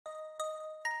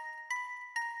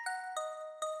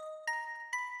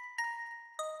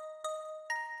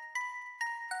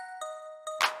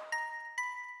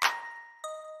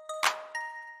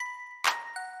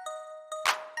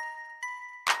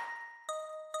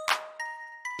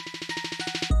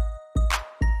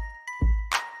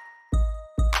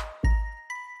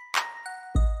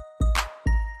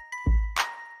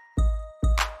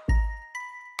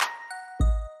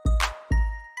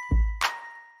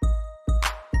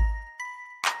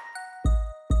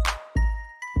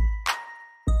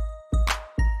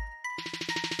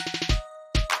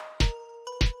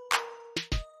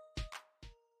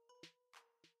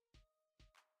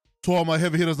To all my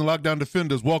heavy hitters and lockdown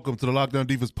defenders, welcome to the Lockdown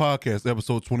Defense Podcast,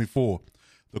 episode 24,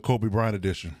 the Kobe Bryant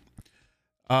edition.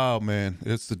 Oh man,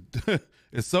 it's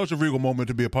it's such a regal moment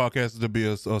to be a podcaster, to be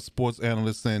a sports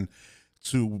analyst, and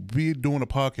to be doing a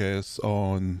podcast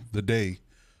on the day,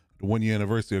 the 1 year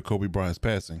anniversary of Kobe Bryant's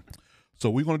passing. So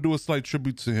we're going to do a slight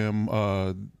tribute to him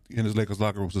in his Lakers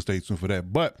locker room, so stay tuned for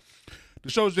that. But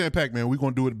the show's jam-packed, man. We're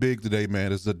going to do it big today,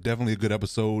 man. It's definitely a good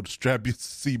episode. Strap your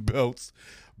seatbelts,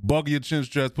 buckle your chin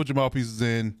straps, put your mouthpieces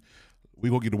in. We're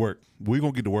going to get to work. We're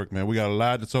going to get to work, man. We got a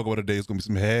lot to talk about today. It's going to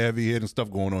be some heavy-hitting stuff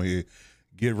going on here.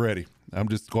 Get ready. I'm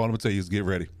just calling to tell you is get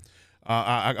ready.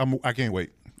 I can't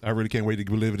wait. I really can't wait to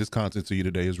deliver this content to you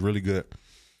today. It's really good.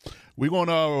 We're going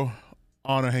to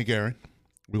honor Hank Aaron.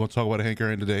 We're going to talk about Hank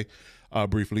Aaron today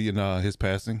briefly in his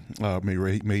passing.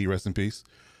 May he rest in peace.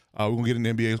 We're going to get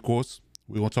into the NBA, of course.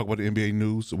 We're going to talk about the NBA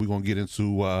news. We're going to get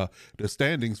into the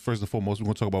standings first and foremost. We're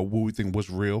going to talk about what we think was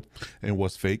real and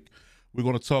what's fake. We're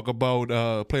going to talk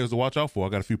about players to watch out for. I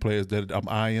got a few players that I'm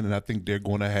eyeing, and I think they're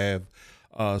going to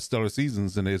have stellar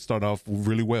seasons, and they start off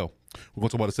really well. We're going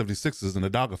to talk about the 76ers and the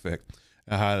Doc effect,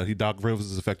 and how Doc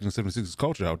Rivers is affecting the 76ers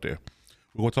culture out there.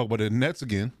 We're going to talk about the Nets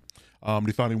again.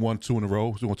 They finally won 2 in a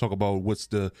row. So we're going to talk about what's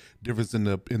the difference in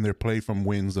their play from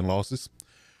wins and losses.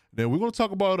 Then we're going to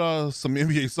talk about some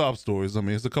NBA sob stories. I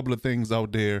mean, there's a couple of things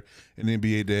out there in the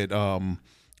NBA that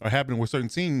are happening with certain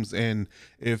teams, and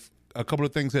if a couple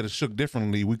of things had shook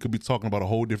differently, we could be talking about a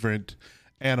whole different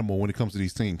animal when it comes to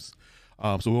these teams.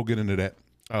 So we'll get into that.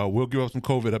 We'll give up some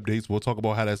COVID updates. We'll talk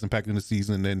about how that's impacting the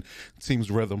season and team's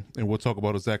rhythm, and we'll talk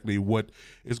about exactly what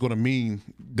it's going to mean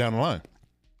down the line.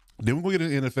 Then we're going to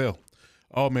get into the NFL.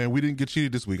 Oh, man, we didn't get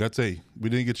cheated this week. I tell you, we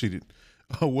didn't get cheated.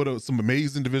 Some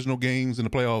amazing divisional games in the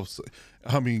playoffs.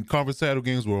 I mean, conference title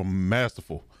games were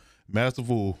masterful.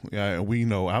 Masterful. Yeah, we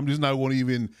know. I'm just not going to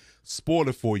even spoil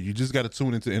it for you. You just got to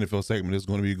tune into the NFL segment. It's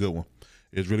going to be a good one.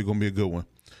 It's really going to be a good one.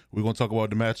 We're going to talk about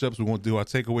the matchups. We're going to do our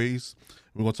takeaways.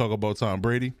 We're going to talk about Tom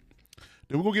Brady.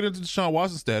 Then we're going to get into Deshaun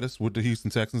Watson's status with the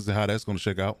Houston Texans and how that's going to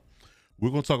shake out. We're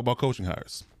going to talk about coaching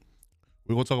hires.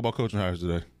 We're going to talk about coaching hires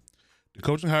today. The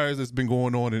coaching hires that's been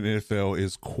going on in the NFL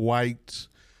is quite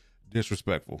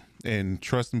disrespectful. And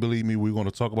trust and believe me, we're going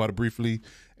to talk about it briefly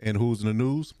and who's in the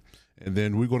news. And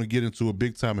then we're going to get into a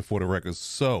big time in For the Record.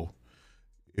 So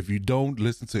if you don't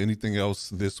listen to anything else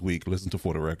this week, listen to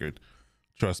For the Record.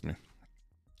 Trust me.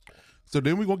 So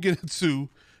then we're going to get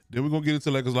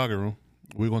into Lakers locker room.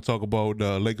 We're going to talk about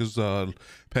Lakers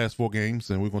past 4 games,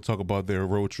 and we're going to talk about their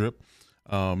road trip,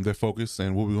 their focus,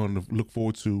 and what we're going to look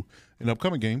forward to in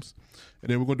upcoming games. And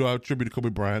then we're going to do our tribute to Kobe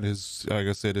Bryant. Like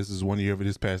I said, this is 1 year of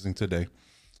his passing today,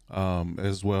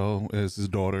 as well as his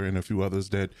daughter and a few others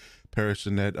that perished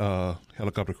in that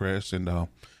helicopter crash, and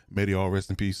may they all rest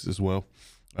in peace as well.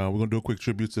 We're going to do a quick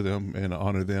tribute to them and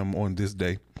honor them on this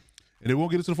day. And then we'll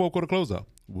get into the fourth quarter closeout.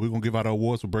 We're going to give out our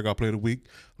awards for Breakout Player of the Week,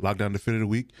 Lockdown Defender of the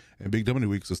Week, and Big Dumb of the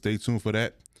Week. So stay tuned for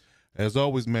that. As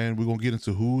always, man, we're going to get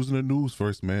into who's in the news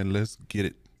first, man. Let's get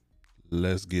it.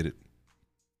 Let's get it.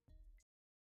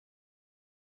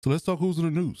 So let's talk who's in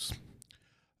the news.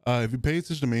 If you pay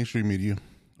attention to mainstream media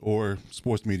or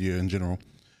sports media in general,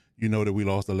 you know that we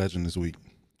lost a legend this week.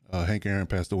 Hank Aaron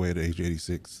passed away at age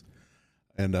 86.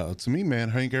 And to me, man,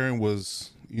 Hank Aaron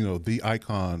was, the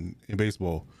icon in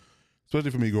baseball, especially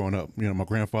for me growing up. My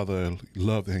grandfather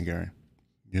loved Hank Aaron.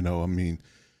 I mean,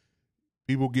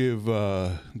 people give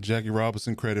Jackie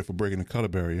Robinson credit for breaking the color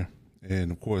barrier.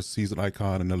 And, of course, he's an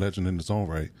icon and a legend in his own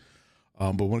right.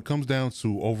 But when it comes down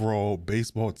to overall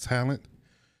baseball talent,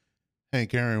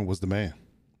 Hank Aaron was the man.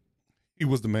 He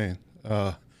was the man.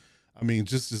 I mean,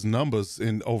 just his numbers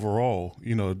and overall,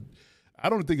 I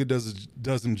don't think it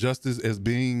does him justice as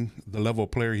being the level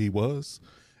of player he was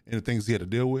and the things he had to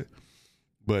deal with.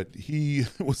 But he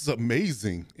was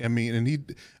amazing. I mean, and he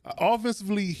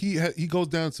offensively, he goes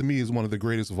down to me as one of the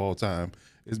greatest of all time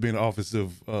as being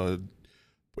offensive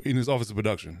in his offensive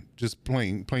production, just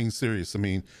playing serious. I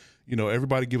mean,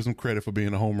 everybody gives him credit for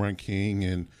being a home run king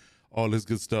and all this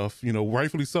good stuff,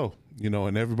 rightfully so,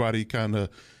 and everybody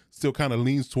still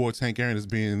leans towards Hank Aaron as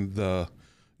being the,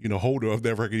 holder of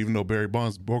that record, even though Barry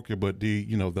Bonds broke it, but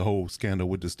the whole scandal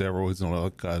with the steroids and all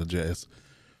that kind of jazz,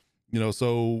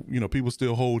 so, people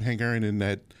still hold Hank Aaron in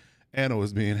that annal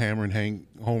as being hammering Hank,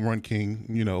 home run king,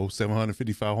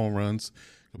 755 home runs,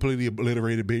 completely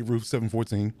obliterated Babe Ruth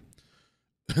 714.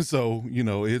 So,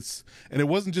 it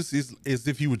wasn't just as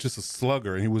if he was just a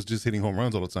slugger and he was just hitting home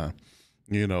runs all the time.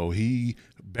 He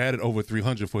batted over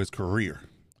 300 for his career.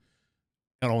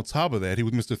 And on top of that, he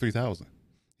was Mr. 3000.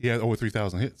 He had over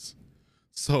 3,000 hits.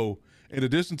 So, in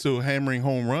addition to hammering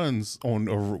home runs on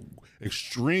an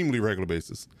extremely regular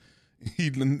basis, he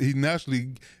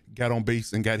naturally got on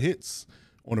base and got hits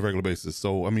on a regular basis.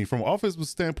 So I mean, from an offensive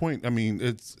standpoint, I mean,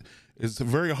 it's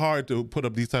very hard to put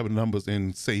up these type of numbers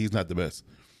and say he's not the best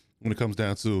when it comes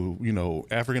down to, you know,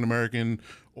 African American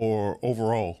or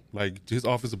overall. Like his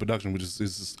offensive production, which is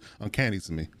just uncanny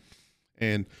to me.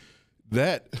 And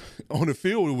that on the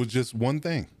field, it was just one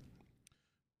thing.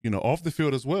 You know, off the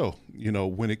field as well, you know,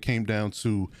 when it came down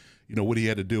to, you know, what he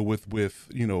had to deal with,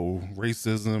 you know,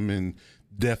 racism and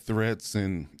death threats,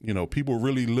 and, you know, people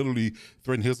really literally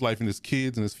threatened his life and his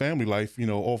kids and his family life, you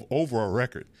know, over a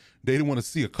record. They didn't want to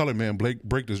see a colored man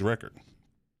break this record.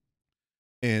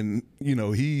 And, you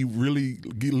know, he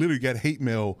literally got hate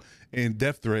mail and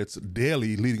death threats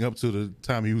daily leading up to the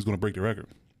time he was going to break the record.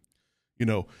 You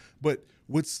know, but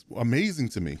what's amazing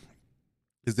to me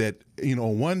is that, you know,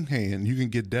 on one hand, you can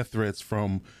get death threats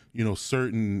from, you know,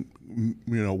 certain,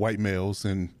 you know, white males,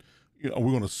 and, you know, we're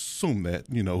going to assume that,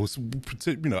 you know,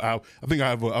 I think I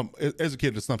have an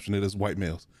educated assumption that it's white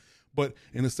males. But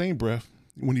in the same breath,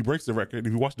 when he breaks the record,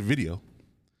 if you watch the video,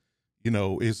 you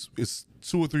know, it's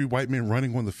 2 or 3 white men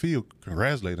running on the field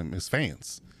congratulating him as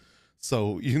fans.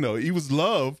 So, you know, he was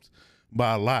loved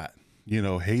by a lot, you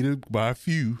know, hated by a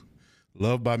few,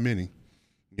 loved by many,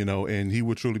 you know, and he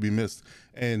would truly be missed.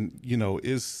 And, you know,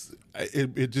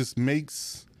 it just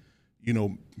makes, you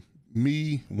know,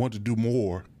 me want to do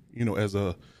more, you know, as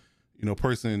a, you know,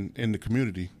 person in the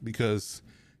community, because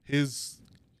his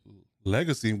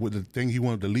legacy with the thing he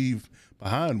wanted to leave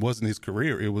behind wasn't his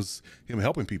career. It was him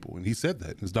helping people. And he said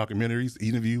that in his documentaries,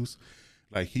 interviews,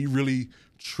 like he really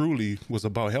truly was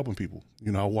about helping people.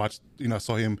 You know, I watched, you know, I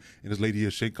saw him in his later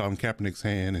years shake Colin Kaepernick's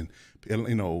hand, and,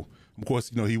 you know, of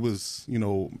course, you know, he was, you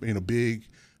know, in a big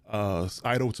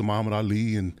idol to Muhammad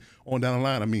Ali and on down the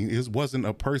line. I mean, it wasn't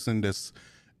a person that's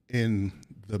in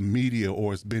the media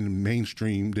or it's been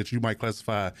mainstream that you might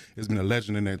classify as being a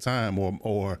legend in their time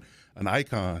or an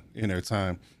icon in their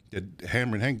time that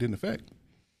Hammer and Hank didn't affect.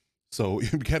 So you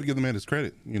got to give the man his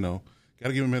credit, you know, got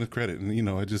to give him his credit. And, you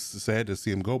know, it's just sad to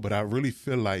see him go. But I really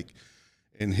feel like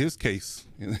in his case,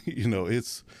 you know,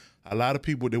 it's a lot of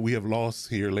people that we have lost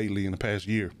here lately in the past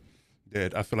year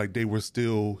that I feel like they were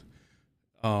still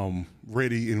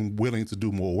ready and willing to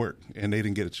do more work, and they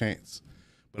didn't get a chance.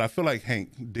 But I feel like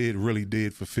Hank really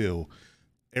did fulfill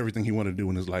everything he wanted to do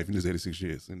in his life in his 86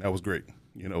 years. And that was great.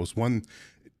 You know,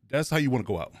 that's how you want to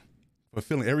go out.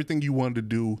 Fulfilling everything you wanted to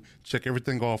do, check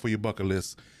everything off for your bucket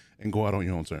list, and go out on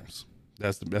your own terms.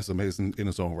 That's amazing in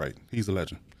its own right. He's a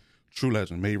legend. True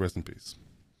legend. May he rest in peace.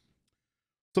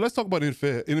 So let's talk about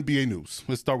NBA news.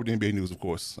 Let's start with the NBA news, of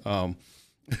course.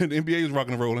 The NBA is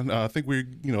rocking and rolling. I think we're,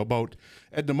 you know, about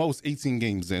at the most 18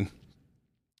 games in.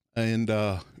 And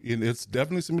it's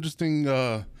definitely some interesting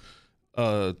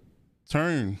turns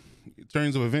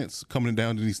of events coming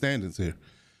down to these standings here.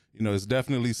 You know, it's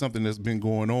definitely something that's been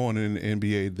going on in the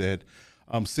NBA that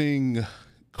I'm seeing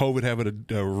COVID having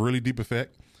a really deep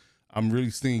effect. I'm really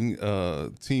seeing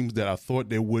teams that I thought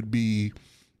they would be,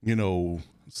 you know,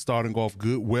 starting off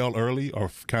well early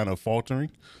or kind of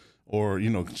faltering, or, you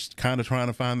know, kind of trying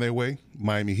to find their way.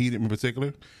 Miami Heat in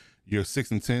particular, you're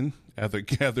 6-10 after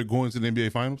going to the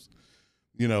NBA Finals.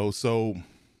 You know, so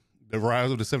the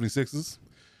rise of the 76ers,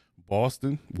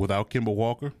 Boston without Kemba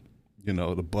Walker, you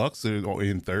know, the Bucks are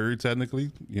in third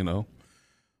technically, you know,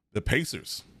 the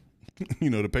Pacers, you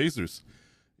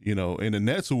know, and the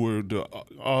Nets, who were the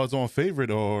odds-on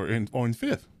favorite, are in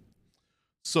fifth.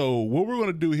 So what we're going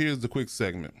to do here is the quick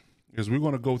segment. Is we're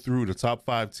going to go through the top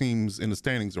 5 teams in the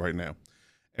standings right now,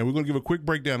 and we're going to give a quick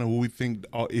breakdown of who we think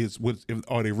are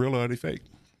they real or are they fake?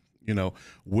 You know,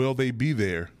 will they be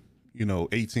there, you know,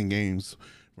 18 games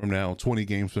from now, 20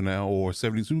 games from now, or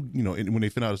 72, you know, when they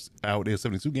finish out their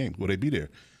 72 games, will they be there?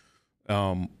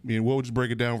 And we'll just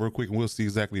break it down real quick, and we'll see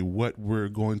exactly what we're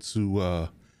going to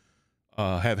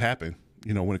have happen,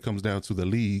 you know, when it comes down to the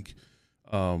league,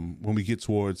 when we get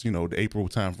towards, you know, the April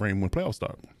time frame when playoffs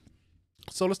start.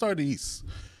 So let's start at the East.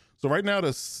 So right now the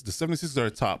 76ers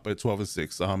are top at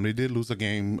 12-6. They did lose a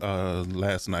game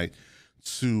last night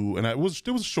and it was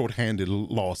a shorthanded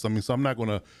loss. I mean, so I'm not going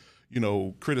to, you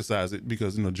know, criticize it,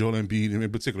 because, you know, Joel Embiid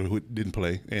in particular, who didn't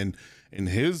play, and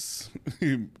his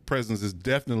presence is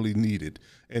definitely needed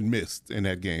and missed in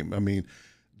that game. I mean,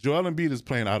 Joel Embiid is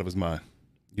playing out of his mind,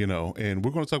 you know, and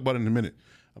we're going to talk about it in a minute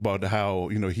about how,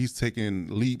 you know, he's taking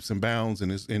leaps and bounds in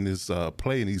his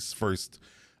play in these first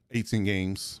 18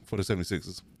 games for the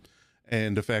 76ers.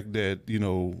 And the fact that, you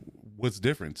know, what's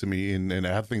different to me, and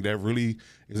I think that really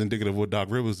is indicative of what Doc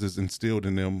Rivers has instilled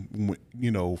in them,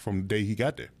 you know, from the day he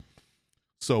got there.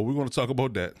 So we're going to talk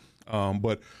about that.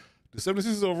 But the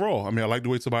 76ers overall, I mean, I like the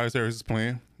way Tobias Harris is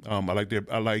playing. I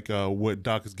like what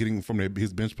Doc is getting from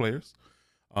his bench players.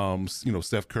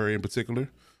 Steph Curry in particular.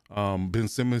 Ben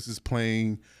Simmons is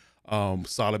playing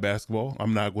solid basketball.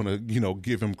 I'm not going to,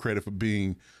 give him credit for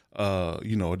being,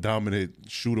 a dominant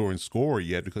shooter and scorer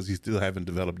yet, because he still haven't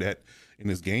developed that in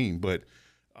his game. But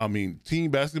I mean,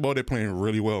 team basketball, they're playing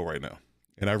really well right now,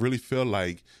 and I really feel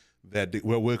like that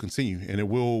will continue, and it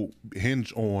will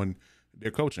hinge on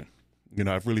their coaching.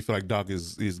 I really feel like Doc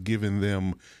is giving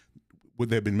them what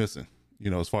they've been missing.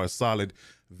 As far as solid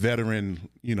veteran,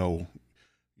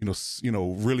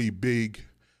 really big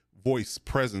voice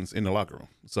presence in the locker room.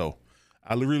 So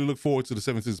I really look forward to the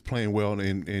 76ers playing well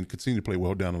and continue to play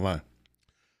well down the line.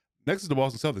 Next is the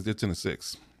Boston Celtics. They're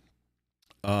 10-6.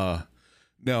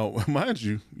 Now, mind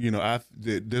you,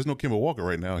 there's no Kemba Walker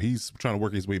right now. He's trying to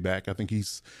work his way back. I think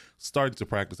he's starting to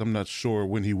practice. I'm not sure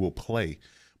when he will play,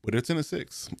 but they're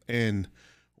 10-6. And,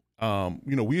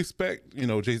 we expect,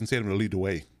 Jason Tatum to lead the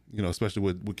way, especially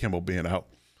with Kemba being out.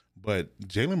 But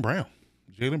Jaylen Brown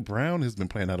has been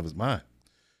playing out of his mind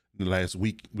in the last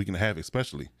week and a half,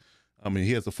 especially. I mean,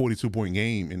 he has a 42-point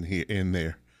game in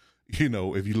there.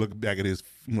 If you look back at his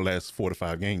last 4 to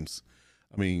 5 games,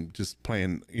 I mean, just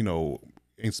playing,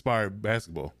 inspired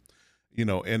basketball,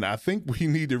 and I think we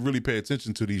need to really pay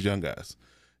attention to these young guys.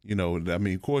 I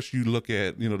mean, of course, you look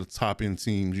at, the top end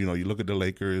teams, you look at the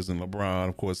Lakers and LeBron,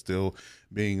 of course, still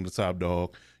being the top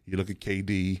dog. You look at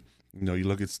KD, you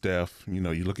look at Steph, you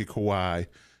look at Kawhi,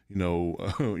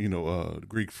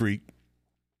 Greek Freak,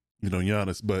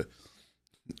 Giannis. But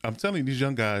I'm telling you, these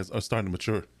young guys are starting to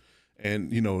mature.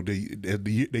 And,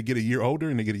 they get a year older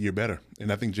and they get a year better.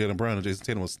 And I think Jaylen Brown and Jason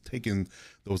Tatum was taking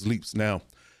those leaps. Now,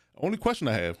 only question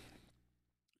I have,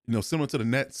 similar to the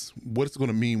Nets, what it's going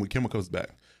to mean when Kemba comes back?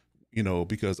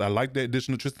 Because I like that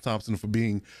addition of Tristan Thompson for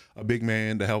being a big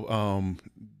man to help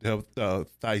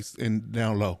Theis and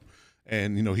down low.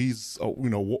 And, he's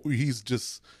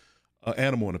just an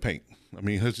animal in the paint. I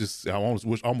mean, I almost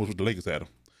wish the Lakers had him.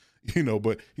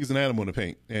 But he's an animal in the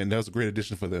paint, and that's a great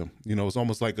addition for them. It's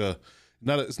almost like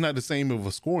it's not the same of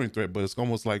a scoring threat, but it's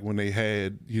almost like when they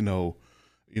had,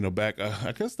 back,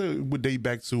 I guess they would date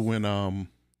back to when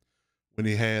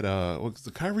they had, was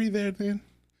the Kyrie there then?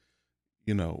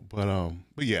 But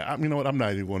yeah, you know what? I'm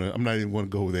not even going to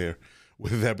go there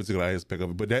with that particular aspect of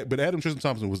it. But Adam Tristan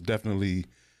Thompson was definitely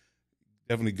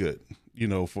good,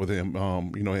 for them,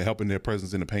 helping their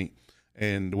presence in the paint.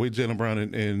 And the way Jaylen Brown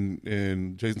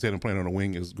and Jason Tatum playing on the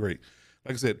wing is great.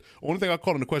 Like I said, only thing I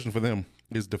call into question for them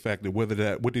is the fact that what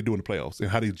they do in the playoffs and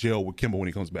how they gel with Kemba when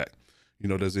he comes back.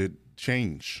 Does it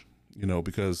change?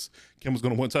 Because Kemba's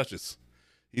going to want touches.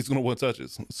 He's going to want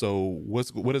touches. So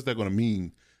what is that going to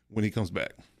mean when he comes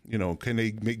back? Can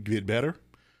they get better,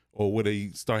 or will they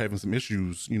start having some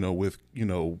issues? With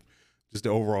just the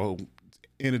overall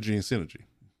energy and synergy.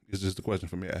 It's just the question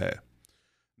for me I have.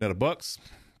 Now the Bucks.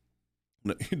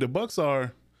 The Bucks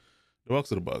are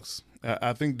the Bucks.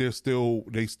 I think they still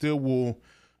will,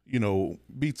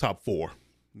 be top 4,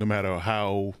 no matter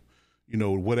how,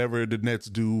 whatever the Nets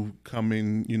do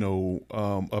coming,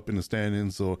 up in the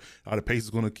standings, or how the pace is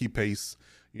going to keep pace,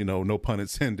 no pun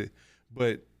intended.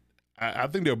 But I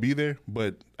think they'll be there.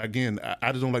 But again,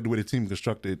 I just don't like the way the team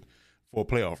constructed for a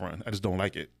playoff run. I just don't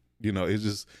like it. It's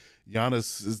just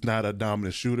Giannis is not a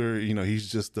dominant shooter.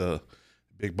 He's just a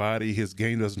big body. His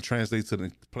game doesn't translate to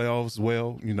the playoffs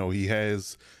well. He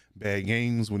has bad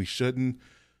games when he shouldn't.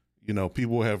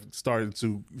 People have started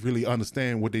to really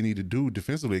understand what they need to do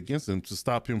defensively against him to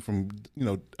stop him from,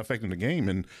 affecting the game.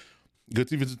 And good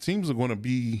defensive teams are going to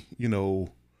be,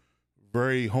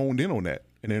 very honed in on that.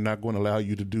 And they're not going to allow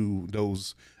you to do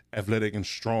those athletic and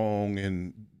strong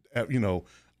and,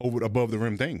 above the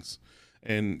rim things.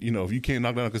 And, if you can't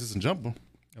knock down a consistent jumper,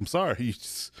 I'm sorry.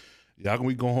 Y'all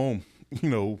can go home.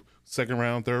 Second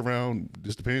round, third round,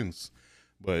 just depends.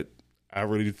 But I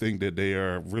really think that they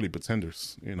are really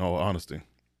pretenders, in all honesty.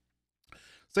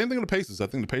 Same thing with the Pacers. I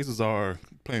think the Pacers are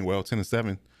playing well,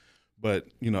 10-7. But,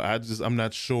 I'm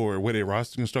not sure where their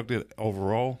roster constructed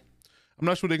overall. I'm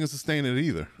not sure they can sustain it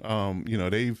either.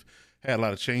 They've had a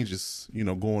lot of changes,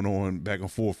 going on back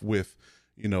and forth with,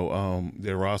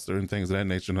 their roster and things of that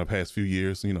nature in the past few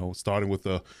years, starting with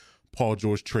the Paul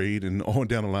George trade and on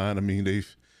down the line. I mean,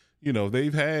 they've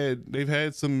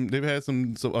had some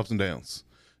ups and downs,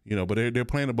 but they're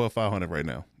playing above 500 right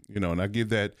now, and I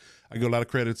give a lot of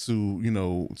credit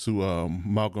to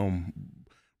Malcolm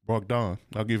Brogdon.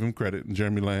 I'll give him credit, and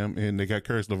Jeremy Lamb, and they got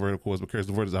Caris LeVert, of course, but Caris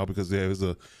LeVert is out because there is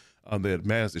that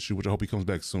mass issue, which I hope he comes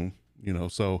back soon, and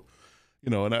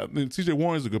TJ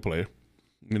Warren's a good player,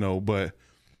 but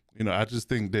I just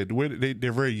think that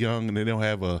they're very young and they don't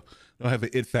have an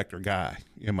it factor guy,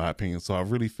 in my opinion. So I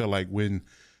really feel like when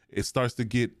it starts to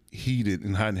get heated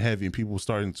and hot and heavy, and people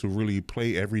starting to really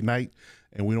play every night,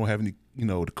 and we don't have any, the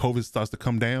COVID starts to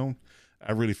come down,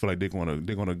 I really feel like they're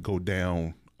gonna go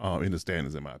down in the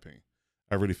standings, in my opinion.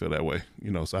 I really feel that way,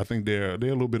 So I think they're a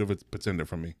little bit of a pretender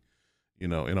for me,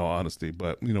 in all honesty.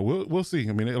 But we'll see.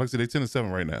 I mean, like I said, they're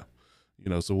 10-7 right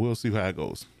now, so we'll see how it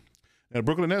goes. Now,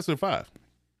 Brooklyn Nets are 5.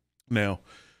 Now,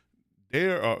 I'm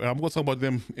going to talk about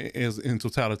them in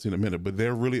totality in a minute, but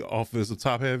they're really offensive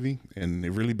top heavy and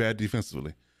they're really bad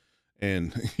defensively,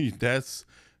 and that's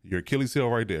your Achilles heel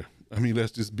right there. I mean,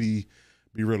 let's just be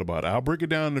real about it. I'll break it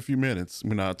down in a few minutes.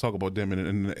 I'll talk about them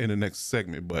in the next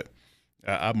segment, but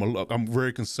I'm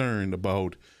very concerned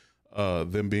about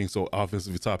them being so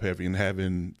offensively top heavy and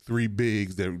having 3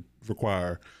 bigs that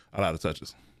require a lot of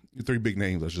touches. 3 big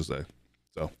names, I should say.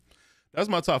 So that's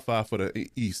my top 5 for the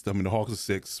East. I mean, the Hawks are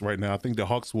 6 right now. I think the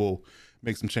Hawks will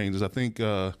make some changes. I think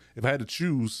if I had to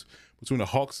choose between the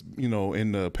Hawks,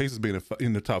 and the Pacers being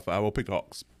in the top 5, I will pick the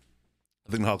Hawks.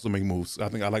 I think the Hawks will make moves. I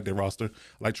like their roster.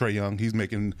 I like Trae Young. He's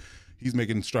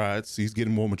making strides. He's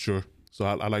getting more mature. So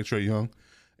I like Trae Young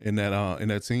in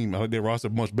that team. I like their roster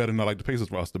much better than I like the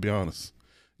Pacers roster, to be honest.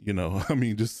 I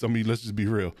mean, let's just be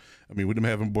real. I mean, with them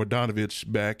having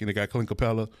Bogdanovich back and they got Clint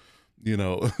Capella,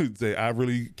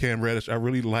 Cam Reddish, I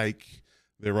really like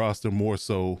their roster more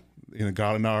so in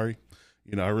Gallinari.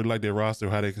 I really like their roster,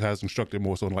 how they has constructed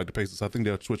more so than like the Pacers. I think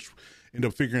they'll end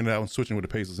up figuring it out and switching with the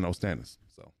Pacers and those standards.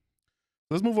 So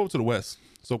let's move over to the West.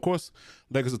 So of course,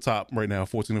 Lakers are top right now,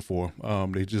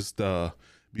 14-4. They just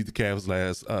beat the Cavs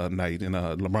last night, and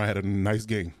LeBron had a nice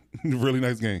game, really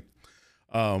nice game.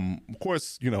 Of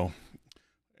course,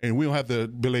 and we don't have to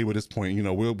belabor this point.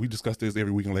 We discuss this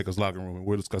every week in Lakers locker room, and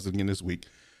we'll discuss it again this week.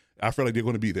 I feel like they're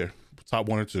going to be there, top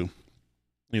 1 or 2.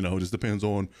 It just depends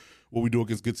on what we do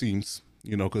against good teams.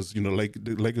 Because the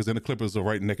Lakers and the Clippers are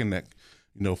right neck and neck.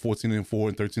 14-4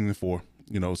 and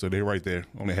 13-4. So they're right there,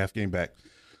 only half game back.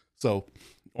 So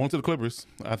on to the Clippers.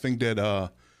 I think that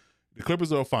the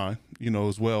Clippers are fine.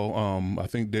 As well. I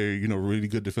think they're really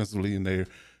good defensively, and they're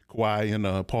Kawhi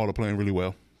and Paul are playing really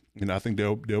well. I think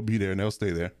they'll be there and they'll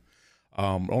stay there.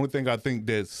 The only thing I think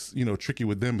that's tricky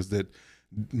with them is that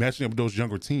matching up with those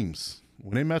younger teams.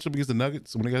 When they match up against the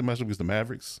Nuggets, when they got match up against the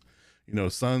Mavericks,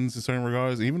 Suns in certain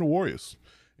regards, even the Warriors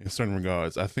in certain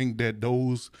regards, I think that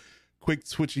those quick,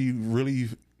 twitchy, really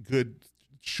good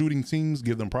shooting teams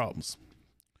give them problems.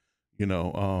 And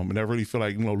I really feel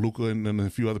like Luka and a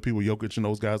few other people, Jokic and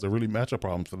those guys, are really matchup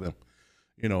problems for them.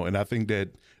 And I think that,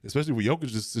 especially with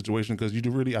Jokic's situation, because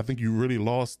I think you really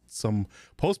lost some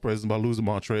post presence by losing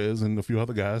Montrez and a few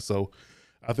other guys. So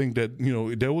I think that,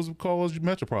 there was caused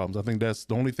matchup problems. I think that's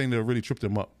the only thing that really tripped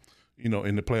them up, in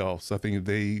the playoffs. I think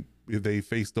if they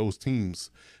face those teams,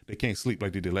 they can't sleep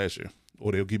like they did last year,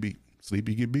 or they'll get beat. Sleep,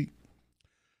 you get beat.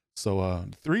 So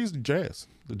the 3 is the Jazz.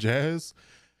 The Jazz,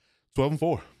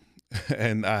 12-4.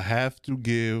 And I have to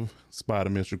give Spider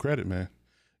Mitchell credit, man.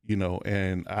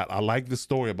 And I like the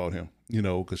story about him,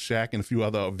 because Shaq and a few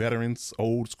other veterans,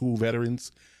 old school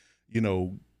veterans,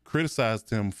 criticized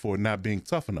him for not being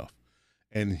tough enough.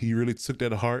 And he really took that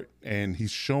to heart, and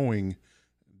he's showing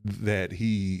that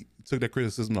he took that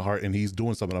criticism to heart and he's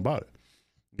doing something about it,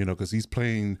 because he's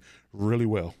playing really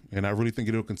well. And I really think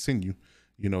it'll continue.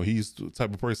 He's the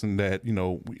type of person that,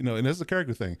 and that's a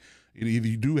character thing. Either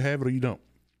you do have it or you don't.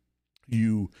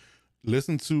 You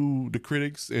listen to the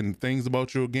critics and things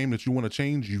about your game that you want to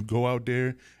change. You go out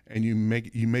there and you make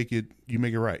it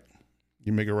right.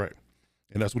 You make it right.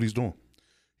 And that's what he's doing.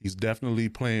 He's definitely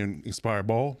playing inspired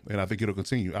ball, and I think it'll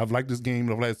continue. I've liked this game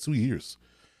the last 2 years,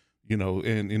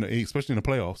 and especially in the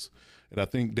playoffs. And I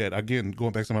think that, again,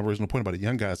 going back to my original point about the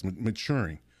young guys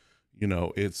maturing,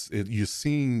 you're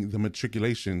seeing the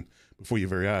matriculation before your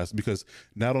very eyes, because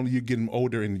not only you're getting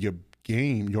older in your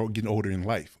game, you're getting older in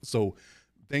life. So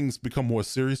things become more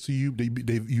serious to you.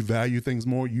 You value things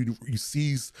more. You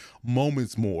seize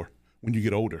moments more when you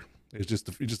get older. It's just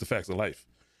the facts of life.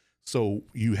 So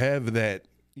you have that,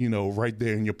 right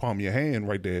there in your palm of your hand,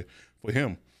 right there for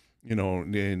him.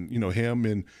 And him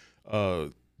and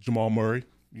Jamal Murray,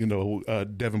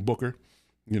 Devin Booker,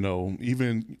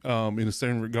 even in a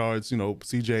certain regards,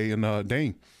 CJ and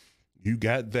Dame. You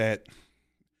got that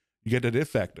it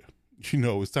factor.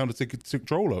 It's time to take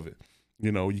control of it.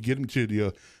 You get into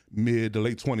your mid to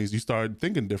late 20s, you start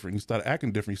thinking different, you start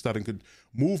acting different, you start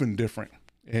moving different,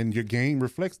 and your game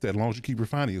reflects that as long as you keep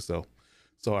refining yourself.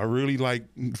 So I really like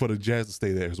for the Jazz to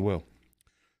stay there as well.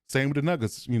 Same with the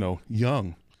Nuggets,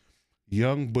 young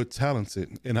but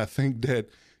talented. And I think that,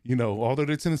 although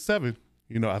they're 10-7,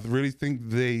 I really think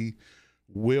they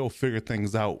will figure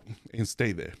things out and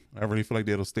stay there. I really feel like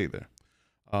they'll stay there.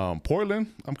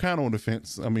 Portland, I'm kind of on the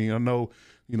fence. I mean, I know,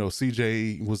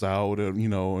 CJ was out, they're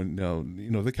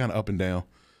kind of up and down.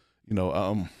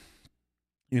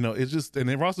 It's just, and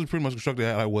the roster's pretty much constructed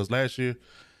how it was last year.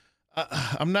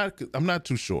 I'm not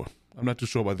too sure. I'm not too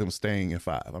sure about them staying in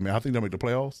 5. I mean, I think they'll make the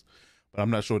playoffs, but I'm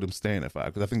not sure them staying at 5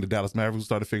 because I think the Dallas Mavericks will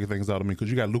start to figure things out. I mean, because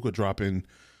you got Luka dropping,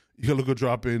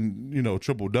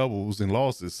 triple doubles and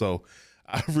losses. So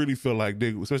I really feel like they,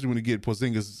 especially when they get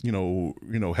Porzingis,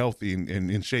 healthy and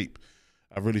in shape,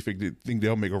 I really think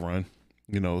they'll make a run.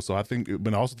 So I think,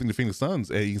 but I also think the Phoenix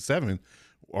Suns at 8-7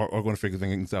 are going to figure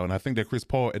things out. And I think that Chris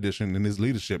Paul addition and his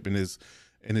leadership and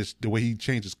the way he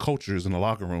changes cultures in the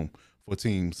locker room for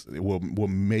teams will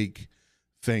make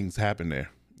things happen there.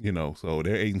 So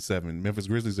they're 8-7. Memphis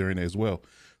Grizzlies are in there as well.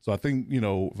 So I think,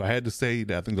 if I had to say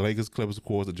that, I think the Lakers, Clippers, of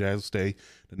course, the Jazz will stay,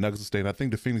 the Nuggets will stay, and I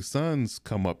think the Phoenix Suns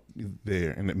come up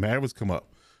there, and the Mavericks come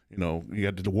up. You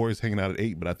got the Warriors hanging out at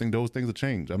 8, but I think those things will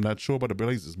change. I'm not sure about the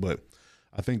Blazers, but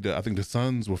I think the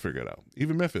Suns will figure it out.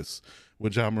 Even Memphis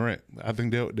with Ja Morant, I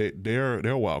think they're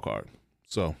a wild card.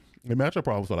 So they match up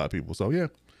problems for a lot of people. So yeah,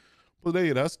 but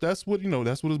that's what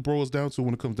it boils down to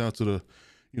when it comes down to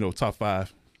the top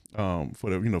 5 for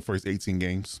the first 18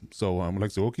 games. So like I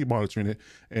said, we'll keep monitoring it,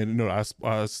 and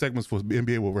our segments for the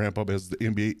NBA will ramp up as the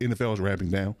NFL is ramping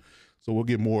down. So we'll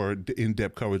get more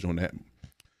in-depth coverage on that.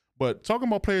 But talking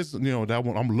about players, that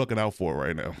I'm looking out for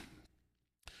right now.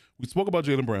 We spoke about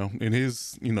Jaylen Brown and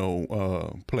his,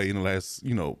 play in the last,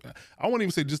 I won't even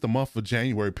say just a month of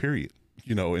January period,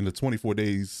 in the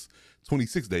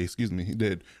 26 days, excuse me,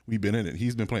 that we've been in it.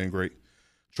 He's been playing great.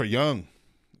 Trae Young,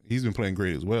 he's been playing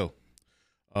great as well.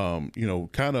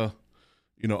 Kind of,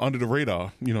 under the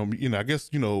radar, I guess,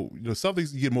 some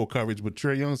things get more coverage, but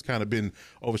Trae Young's kind of been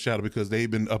overshadowed because they've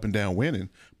been up and down winning,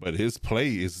 but his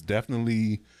play is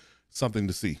definitely something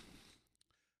to see.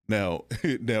 Now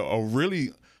a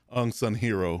really unsung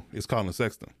hero is Colin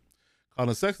Sexton.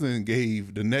 Colin Sexton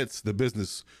gave the Nets the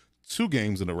business 2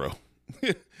 games in a row.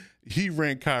 He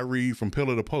ran Kyrie from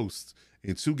pillar to post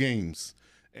in 2 games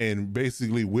and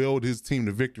basically willed his team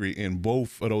to victory in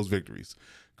both of those victories.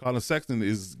 Colin Sexton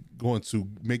is going to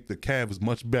make the Cavs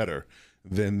much better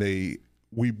than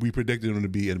we predicted him to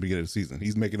be at the beginning of the season.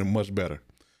 He's making them much better.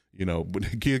 But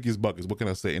the kid gets buckets. What can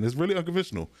I say? And it's really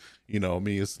unconventional.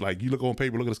 It's like you look on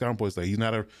paper, look at the scouting points, like he's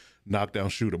not a knockdown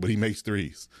shooter, but he makes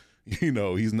threes. He's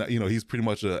not. He's pretty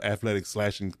much an athletic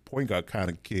slashing point guard kind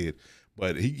of kid.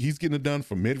 But he's getting it done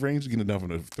from mid range. He's getting it done from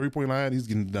the 3-point line. He's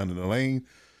getting it done in the lane.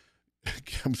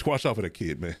 Watch out for that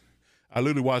kid, man. I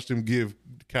literally watched him give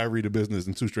Kyrie the business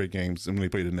in 2 straight games when they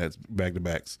played the Nets back to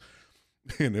backs,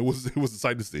 and it was a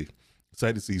sight to see.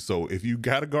 So if you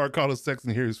got to guard Colin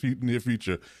Sexton here in near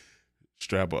future,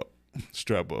 strap up.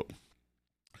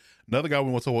 Another guy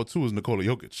we want to talk about too is Nikola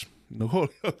Jokic.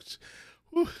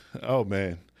 Whew, oh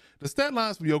man, the stat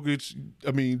lines for Jokic.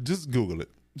 I mean, just Google it.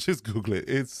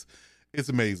 It's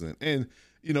amazing. And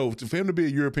for him to be a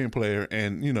European player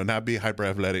and not be hyper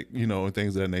athletic, and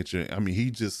things of that nature. I mean, he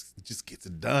just gets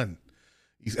it done.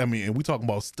 And we talking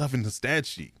about stuff in the stat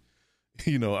sheet.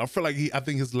 I feel like I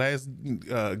think his last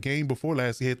game before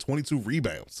last, he had 22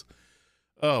 rebounds.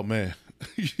 Oh man,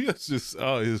 it's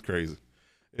crazy.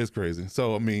 It's crazy.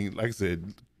 So I mean, like I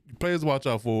said, players to watch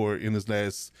out for in this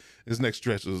next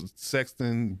stretch is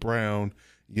Sexton, Brown,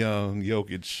 Young,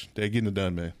 Jokic. They're getting it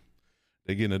done, man.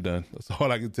 They're getting it done. That's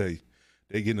all I can tell you.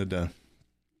 They're getting it done.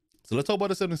 So let's talk about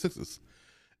the 76ers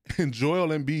and Joel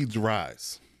Embiid's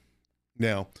rise.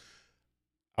 Now,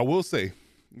 I will say,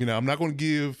 I'm not going to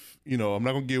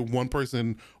give one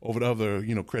person over the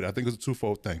other, credit. I think it's a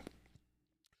twofold thing.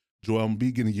 Joel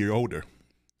Embiid getting a year older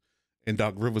and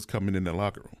Doc Rivers coming in the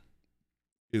locker room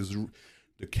is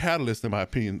the catalyst, in my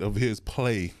opinion, of his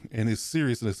play and his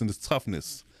seriousness and his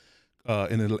toughness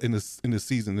in this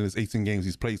season, in his 18 games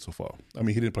he's played so far. I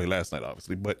mean, he didn't play last night,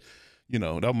 obviously, but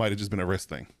that might have just been a rest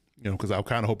thing, because I'm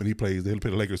kind of hoping he plays. They'll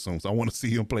play the Lakers soon, so I want to see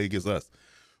him play against us.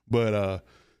 But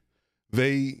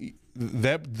it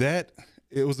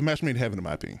was a match made in heaven, in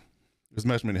my opinion. It was a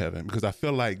match made in heaven because I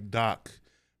feel like Doc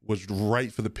was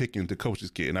right for the picking to coach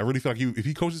his kid. And I really feel like if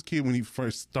he coached his kid when he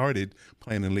first started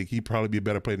playing in the league, he'd probably be a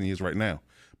better player than he is right now.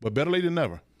 But better late than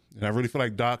never. And I really feel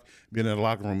like Doc being in the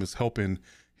locker room is helping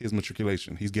his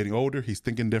matriculation. He's getting older. He's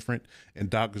thinking different. And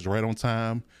Doc is right on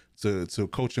time to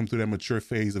coach him through that mature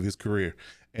phase of his career.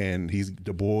 And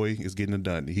the boy is getting it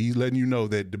done. He's letting you know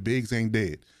that the bigs ain't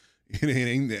dead.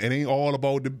 It ain't all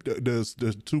about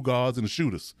the 2 guards and the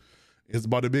shooters. It's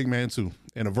about the big man too,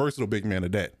 and a versatile big man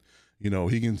at that. You know,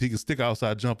 he can stick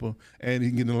outside jumper, and he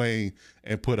can get in the lane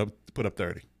and put up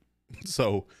 30.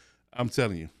 So I'm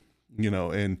telling you, you know,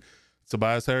 and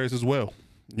Tobias Harris as well,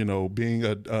 you know, being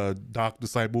a Doc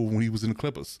disciple when he was in the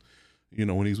Clippers, you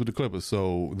know, when he's with the Clippers.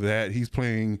 So that he's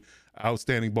playing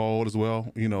outstanding ball as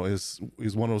well, you know, is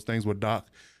one of those things where Doc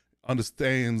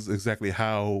understands exactly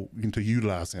how to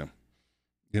utilize him,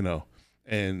 you know,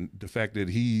 and the fact that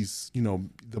he's, you know,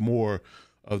 the more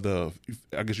of the,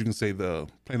 I guess you can say, the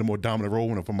playing a more dominant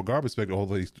role from a guard perspective,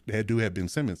 although they do have Ben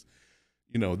Simmons,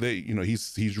 you know,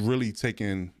 he's really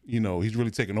taken, you know, he's really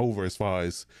taken over as far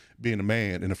as being a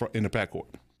man in the backcourt.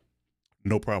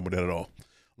 No problem with that at all.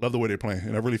 Love the way they're playing,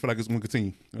 and I really feel like it's going to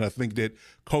continue. And I think that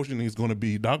coaching is going to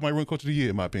be, Doc might win Coach of the Year,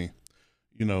 in my opinion.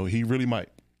 You know, he really might,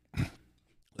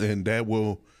 and that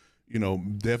will, you know,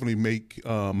 definitely make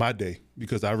my day,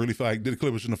 because I really feel like the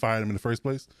Clippers shouldn't have fired him in the first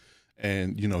place.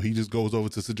 And, you know, he just goes over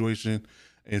to the situation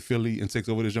in Philly and takes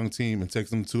over this young team and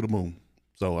takes them to the moon.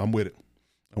 So I'm with it.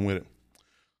 I'm with it.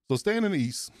 So staying in the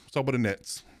East, let's talk about the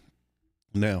Nets.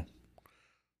 Now,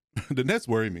 the Nets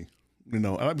worry me. You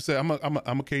know, like I said, I'm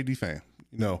a KD fan.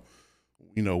 You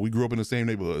know, we grew up in the same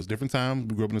neighborhoods. Different times,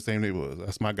 we grew up in the same neighborhoods.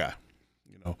 That's my guy.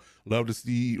 You know,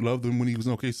 loved him when he was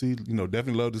in OKC. You know,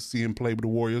 definitely love to see him play with the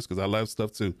Warriors, because I love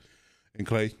stuff too. And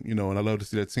Clay, you know, and I love to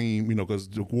see that team, you know, because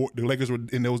the Lakers were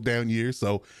in those down years.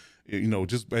 So, you know,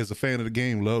 just as a fan of the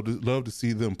game, love to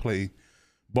see them play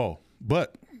ball.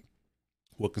 But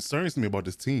what concerns me about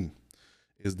this team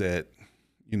is that,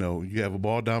 you know, you have a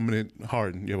ball dominant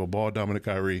Harden, you have a ball dominant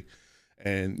Kyrie,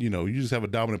 and, you know, you just have a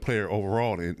dominant player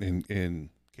overall in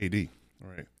KD. All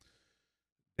right,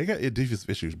 they got defensive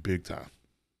issues big time.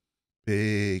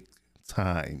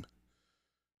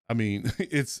 I mean,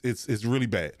 it's really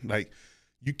bad. Like,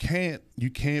 you can't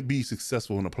be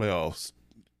successful in the playoffs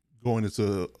going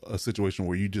into a situation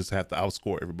where you just have to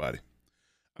outscore everybody.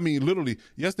 I mean, literally,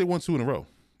 yes, they won 2 in a row.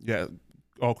 Yeah,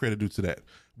 all credit due to that.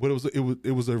 But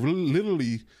it was a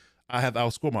literally, I have to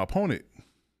outscore my opponent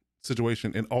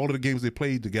situation in all of the games they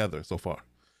played together so far.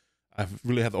 I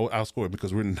really have to outscore,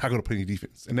 because we're not going to play any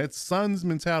defense. And that Suns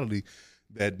mentality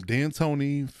that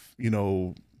D'Antoni, you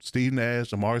know, Steve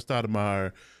Nash, Amari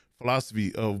Stoudemire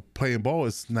philosophy of playing ball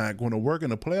is not going to work in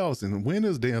the playoffs. And when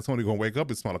is D'Antoni going to wake up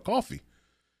and smell a coffee?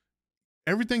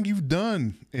 Everything you've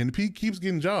done, and he keeps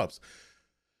getting jobs,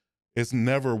 it's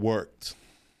never worked.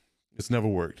 It's never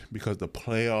worked, because the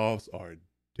playoffs are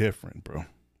different, bro.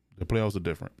 The playoffs are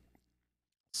different.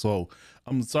 So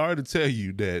I'm sorry to tell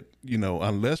you that, you know,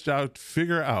 unless y'all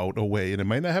figure out a way, and it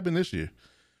may not happen this year,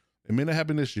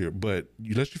 but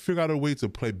unless you figure out a way to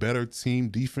play better team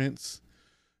defense,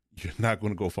 you're not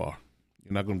going to go far.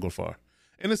 You're not going to go far.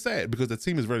 And it's sad, because the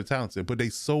team is very talented, but they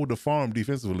sold the farm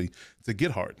defensively to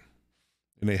get Harden.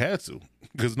 And they had to,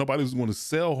 because nobody was going to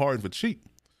sell Harden for cheap.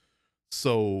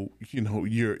 So, you know,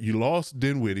 you lost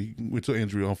Dinwiddie with your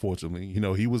injury, unfortunately. You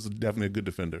know, he was definitely a good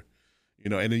defender. You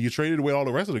know, and then you traded away all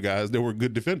the rest of the guys that were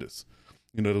good defenders.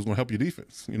 You know, that was going to help your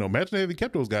defense. You know, imagine if they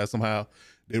kept those guys somehow,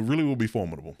 they really will be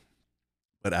formidable.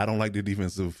 But I don't like their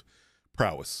defensive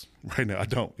prowess right now. I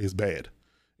don't. It's bad.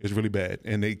 It's really bad,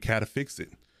 and they gotta fix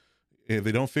it. If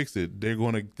they don't fix it, they're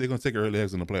gonna take early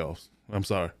eggs in the playoffs. I'm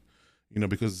sorry, you know,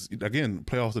 because again,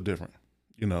 playoffs are different.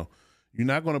 You know, you're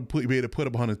not gonna be able to put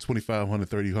up 125,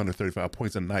 130, 135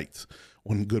 points a night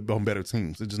on better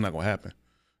teams. It's just not gonna happen.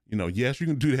 You know, yes, you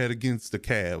can do that against the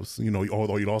Cavs. You know,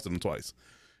 although you lost them twice.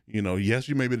 You know, yes,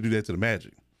 you may be able to do that to the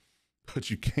Magic,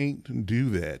 but you can't do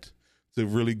that to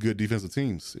really good defensive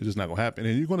teams. It's just not gonna happen,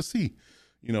 and you're gonna see.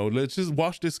 You know, let's just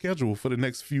watch this schedule for the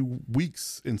next few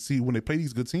weeks and see when they play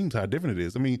these good teams how different it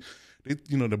is. I mean,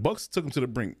 the Bucks took them to the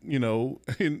brink. You know,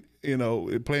 and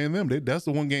playing them, that's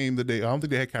the one game that I don't think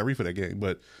they had Kyrie for that game,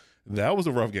 but that was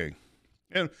a rough game.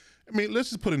 And I mean, let's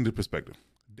just put it into perspective.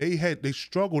 They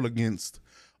struggled against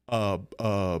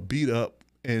beat up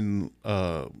and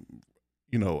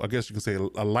you know, I guess you can say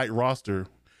a light roster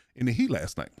in the Heat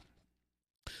last night.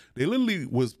 They literally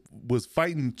was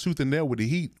fighting tooth and nail with the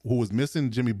Heat, who was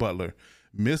missing Jimmy Butler,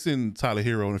 missing Tyler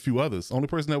Hero, and a few others. The only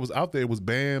person that was out there was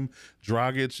Bam,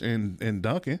 Dragic, and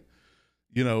Duncan.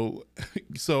 You know,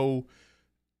 so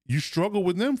you struggle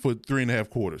with them for 3.5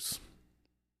 quarters.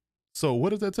 So what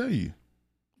does that tell you?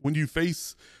 When you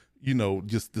face, you know,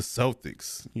 just the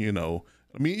Celtics, you know,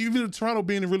 I mean, even Toronto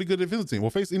being a really good defensive team, will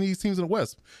face any of these teams in the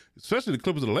West, especially the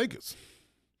Clippers or the Lakers.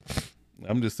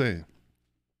 I'm just saying.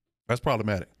 That's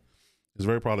problematic. It's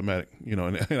very problematic, you know,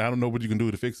 and I don't know what you can do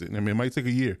to fix it. I mean, it might take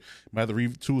a year. You might have to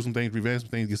retool some things, revamp some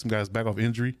things, get some guys back off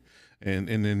injury, and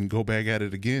then go back at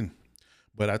it again.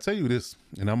 But I tell you this,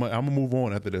 and I'm gonna move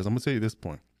on after this. I'm gonna tell you this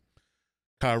point: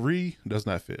 Kyrie does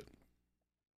not fit.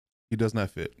 He does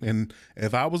not fit. And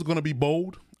if I was going to be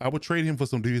bold, I would trade him for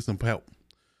some defensive help.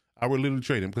 I would literally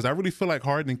trade him because I really feel like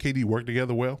Harden and KD work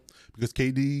together well because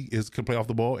KD can play off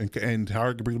the ball and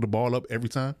Harden can bring the ball up every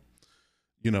time,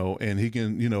 and he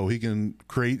can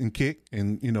create and kick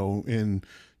and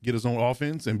get his own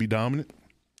offense and be dominant.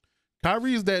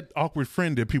 Kyrie is that awkward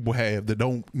friend that people have that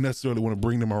don't necessarily want to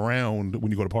bring them around when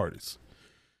you go to parties.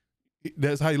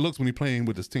 That's how he looks when he's playing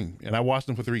with his team. And I watched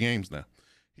him for 3 games now.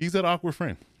 He's that awkward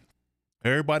friend.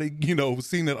 Everybody,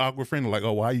 seen that awkward friend like,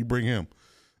 oh, why you bring him?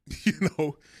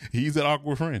 He's that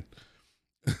awkward friend.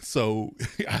 So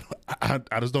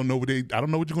I just don't know I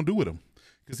don't know what you're gonna do with him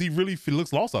because he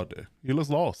looks lost out there. He looks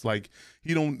lost. Like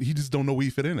he just don't know where he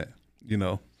fit in at. He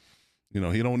don't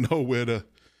know where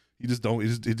he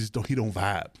don't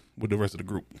vibe with the rest of the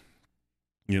group.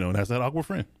 And that's that awkward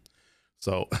friend.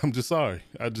 So I'm just sorry.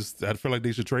 I feel like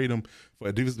they should trade him for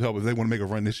a defensive help if they want to make a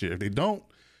run this year. If they don't,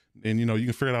 then you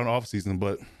can figure it out in the offseason,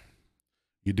 but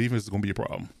your defense is gonna be a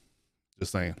problem.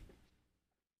 Just saying.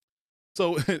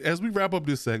 So as we wrap up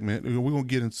this segment, we're gonna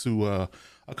get into a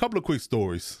couple of quick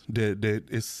stories that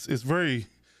it's very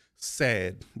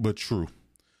sad but true,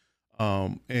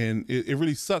 and it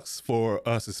really sucks for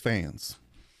us as fans.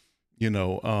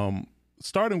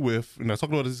 Starting with, and I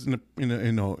talked about this in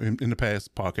the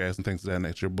past podcasts and things of that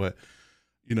nature, but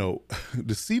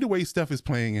to see the way Steph is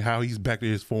playing and how he's back to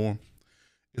his form,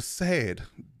 it's sad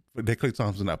that Klay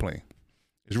Thompson's not playing.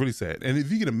 It's really sad. And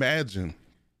if you can imagine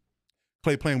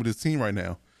Klay playing with his team right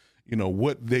now,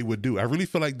 what they would do. I really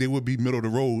feel like they would be middle of the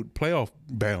road playoff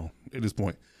bound at this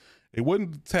point. They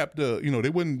wouldn't tap they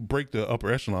wouldn't break the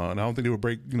upper echelon. I don't think they would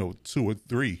break, 2 or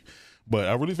 3, but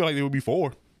I really feel like they would be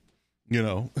 4.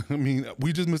 I mean,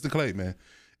 we just missed the Klay, man.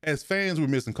 As fans, we're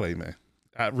missing Klay, man.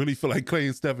 I really feel like Klay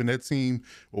and Steph and that team,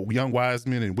 with young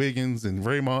Wiseman and Wiggins and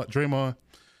Draymond.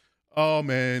 Oh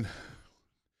man,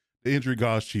 the injury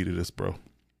gods cheated us, bro.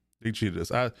 They cheated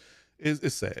us.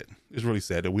 It's sad. It's really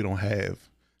sad that we don't have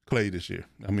Klay this year.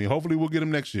 I mean, hopefully we'll get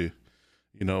him next year.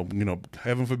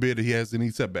 Heaven forbid that he has any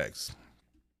setbacks.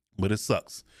 But it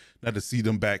sucks not to see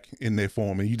them back in their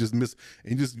form, and you just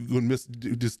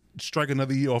strike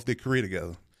another year off their career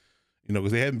together.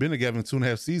 Because they haven't been together in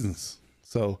 2.5 seasons.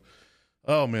 So,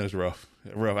 oh man, it's rough.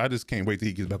 I just can't wait till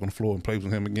he gets back on the floor and plays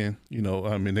with him again.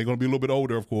 I mean, they're gonna be a little bit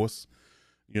older, of course.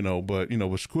 But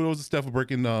kudos to Steph for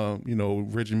breaking,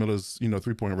 Reggie Miller's,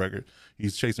 3-point record.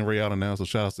 He's chasing Ray Allen now, so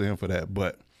shout out to him for that.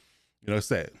 But, it's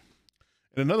sad.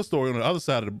 And another story on the other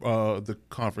side of the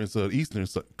conference, Eastern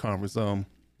Conference,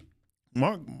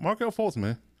 Markelle Fultz,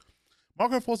 man.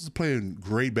 Markelle Fultz is playing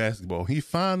great basketball. He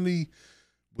finally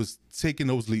was taking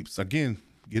those leaps. Again,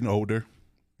 getting older,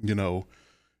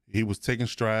 he was taking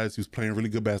strides. He was playing really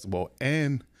good basketball.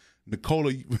 And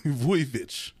Nikola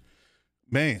Vujovic,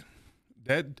 man,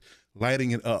 that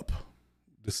lighting it up,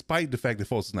 despite the fact that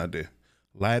Fultz is not there,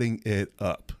 lighting it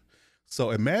up.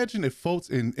 So imagine if Fultz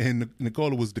and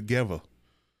Nikola was together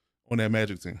on that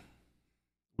Magic team.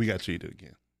 We got cheated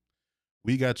again.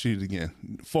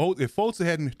 If Fultz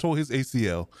hadn't tore his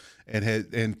ACL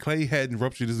and Klay hadn't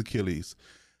ruptured his Achilles,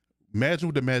 imagine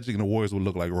what the Magic and the Warriors would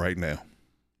look like right now.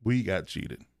 We got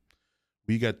cheated.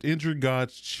 We got injury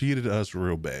gods cheated us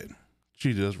real bad.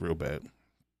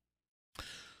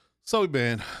 So,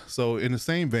 man, in the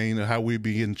same vein of how we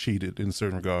be getting cheated in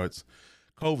certain regards,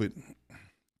 COVID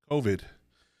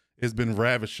has been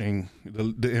ravishing the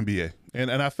NBA.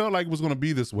 And I felt like it was going to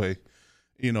be this way,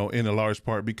 in a large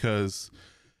part because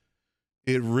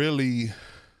it really,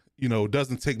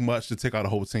 doesn't take much to take out a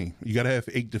whole team. You got to have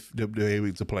 8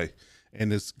 to play.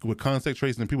 And it's with contact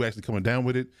tracing and people actually coming down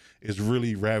with it, it's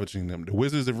really ravaging them. The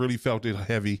Wizards have really felt it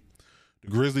heavy. The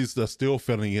Grizzlies are still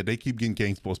feeling it. They keep getting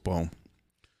games postponed.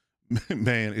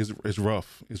 Man, it's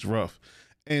rough. It's rough.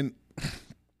 And,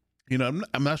 I'm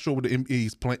not sure what the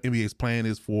NBA's plan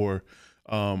is for,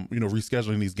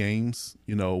 rescheduling these games,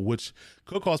 which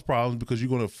could cause problems because you're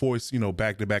going to force,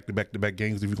 back-to-back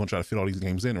games if you're going to try to fit all these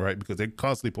games in, right? Because they're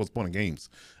constantly postponing games.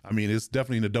 I mean, it's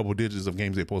definitely in the double digits of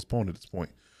games they postponed at this point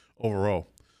overall,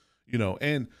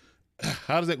 and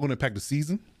how does that going to impact the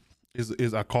season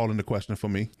is I call into question for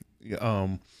me.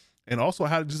 And also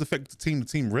how does this affect the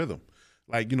team rhythm?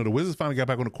 Like, the Wizards finally got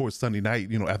back on the court Sunday night,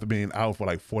 after being out for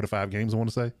like 4 to 5 games, I want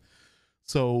to say.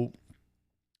 So,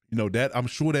 that I'm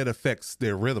sure that affects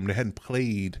their rhythm. They hadn't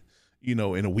played, in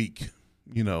a week,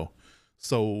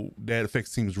 so that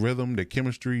affects team's rhythm, their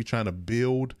chemistry, trying to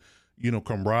build,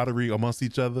 camaraderie amongst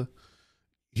each other.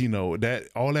 That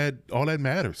all that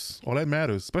matters. All that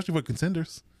matters, especially for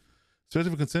contenders.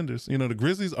 The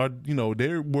Grizzlies are,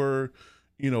 they were,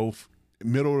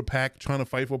 middle of the pack trying to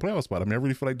fight for a playoff spot. I mean, I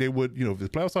really feel like they would, if the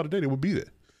playoffs started today, they would be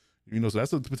there. So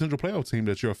that's a potential playoff team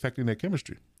that you're affecting their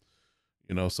chemistry.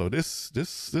 So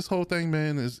this whole thing,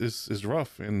 man, is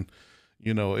rough, and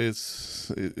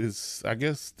it's I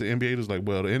guess the NBA is like,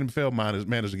 well, the NFL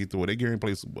managed to get through it. They get in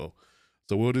place, well,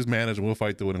 so we'll just manage and we'll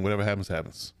fight through it, and whatever happens. I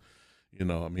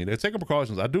mean, they're taking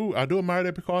precautions. I do admire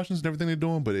their precautions and everything they're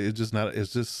doing, but it's just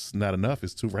not enough.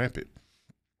 It's too rampant.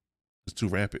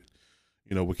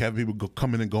 With having people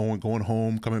coming and going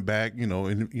home, coming back,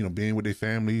 and being with their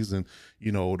families, and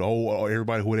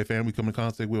everybody who their family come in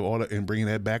contact with, all that, and bringing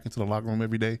that back into the locker room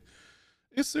every day.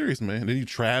 It's serious, man. Then you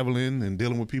traveling and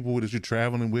dealing with people that you're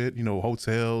traveling with,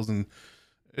 hotels, and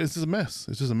it's just a mess.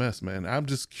 It's just a mess, man. I'm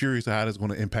just curious how that's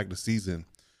going to impact the season.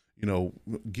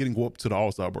 Getting up to the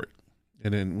All-Star break,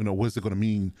 and then what's it going to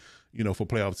mean, for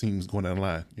playoff teams going down the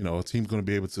line. A team's going to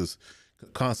be able to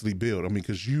constantly build. I mean,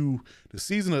 because the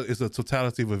season is a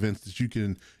totality of events that you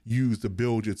can use to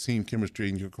build your team chemistry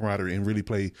and your camaraderie and really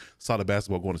play solid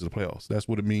basketball going into the playoffs. That's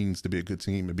what it means to be a good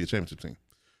team and be a championship team.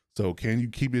 So can you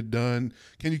keep it done?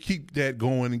 Can you keep that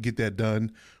going and get that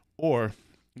done? Or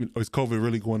is COVID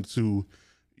really going to,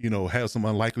 have some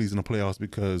unlikelies in the playoffs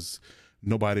because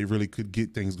nobody really could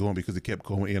get things going because it kept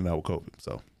going in and out with COVID.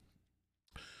 So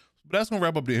but that's gonna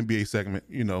wrap up the NBA segment.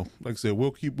 Like I said,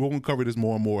 we'll cover this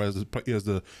more and more as the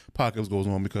podcast goes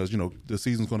on, because the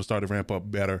season's gonna start to ramp up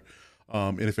better.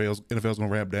 NFL's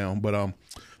gonna ramp down. But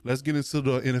let's get into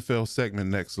the NFL segment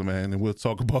next, man, and we'll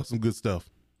talk about some good stuff.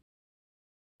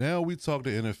 Now we talk to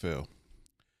NFL.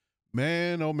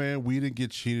 Man, oh man, we didn't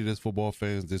get cheated as football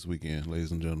fans this weekend,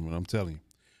 ladies and gentlemen. I'm telling you,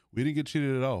 we didn't get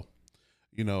cheated at all.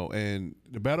 And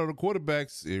the battle of the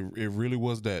quarterbacks, it really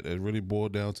was that. It really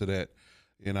boiled down to that.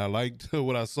 And I liked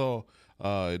what I saw.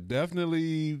 It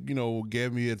definitely,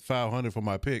 gave me at 500 for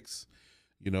my picks,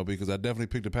 because I definitely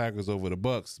picked the Packers over the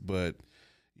Bucks. But,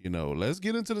 let's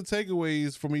get into the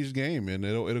takeaways from each game, and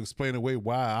it'll explain away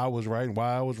why I was right and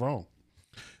why I was wrong.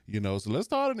 So let's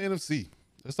start in the NFC.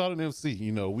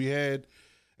 We had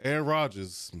Aaron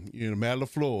Rodgers, Matt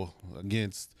LaFleur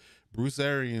against Bruce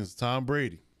Arians, Tom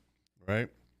Brady, right?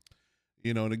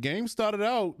 The game started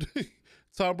out.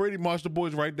 Tom Brady marched the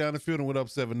boys right down the field and went up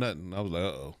 7-0. I was like,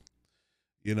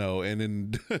 uh-oh. And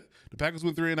then the Packers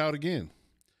went 3-and-out again.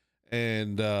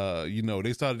 And,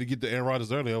 they started to get to Aaron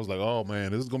Rodgers early. I was like, oh,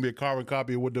 man, this is going to be a carbon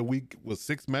copy of what the week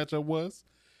 6 matchup was.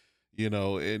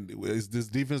 And is this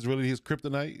defense really his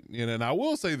kryptonite? And I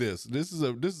will say this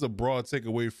is a broad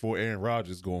takeaway for Aaron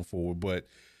Rodgers going forward. But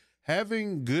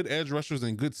having good edge rushers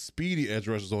and good speedy edge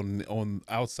rushers on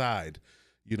outside,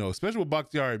 especially with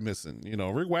Bakhtiari missing.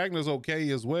 Rick Wagner's okay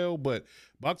as well, but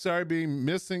Bakhtiari being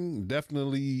missing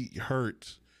definitely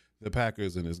hurt the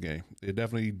Packers in this game. It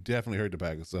definitely hurt the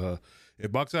Packers.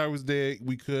 If Bakhtiari was there,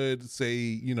 we could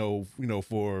say,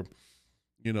 for,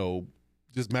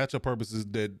 just matchup purposes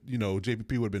that,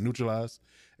 JPP would have been neutralized.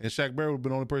 And Shaq Barrett would have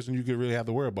been the only person you could really have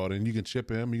to worry about. And you can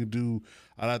chip him. You can do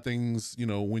a lot of things,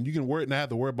 when you can not have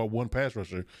to worry about one pass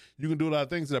rusher, you can do a lot of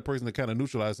things to that person to kind of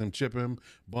neutralize him, chip him,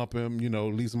 bump him,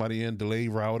 leave somebody in, delay,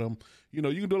 route him. You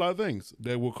can do a lot of things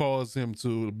that will cause him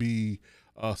to be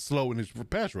slow in his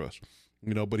pass rush.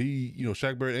 But he,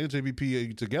 Shaq Barrett and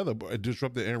JPP together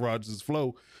disrupted Aaron Rodgers'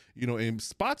 flow, in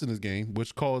spots in his game,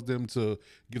 which caused them to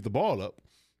give the ball up.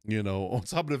 On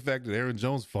top of the fact that Aaron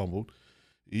Jones fumbled,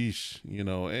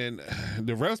 and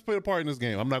the refs played a part in this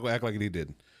game. I'm not gonna act like they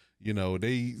didn't.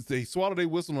 They swallowed their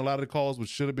whistle on a lot of the calls which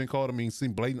should have been called. I mean,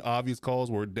 seemed blatant, obvious calls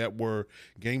that were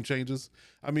game changers.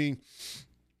 I mean,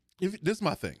 this is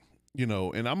my thing,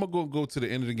 and I'm gonna go to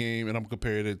the end of the game and I'm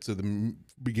comparing it to the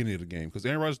beginning of the game, because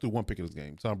Aaron Rodgers threw 1 pick in this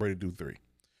game, Tom Brady threw 3,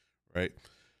 right?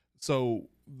 So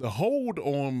the hold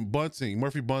on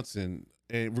Murphy Bunting,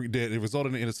 and that it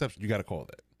resulted in an interception, you got to call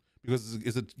that, because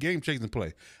it's a game-changing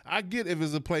play. I get if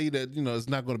it's a play that, it's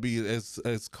not going to be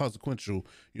as consequential,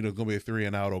 it's going to be a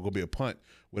 3-and-out or going to be a punt,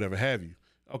 whatever have you.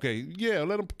 Okay, yeah,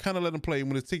 let them play.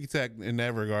 When it's ticky-tack in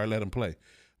that regard, let them play.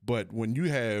 But when you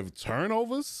have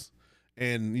turnovers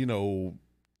and,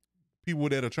 people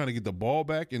that are trying to get the ball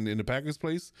back in the Packers'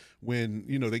 place, when,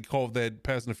 they called that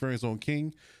pass interference on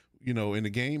King, in the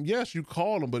game, yes, you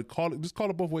call them, but just call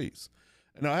it both ways.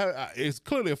 Now, it's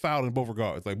clearly a foul in both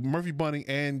regards. Like Murphy Bunting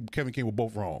and Kevin King were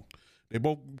both wrong. They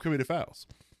both committed fouls.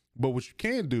 But what you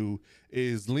can do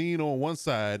is lean on one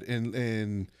side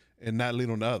and not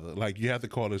lean on the other. Like, you have to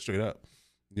call it straight up.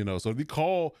 So if you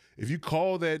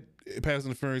call that pass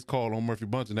interference call on Murphy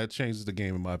Bunting, that changes the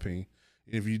game, in my opinion.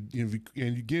 If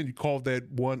you call that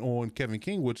one on Kevin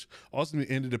King, which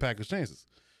ultimately ended the Packers' chances.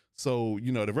 So,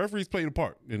 the referees played a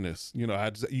part in this. You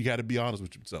got to be honest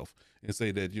with yourself and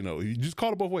say that, you just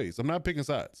call it both ways. I'm not picking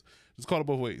sides. Just call it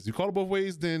both ways. You call it both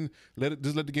ways, then let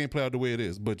the game play out the way it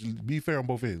is. But be fair on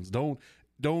both ends. Don't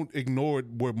ignore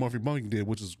what Murphy Bunting did,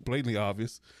 which is blatantly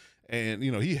obvious. And,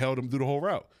 he held him through the whole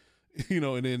route.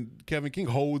 And then Kevin King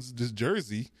holds this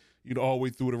jersey, all the way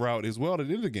through the route as well at the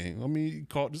end of the game. I mean,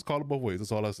 just call it both ways.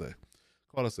 That's all I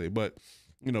say. But,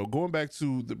 going back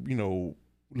to the,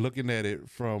 looking at it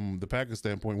from the Packers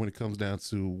standpoint when it comes down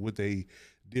to what they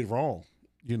did wrong,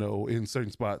 in certain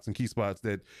spots and key spots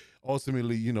that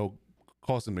ultimately,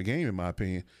 cost them the game, in my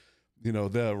opinion.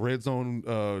 The red zone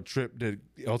trip that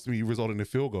ultimately resulted in a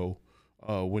field goal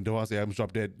when Davante Adams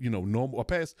dropped that, normal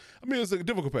pass. I mean, it's a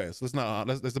difficult pass.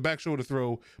 That's a back shoulder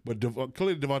throw, but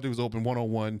clearly Davante was open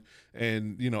one-on-one.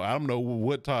 And, I don't know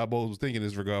what Todd Bowles was thinking in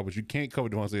this regard, but you can't cover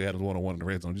Davante Adams one-on-one in the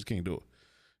red zone. You just can't do it.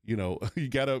 You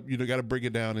gotta break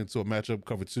it down into a matchup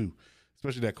cover 2,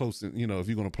 especially that close. If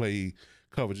you're gonna play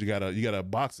coverage, you gotta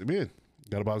box him in.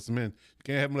 You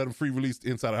can't have him let him free release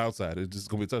inside or outside. It's just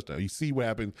gonna be a touchdown. You see what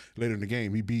happened later in the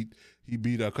game. He beat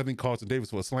I think Carlton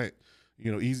Davis for a slant.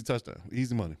 Easy touchdown,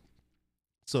 easy money.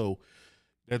 So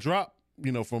that drop,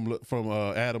 from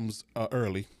Adams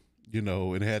early,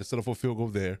 and had to set up for a field goal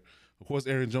there. Of course,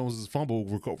 Aaron Jones's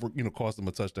fumble, cost him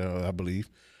a touchdown, I believe.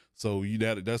 So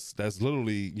that's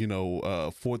literally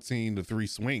 14-3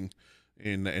 swing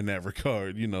in that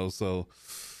regard. So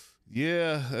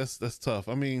yeah, that's tough.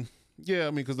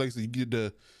 Because like I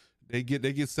said, they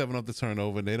get 7 off the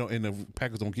turnover, and the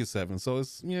Packers don't get 7. So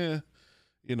it's you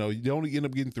only end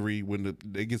up getting 3 when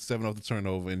they get 7 off the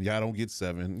turnover, and y'all don't get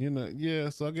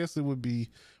 7. So I guess wouldn't be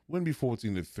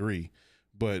 14-3.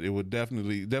 But it would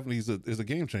definitely is a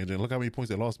game changer. And look how many points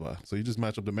they lost by. So you just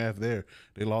match up the math there.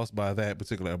 They lost by that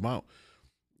particular amount.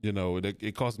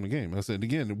 It cost them the game. I said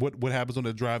again, what happens on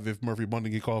that drive if Murphy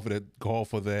Bunting get called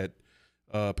for that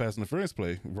pass interference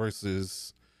play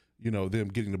versus them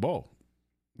getting the ball.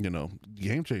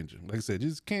 Game changer. Like I said,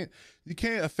 you can't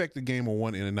affect the game on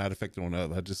one end and not affect it on the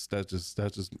other.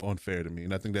 That's just unfair to me.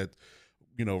 And I think that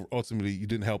ultimately you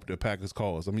didn't help the Packers'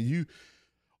 cause.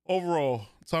 Overall,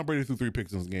 Tom Brady threw 3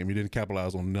 picks in this game. He didn't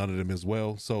capitalize on none of them as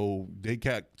well. So they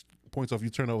got points off your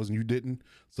turnovers and you didn't.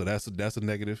 So that's a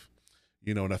negative.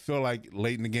 And I feel like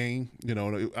late in the game,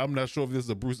 I'm not sure if this is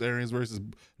a Bruce Arians versus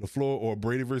LaFleur or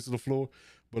Brady versus LaFleur,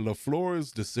 but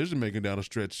LaFleur's decision making down the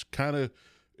stretch kind of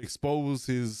exposed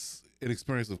his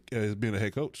inexperience as being a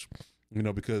head coach.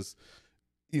 Because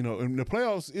in the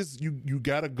playoffs, you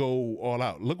got to go all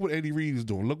out. Look what Andy Reid is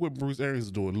doing. Look what Bruce Arians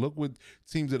is doing. Look what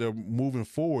teams that are moving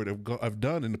forward have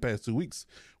done in the past 2 weeks.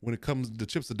 When it comes to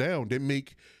chips are down, they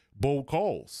make bold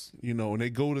calls, and they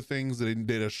go to things that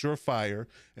are surefire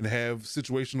and have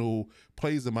situational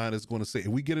plays in mind that's going to say, if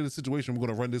we get in a situation, we're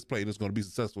going to run this play and it's going to be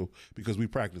successful because we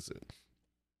practice it.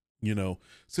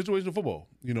 Situational football.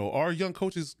 Our young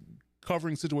coaches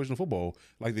covering situational football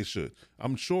like they should.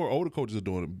 I'm sure older coaches are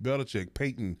doing it. Belichick,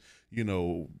 Peyton,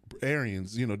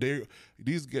 Arians,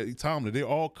 these guys, Tomlin, they're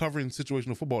all covering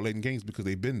situational football late in games because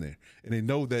they've been there. And they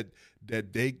know that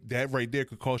right there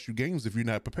could cost you games if you're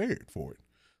not prepared for it.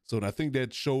 So I think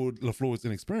that showed LaFleur's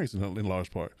inexperience in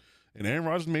large part. And Aaron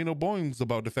Rodgers made no bones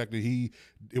about the fact that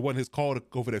it wasn't his call to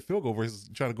go for that field goal versus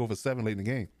trying to go for 7 late in the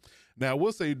game. Now, I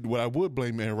will say what I would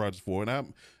blame Aaron Rodgers for, and I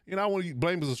want to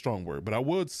blame is a strong word, but I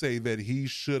would say that he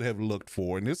should have looked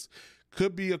for, and this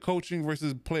could be a coaching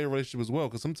versus player relationship as well,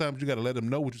 because sometimes you got to let them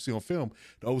know what you see on film.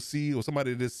 The OC or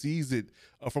somebody that sees it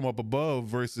from up above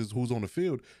versus who's on the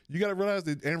field. You got to realize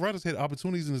that Aaron Rodgers had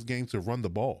opportunities in this game to run the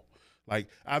ball. Like,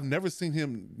 I've never seen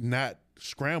him not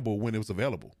scramble when it was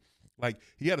available. Like,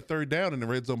 he had a 3rd down in the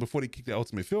red zone before they kicked the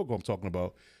ultimate field goal I'm talking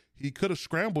about. He could have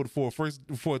scrambled for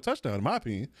a touchdown, in my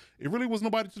opinion. It really was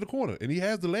nobody to the corner, and he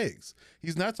has the legs.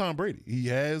 He's not Tom Brady. He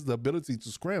has the ability to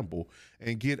scramble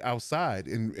and get outside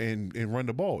and run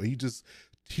the ball. He just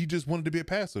wanted to be a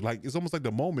passer. Like, it's almost like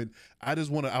the moment I just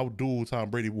want to outduel Tom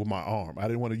Brady with my arm. I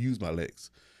didn't want to use my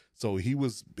legs. So he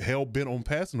was hell bent on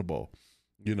passing the ball,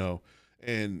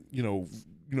 And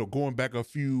going back a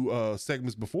few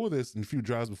segments before this and a few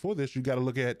drives before this, you got to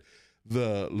look at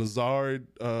the Lazard.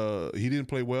 He didn't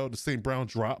play well. The St. Brown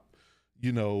drop,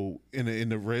 in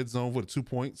the red zone for the 2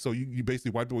 points. So you basically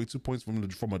wiped away 2 points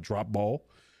from a drop ball.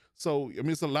 So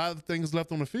it's a lot of things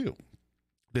left on the field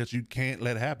that you can't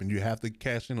let happen. You have to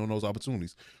cash in on those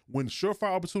opportunities. When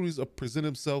surefire opportunities present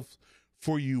themselves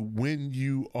for you when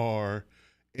you are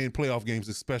in playoff games,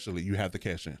 especially, you have to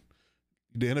cash in.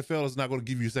 The NFL is not going to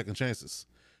give you second chances.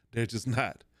 They're just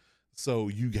not. So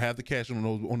you have to cash on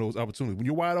those opportunities. When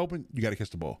you're wide open, you got to catch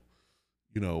the ball.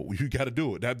 You got to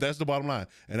do it. That's the bottom line,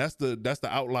 and that's the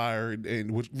outlier,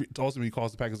 and which ultimately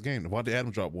cost the Packers game. Devontae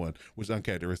Adams dropped one, which is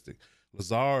uncharacteristic.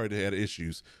 Lazard had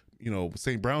issues.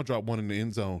 St. Brown dropped one in the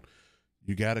end zone.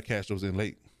 You got to cash those in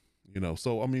late.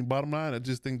 So I mean, bottom line, I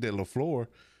just think that LaFleur,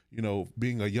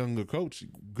 being a younger coach,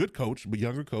 good coach, but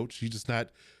younger coach, he's just not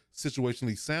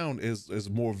situationally sound as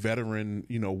more veteran,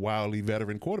 wildly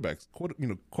veteran quarterbacks,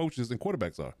 coaches and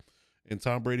quarterbacks are. And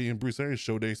Tom Brady and Bruce Arians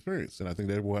showed their experience, and I think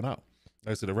they won out.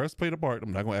 Like I said, the refs played a part.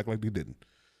 I'm not going to act like they didn't,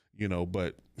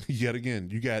 but yet again,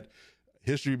 you got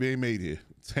history being made here.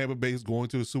 Tampa Bay's going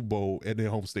to the Super Bowl at their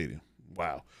home stadium.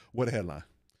 Wow. What a headline.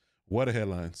 What a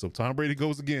headline. So Tom Brady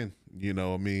goes again.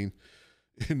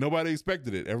 Nobody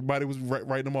expected it. Everybody was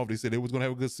writing them off. They said they was going to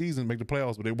have a good season, make the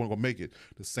playoffs, but they weren't going to make it.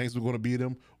 The Saints were going to beat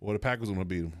them or the Packers were going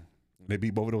to beat them. They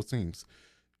beat both of those teams.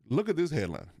 Look at this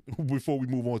headline before we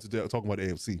move on to talking about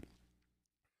the AFC.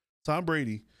 Tom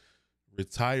Brady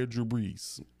retired Drew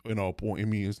Brees in all point. I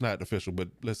mean, it's not official, but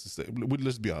let's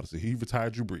be honest. He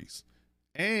retired Drew Brees,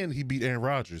 and he beat Aaron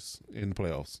Rodgers in the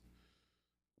playoffs.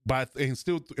 And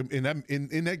still in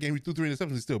that game, he threw 3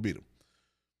 interceptions. He still beat him.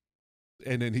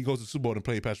 And then he goes to the Super Bowl and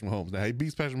plays Patrick Mahomes. Now he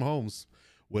beats Patrick Mahomes.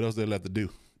 What else they left to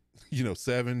do?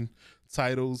 7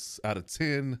 titles out of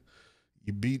 10.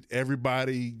 You beat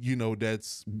everybody,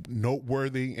 that's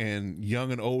noteworthy and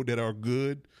young and old that are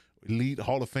good, elite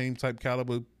Hall of Fame type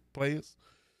caliber players.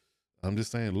 I'm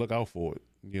just saying, look out for it.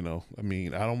 I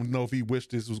mean, I don't know if he wished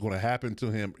this was going to happen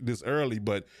to him this early,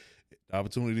 but the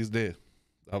opportunity is there.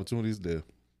 The opportunity is there.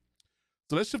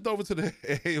 So let's shift over to the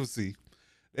AFC.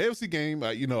 The AFC game,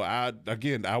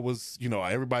 I was,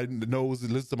 everybody knows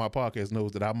and listens to my podcast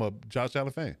knows that I'm a Josh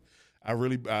Allen fan. I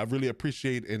really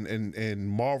appreciate and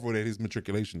marvel at his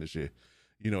matriculation this year.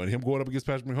 And him going up against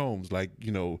Patrick Mahomes, like,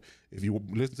 if you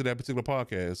listen to that particular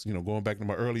podcast, going back to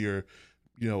my earlier,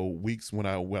 weeks when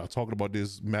I talking about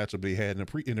this matchup they had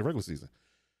in the regular season,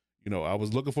 I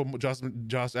was looking for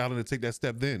Josh Allen to take that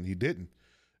step then. He didn't,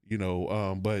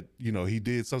 but, he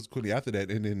did subsequently after that.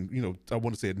 And then, I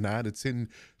want to say 9 to 10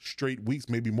 straight weeks,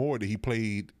 maybe more, that he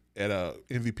played at a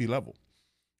MVP level.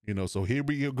 So here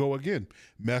we go again,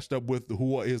 matched up with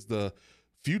who is the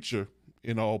future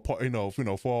for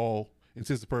all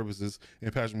intents and purposes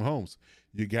in Patrick Mahomes.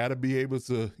 You got to be able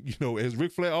to, as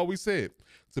Ric Flair always said,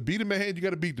 to beat the man, you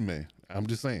got to beat the man. I'm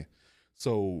just saying.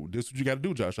 So this is what you got to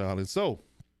do, Josh Allen. So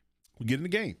we get in the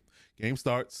game. Game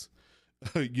starts.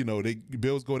 The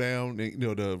Bills go down.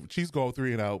 The Chiefs go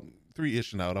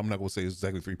 3-ish and out. I'm not going to say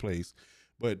exactly 3 plays,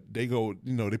 but they go,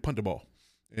 they punt the ball.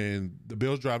 And the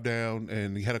Bills drive down,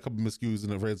 and he had a couple of miscues in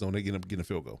the red zone. They end up getting a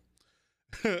field goal.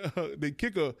 They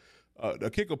kick a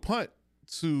punt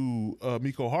to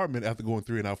Mecole Hardman after going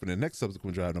 3 and out for the next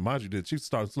subsequent drive. Now, mind you, the Chiefs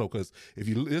started slow because if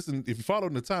you follow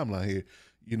in the timeline here,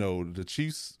 the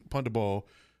Chiefs punt the ball,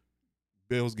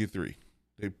 Bills get 3.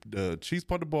 The Chiefs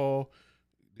punt the ball,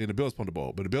 then the Bills punt the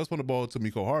ball. But the Bills punt the ball to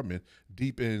Mecole Hardman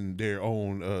deep in their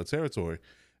own territory,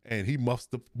 and he muffs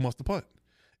the punt.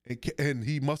 And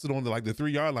he mustered on the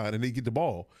 3-yard line, and they get the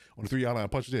ball on the 3-yard line,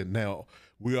 punch it in. Now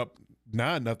we're up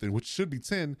 9-0, which should be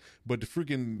 10, but the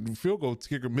freaking field goal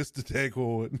kicker missed the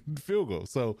tackle field goal.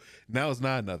 So now it's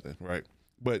 9-0, right?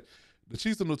 But the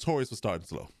Chiefs are notorious for starting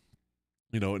slow.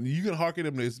 And you can harken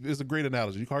them. It's a great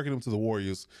analogy. You can harken them to the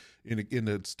Warriors in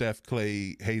the Steph,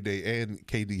 Clay heyday and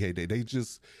KD heyday.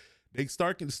 They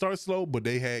start slow, but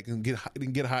they can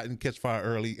get hot and catch fire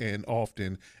early and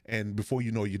often, and before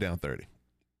you know, you're down 30.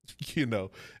 And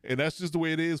that's just the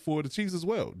way it is for the Chiefs as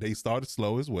well. They started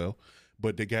slow as well,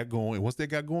 but they got going. And once they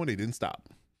got going, they didn't stop.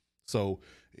 So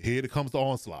here comes the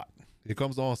onslaught.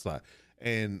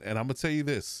 And I'm gonna tell you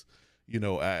this.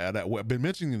 I've been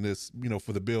mentioning this,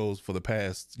 for the Bills for the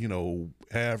past,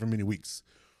 however many weeks,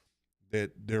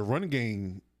 that their running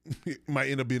game might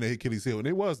end up being a Achilles heel, and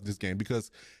it was this game, because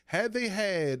had they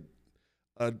had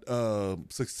a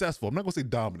successful, I'm not gonna say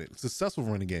dominant, successful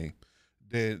running game,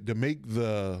 to make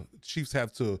the Chiefs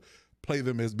have to play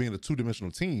them as being a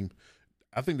 2-dimensional team,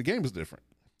 I think the game is different,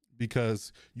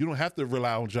 because you don't have to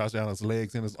rely on Josh Allen's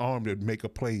legs and his arm to make a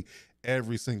play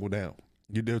every single down.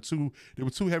 They were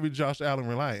too heavy Josh Allen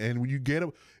reliant. And when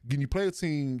you play a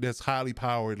team that's highly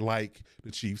powered like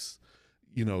the Chiefs,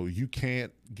 you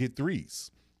can't get threes.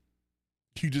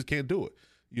 You just can't do it.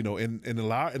 In a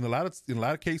lot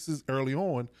of cases early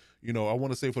on, I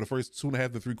want to say for the first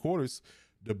 2.5 to 3 quarters,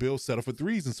 the Bills settle for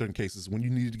threes in certain cases when you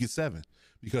needed to get 7,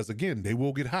 because again, they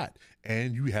will get hot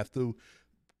and you have to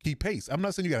keep pace. I'm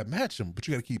not saying you got to match them, but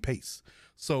you got to keep pace.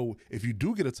 So if you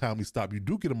do get a timely stop, you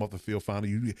do get them off the field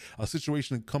finally, a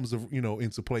situation comes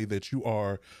into play that you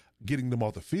are getting them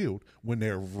off the field when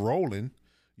they're rolling,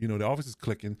 the offense is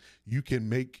clicking, you can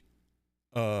make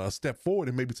a step forward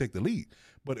and maybe take the lead.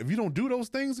 But if you don't do those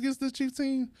things against this Chiefs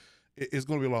team, it's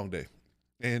going to be a long day.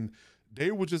 And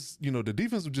they were just, the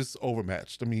defense was just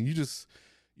overmatched. I mean, you just,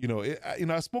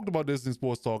 I spoke about this in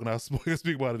sports talk, and I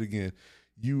speak about it again.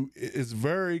 It's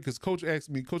very, because Coach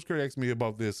Curry asked me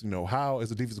about this. How,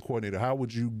 as a defensive coordinator, how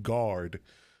would you guard,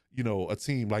 a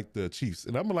team like the Chiefs?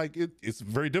 And I'm like, it's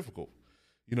very difficult,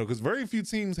 because very few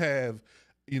teams have,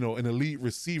 an elite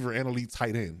receiver and elite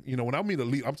tight end. When I mean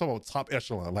elite, I'm talking about top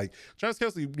echelon. Like Travis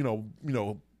Kelce,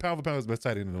 pound for pound is the best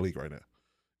tight end in the league right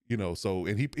now. So,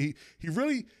 and he's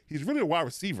really a wide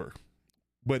receiver,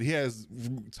 but he has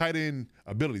tight end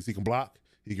abilities. He can block,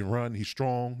 he can run, he's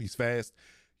strong, he's fast,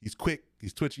 he's quick,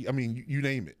 he's twitchy. I mean, you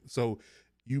name it. So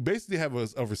you basically have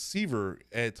a receiver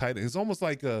at tight end. It's almost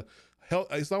like a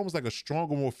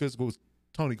stronger, more physical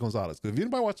Tony Gonzalez. Because if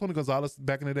anybody watched Tony Gonzalez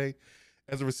back in the day,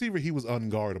 as a receiver, he was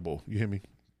unguardable. You hear me?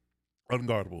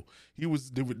 Unguardable. You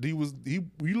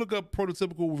look up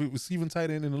prototypical receiving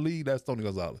tight end in the league, that's Tony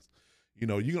Gonzalez. You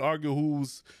can argue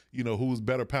who's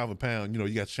better pound for pound.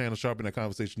 You got Shannon Sharp in that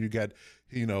conversation. You got,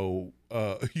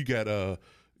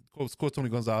 of course, Tony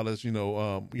Gonzalez,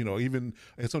 even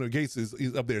Antonio Gates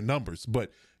is up there in numbers.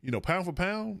 But, pound for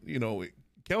pound,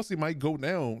 Kelce might go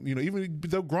down, even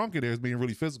though Gronk in there is being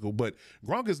really physical, but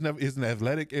Gronk isn't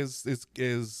athletic as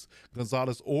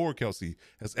Gonzalez or Kelce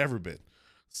has ever been.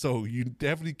 So you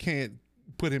definitely can't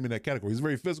put him in that category. He's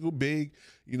very physical, big,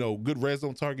 good red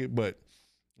zone target, but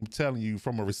I'm telling you,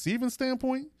 from a receiving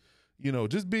standpoint,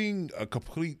 just being a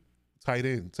complete tight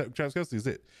end, Travis Kelce is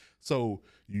it. So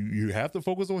you have to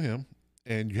focus on him,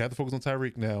 and you have to focus on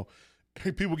Tyreek. Now,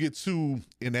 people get too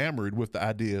enamored with the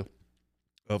idea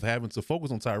of having to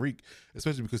focus on Tyreek,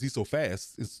 especially because he's so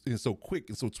fast and so quick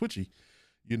and so twitchy.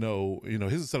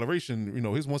 His acceleration,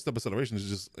 his one-step acceleration is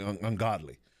just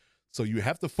ungodly. So you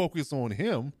have to focus on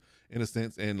him in a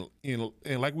sense. And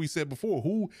like we said before,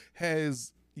 who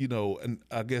has, and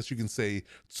I guess you can say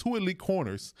 2 elite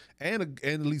corners and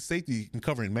an elite safety in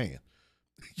covering man.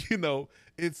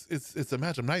 It's a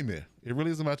matchup nightmare. It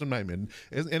really is a matchup nightmare,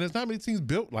 and there's not many teams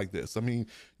built like this. I mean,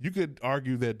 you could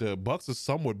argue that the Bucs are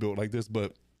somewhat built like this,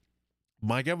 but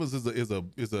Mike Evans is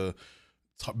a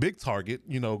big target.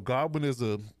 Godwin is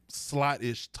a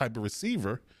slot-ish type of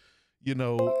receiver. And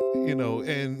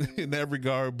in that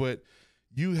regard, but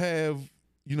you have,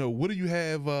 what do you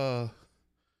have? What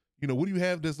do you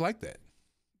have that's like that?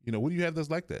 What do you have that's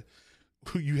like that?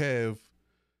 You have,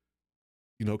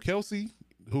 Kelce,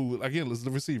 who again is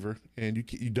the receiver, and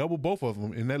you double both of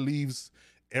them, and that leaves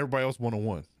everybody else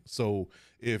one-on-one. So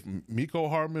if Mecole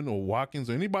Hardman or Watkins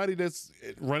or anybody that's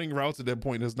running routes at that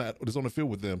point that's on the field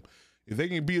with them, if they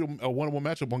can beat a one-on-one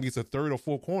matchup against a third or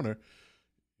fourth corner,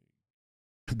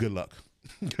 good luck.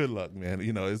 Good luck, man.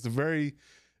 It's a very,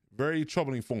 very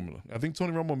troubling formula. I think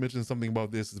Tony Romo mentioned something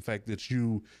about this, the fact that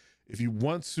if you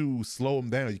want to slow him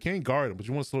down, you can't guard him, but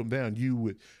you want to slow him down, you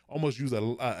would almost use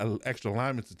an extra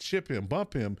lineman to chip him,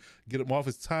 bump him, get him off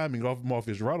his timing, off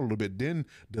his route a little bit, then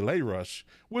delay rush,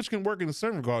 which can work in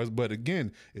certain regards. But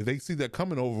again, if they see that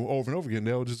coming over and over again,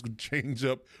 they'll just change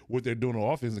up what they're doing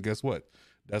on offense, and guess what?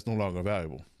 That's no longer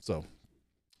valuable. So,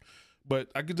 but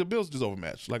the Bills just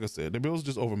overmatched. Like I said, the Bills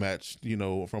just overmatched,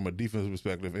 from a defensive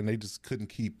perspective, and they just couldn't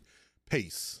keep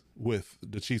pace with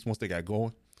the Chiefs once they got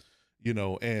going.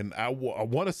 And I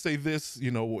want to say this,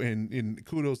 and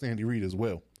kudos to Andy Reid as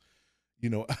well.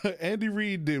 Andy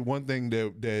Reid did one thing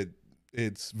that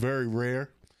it's very rare.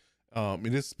 And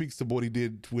this speaks to what he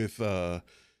did with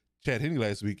Chad Henne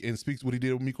last week, and speaks to what he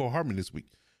did with Mecole Hardman this week.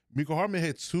 Mecole Hardman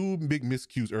had 2 big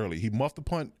miscues early. He muffed the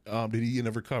punt that he ended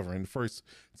up recovering the first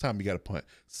time he got a punt.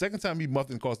 Second time he muffed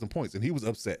and cost him points, and he was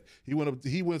upset. He went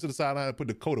to the sideline and put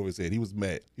the coat over his head. He was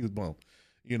mad. He was bummed.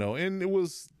 And it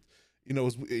was,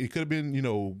 it could have been,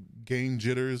 game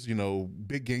jitters,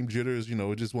 big game jitters,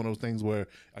 just one of those things where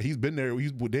he's been there. He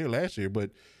was there last year,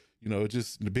 but,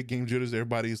 just the big game jitters,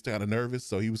 everybody's kind of nervous.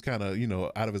 So he was kind of,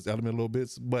 out of his element a little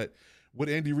bit. But what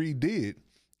Andy Reid did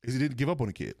is he didn't give up on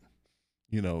the kid.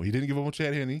 He didn't give up on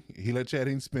Chad Henne. He let Chad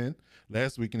Henne spin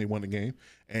last week, and they won the game.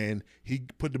 And he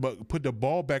put the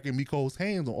ball back in Mecole's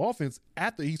hands on offense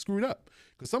after he screwed up.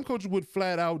 Because some coaches would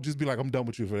flat out just be like, "I'm done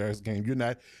with you for the next game. Your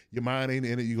mind ain't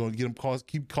in it. You're gonna get them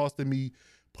keep costing me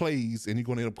plays, and you're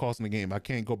gonna end up costing the game. I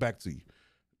can't go back to you."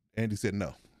 Andy said,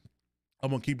 "No, I'm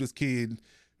gonna keep this kid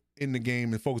in the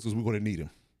game and focus because we're gonna need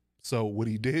him." So what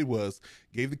he did was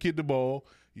gave the kid the ball.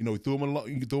 He threw him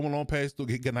a long pass,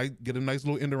 get a nice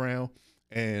little end around.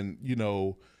 And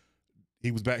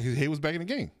he was back. His head was back in the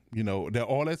game. That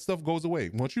all that stuff goes away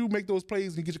once you make those plays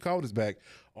and you get your confidence back.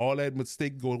 All that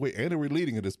mistake goes away, and they were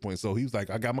leading at this point. So he was like,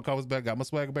 "I got my confidence back, got my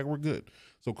swagger back. We're good."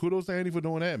 So kudos to Andy for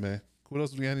doing that, man. What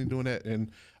else we got in doing that?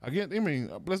 And again, I mean,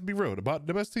 let's be real. About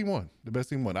the best team won. The best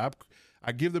team won.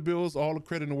 I give the Bills all the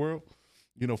credit in the world,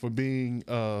 for being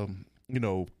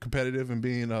competitive and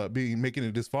being making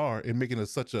it this far and making it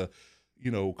such a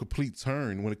complete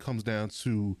turn when it comes down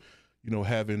to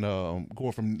having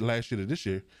going from last year to this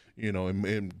year.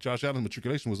 And Josh Allen's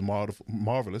matriculation was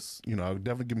marvelous. I would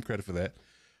definitely give him credit for that.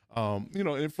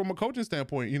 And from a coaching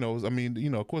standpoint,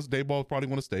 of course, Daboll probably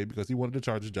want to stay because he wanted the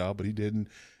Chargers job, but he didn't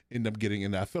end up getting.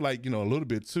 And I feel like, a little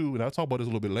bit too, and I'll talk about this a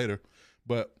little bit later,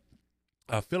 but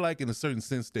I feel like in a certain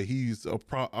sense that he's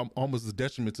almost a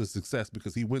detriment to success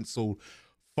because he went so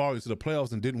far into the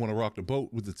playoffs and didn't want to rock the boat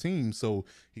with the team. So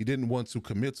he didn't want to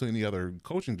commit to any other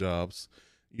coaching jobs,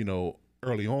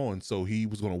 early on. So he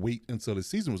was going to wait until the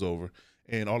season was over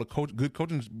and all the good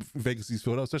coaching vacancies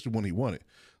filled up, especially when he won it.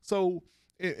 So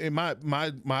in my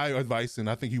advice, and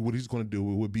I think what he's going to do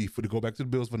would be to go back to the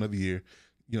Bills for another year,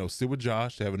 sit with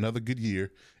Josh, have another good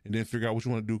year, and then figure out what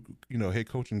you want to do, head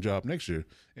coaching job next year.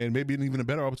 And maybe an even a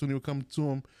better opportunity will come to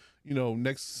him,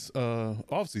 next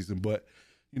offseason. But,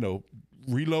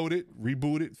 reload it,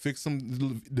 reboot it, fix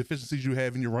some deficiencies you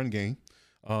have in your run game,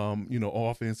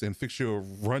 offense, and fix your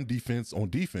run defense on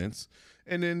defense.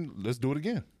 And then let's do it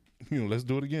again. Let's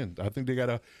do it again. I think they got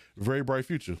a very bright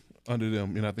future under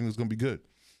them, and I think it's going to be good.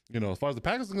 As far as the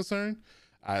Packers are concerned,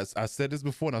 I said this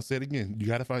before and I'll say it again. You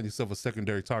got to find yourself a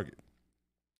secondary target,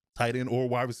 tight end or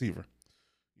wide receiver.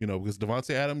 Because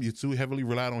Devontae Adams, you too heavily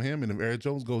relied on him, and if Aaron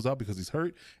Jones goes out because he's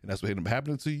hurt, and that's what ended up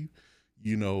happening to you,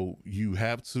 you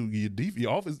have to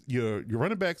your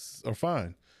running backs are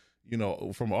fine,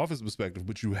 from an offensive perspective,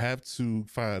 but you have to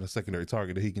find a secondary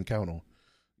target that he can count on,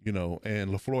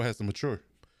 and LaFleur has to mature,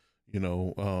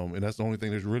 and that's the only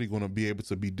thing that's really going to be able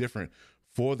to be different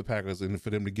for the Packers and for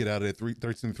them to get out of that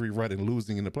 13-3 run and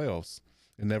losing in the playoffs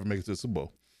and never make it to the Super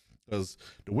Bowl. Because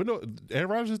Aaron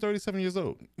Rodgers is 37 years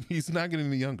old. He's not getting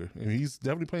any younger. I mean, he's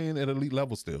definitely playing at elite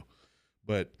level still.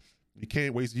 But you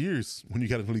can't waste years when you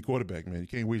got an elite quarterback, man. You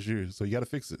can't waste years. So you got to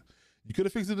fix it. You could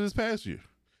have fixed it this past year.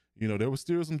 There was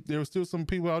still some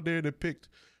people out there that picked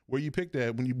where you picked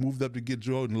at when you moved up to get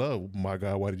Jordan Love. My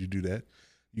God, why did you do that?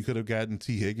 You could have gotten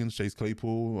T. Higgins, Chase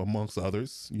Claypool, amongst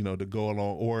others, to go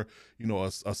along, or,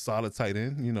 a solid tight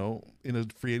end, in a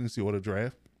free agency or the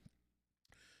draft.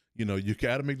 You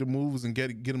got to make the moves and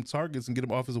get him targets and get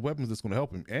him offensive weapons that's going to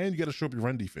help him. And you got to show up your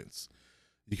run defense.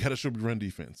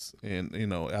 And,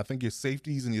 I think your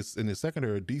safeties and your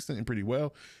secondary are decent and pretty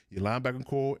well. Your linebacker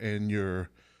core and your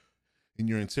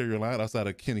interior line outside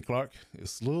of Kenny Clark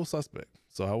is a little suspect.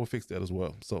 So I will fix that as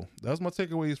well. So that's my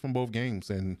takeaways from both games.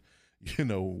 And,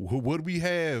 what we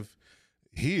have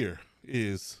here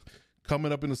is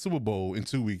coming up in the Super Bowl in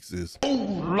 2 weeks is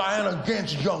Lion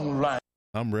against young lion.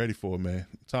 I'm ready for it, man.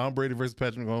 Tom Brady versus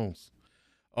Patrick Mahomes.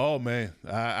 Oh man,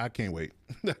 I can't wait.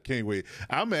 I can't wait.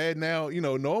 I'm mad now.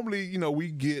 Normally,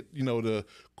 we get, the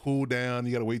cool down.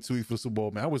 You got to wait 2 weeks for the Super Bowl.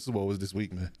 Man, I wish Super Bowl was this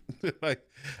week, man.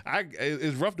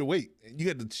 It's rough to wait. You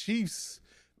got the Chiefs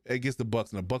against the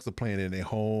Bucks, and the Bucks are playing in their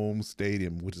home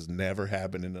stadium, which has never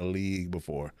happened in the league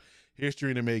before.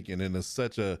 History in the making, and it's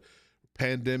such a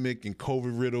pandemic and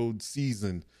COVID-riddled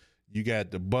season. You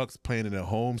got the Bucks playing in their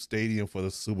home stadium for the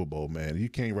Super Bowl, man. You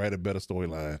can't write a better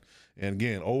storyline. And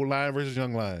again, old lion versus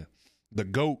young lion, the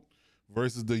GOAT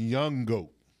versus the young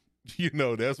GOAT.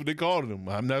 That's what they called him.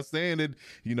 I'm not saying that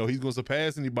he's going to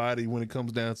surpass anybody when it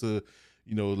comes down to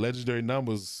legendary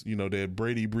numbers that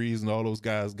Brady, Breeze, and all those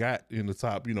guys got in the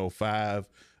top 5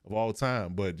 of all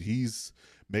time. But he's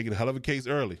making a hell of a case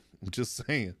early. I'm just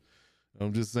saying.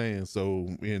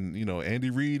 So, Andy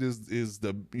Reid is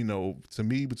the, to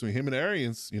me, between him and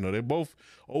Arians, they're both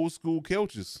old school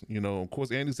coaches. Of course,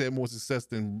 Andy's had more success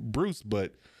than Bruce,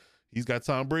 but he's got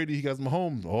Tom Brady, he got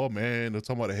Mahomes. Oh man, they're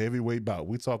talking about a heavyweight bout.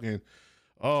 We talking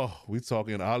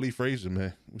Ali Frazier,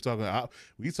 man.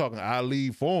 We talking Ali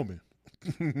Foreman.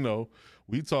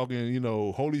 We talking,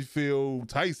 Holyfield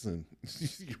Tyson.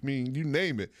 I mean, you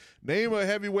name it. Name a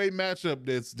heavyweight matchup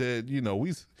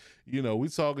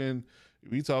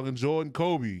we talking Jordan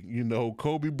Kobe,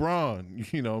 Kobe Braun,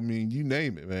 you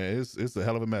name it, man. It's a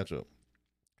hell of a matchup.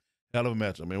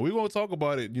 Man. We're going to talk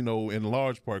about it, in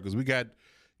large part because we got,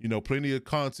 plenty of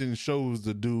content and shows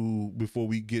to do before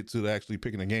we get to actually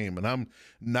picking a game. And I'm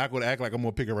not going to act like I'm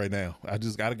going to pick it right now. I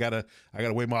just gotta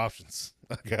weigh my options.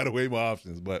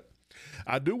 But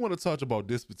I do want to touch about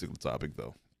this particular topic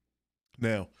though.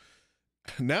 Now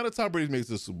that Tom Brady makes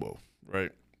the Super Bowl,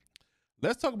 right?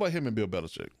 Let's talk about him and Bill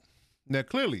Belichick. Now,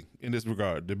 clearly, in this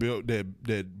regard,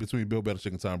 that between Bill Belichick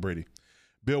and Tom Brady,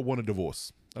 Bill won a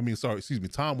divorce.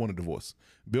 Tom won a divorce.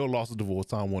 Bill lost a divorce.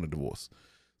 Tom won a divorce.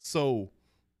 So,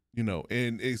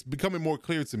 and it's becoming more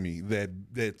clear to me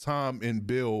that Tom and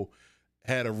Bill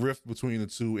had a rift between the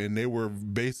two, and they were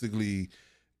basically,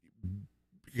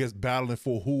 I guess, battling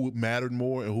for who mattered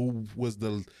more and who was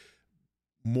the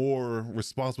more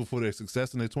responsible for their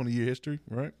success in their 20-year history,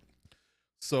 right?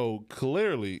 So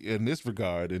clearly, in this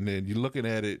regard, and then you're looking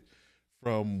at it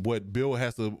from what Bill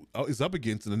is up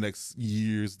against in the next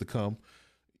years to come,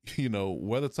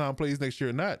 whether Tom plays next year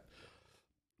or not,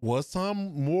 was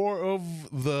Tom more of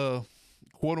the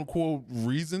quote unquote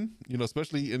reason,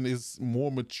 especially in his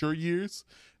more mature years,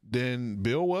 than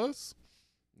Bill was?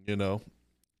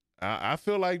 I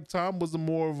feel like Tom was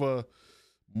more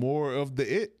of the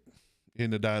it in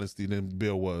the dynasty than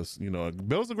Bill was.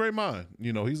 Bill's a great mind.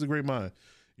 He's a great mind.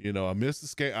 I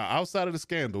missed the outside of the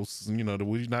scandals. We're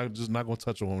not going to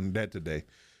touch on that today,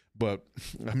 but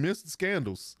I missed the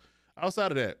scandals.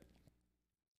 Outside of that,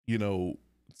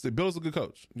 Bill's a good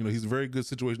coach. He's a very good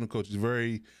situational coach.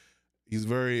 He's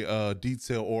very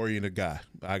detail oriented guy.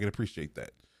 I can appreciate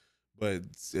that. But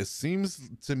it seems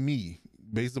to me,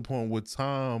 based upon what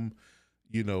Tom,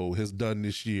 has done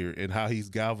this year and how he's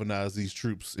galvanized these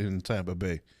troops in Tampa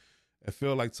Bay, I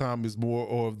feel like Tom is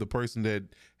more of the person that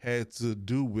had to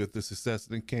do with the success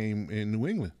that came in New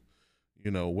England.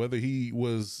 Whether he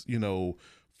was,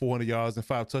 400 yards and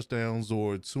 5 touchdowns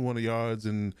or 200 yards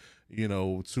and,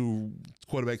 2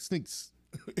 quarterback sneaks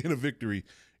in a victory,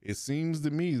 it seems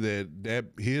to me that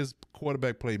his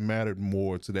quarterback play mattered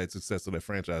more to that success of that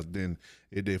franchise than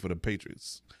it did for the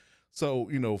Patriots. So,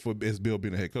 as Bill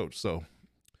being a head coach. So,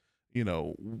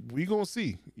 we gonna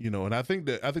see, and I think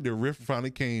the rift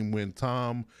finally came when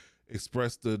Tom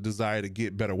expressed the desire to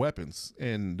get better weapons,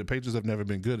 and the Patriots have never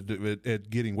been good at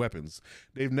getting weapons.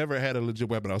 They've never had a legit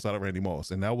weapon outside of Randy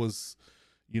Moss, and that was,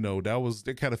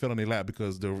 it kind of fell on their lap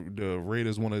because the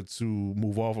Raiders wanted to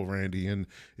move off of Randy, and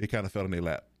it kind of fell on their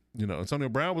lap. Antonio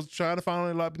Brown was trying to fall on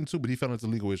their lap too, but he fell into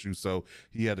legal issues, so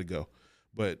he had to go.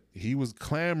 But he was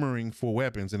clamoring for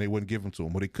weapons, and they wouldn't give them to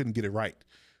him, but they couldn't get it right.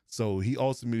 So he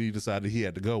ultimately decided he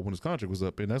had to go when his contract was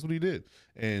up, and that's what he did.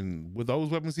 And with those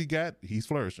weapons he got, he's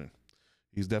flourishing.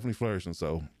 He's definitely flourishing.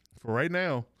 So for right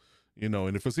now, in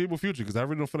the foreseeable future, because I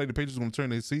really don't feel like the Patriots are going to turn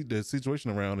their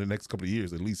situation around in the next couple of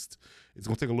years at least. It's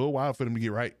going to take a little while for them to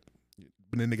get right.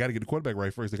 But then they got to get the quarterback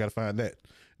right first. They got to find that.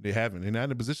 They haven't. They're not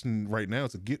in a position right now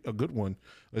to get a good one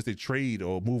unless they trade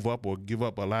or move up or give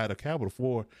up a lot of capital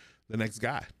for the next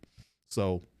guy.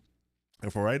 So,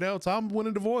 and for right now, Tom won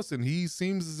a divorce, and he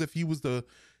seems as if he was the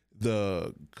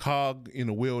cog in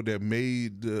the wheel that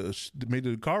made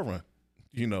the car run.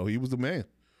 He was the man.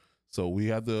 So we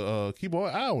have to keep our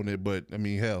eye on it. But I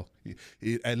mean, hell,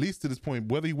 he, at least to this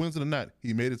point, whether he wins it or not,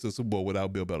 he made it to the Super Bowl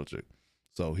without Bill Belichick.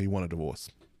 So he won a divorce.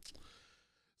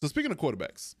 So speaking of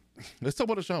quarterbacks, let's talk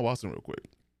about Deshaun Watson real quick.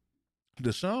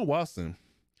 Deshaun Watson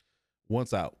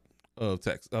wants out of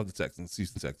the Texans,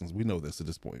 Houston Texans. We know this at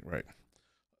this point, right?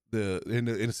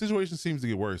 The situation seems to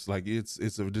get worse. Like it's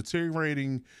a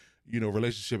deteriorating,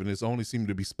 relationship, and it's only seemed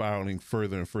to be spiraling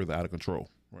further and further out of control,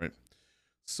 right?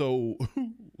 So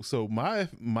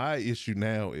my issue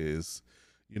now is,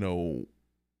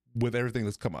 with everything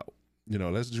that's come out,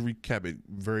 let's just recap it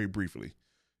very briefly.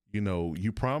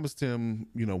 You promised him,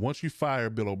 once you fire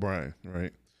Bill O'Brien,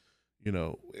 right?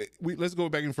 Let's go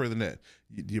back even further than that.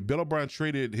 Bill O'Brien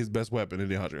traded his best weapon in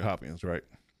DeAndre Hopkins, right?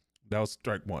 That was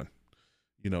strike one.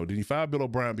 Did he fire Bill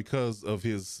O'Brien because of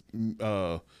his,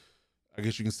 I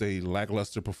guess you can say,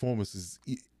 lackluster performances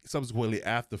subsequently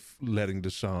after letting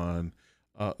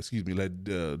let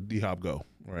D-Hop go,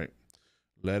 right?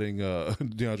 Letting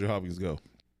DeAndre Hopkins go.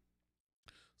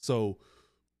 So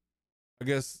I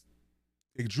guess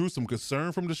it drew some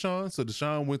concern from Deshaun. So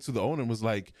Deshaun went to the owner and was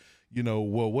like,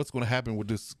 well, what's going to happen with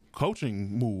this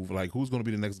coaching move? Like, who's going to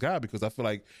be the next guy? Because I feel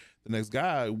like the next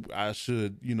guy, I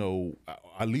should,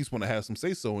 at least want to have some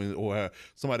say so in, or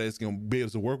somebody that's going to be able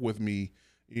to work with me,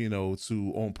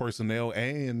 on personnel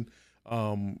and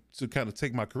to kind of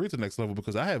take my career to the next level,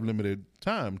 because I have limited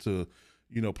time to,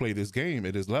 play this game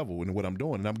at this level and what I'm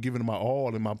doing. And I'm giving it my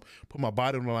all and put my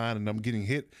body on the line, and I'm getting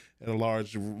hit at a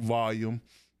large volume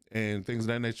and things of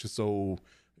that nature. So,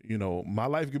 my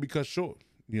life could be cut short.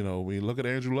 When you look at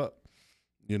Andrew Luck,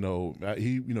 he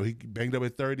banged up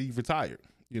at 30, retired.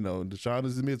 Deshaun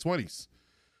is in his mid-20s.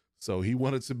 So he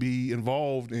wanted to be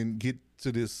involved and get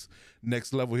to this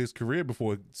next level of his career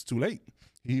before it's too late.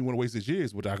 He didn't want to waste his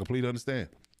years, which I completely understand.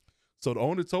 So the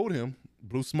owner told him,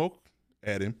 blew smoke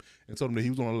at him, and told him that he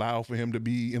was going to allow for him to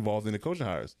be involved in the coaching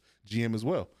hires, GM as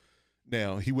well.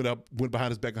 Now, he went behind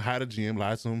his back and hired a GM,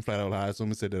 lied to him, flat out lied to him,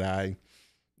 and said that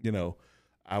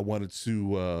I wanted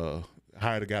to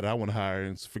hire the guy that I want to hire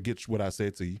and forget what I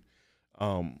said to you.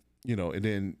 And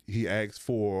then he asked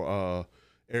for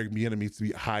Eric Bieniemy to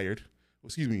be hired.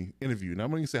 Interviewed. Now,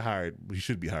 I'm not going to say hired, but he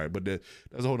should be hired, but that's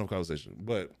a whole nother conversation,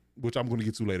 but which I'm going to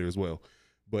get to later as well.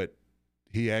 But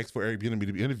he asked for Eric Bieniemy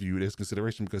to be interviewed as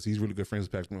consideration because he's really good friends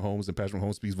with Patrick Mahomes, and Patrick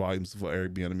Mahomes speaks volumes for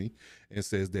Eric Bieniemy and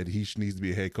says that he needs to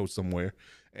be a head coach somewhere.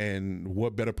 And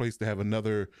what better place to have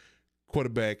another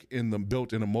quarterback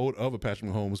built in the mold of a Patrick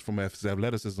Mahomes from his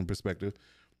athleticism perspective,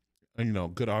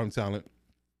 and, good arm talent,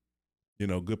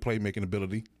 good playmaking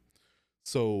ability.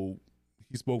 So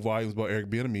he spoke volumes about Eric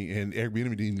Bieniemy, and Eric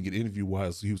Bieniemy didn't even get interviewed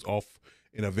while he was off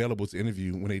and available to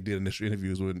interview when they did initial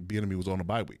interviews when Bieniemy was on a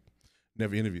bye week.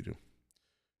 Never interviewed him.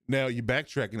 Now you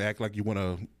backtrack and act like you want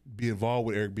to be involved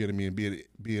with Eric Bieniemy and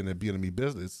be in the Bieniemy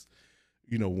business,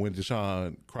 when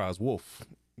Deshaun cries wolf,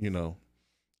 I'm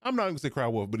not even gonna say cry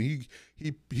wolf, but he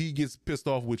gets pissed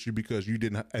off with you because you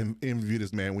didn't interview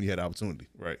this man when you had the opportunity,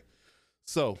 right?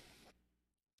 So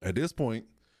at this point,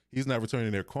 he's not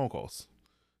returning their phone calls.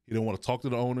 He don't want to talk to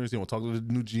the owners. He don't want to talk to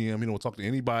the new GM. He don't want to talk to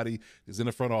anybody that's in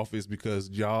the front office because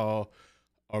y'all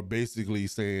are basically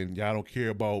saying y'all don't care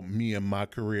about me and my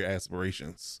career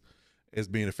aspirations as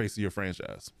being the face of your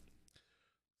franchise.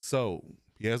 So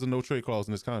he has a no trade clause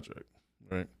in his contract,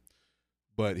 right?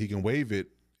 But he can waive it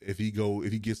if he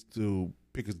gets to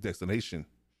pick his destination,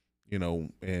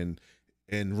 and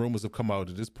rumors have come out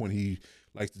at this point he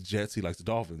likes the Jets, he likes the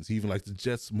Dolphins. He even likes the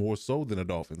Jets more so than the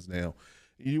Dolphins. Now,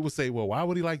 you would say, well, why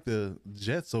would he like the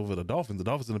Jets over the Dolphins? The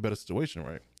Dolphins are in a better situation,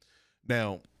 right?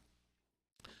 Now,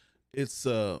 it's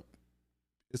a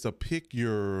pick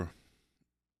your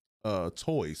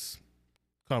toys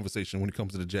conversation when it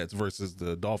comes to the Jets versus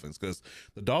the Dolphins, because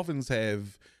the Dolphins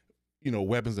have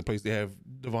weapons in place. They have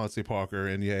Devontae Parker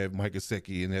and you have Mike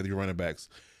Gesicki and they have your running backs.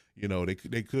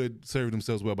 They could serve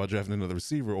themselves well by drafting another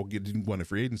receiver or getting one in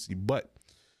free agency, but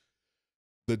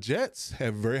the Jets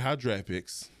have very high draft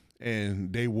picks.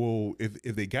 And they will, if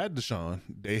they got Deshaun,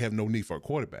 they have no need for a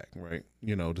quarterback, right?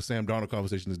 The Sam Darnold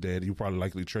conversation is dead. You probably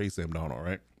likely trade Sam Darnold,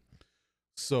 right?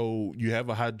 So you have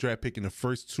a high draft pick in the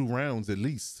first 2 rounds at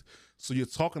least. So you're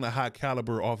talking a high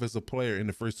caliber offensive player in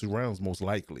the first 2 rounds, most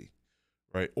likely,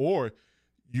 right? Or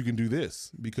you can do this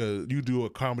because you do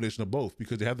a combination of both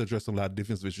because they have to address a lot of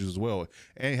defensive issues as well.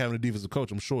 And having a defensive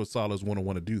coach, I'm sure Saleh's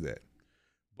want to do that.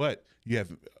 But you have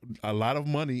a lot of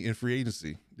money in free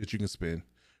agency that you can spend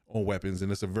on weapons, and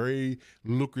it's a very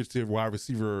lucrative wide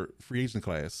receiver free agent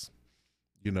class.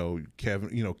 Kenny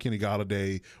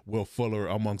Golladay, Will Fuller,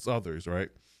 amongst others, right?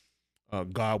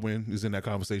 Godwin is in that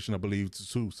conversation, I believe,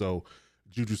 too. So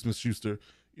Juju Smith-Schuster,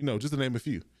 just to name a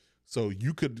few. So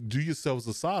you could do yourselves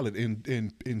a solid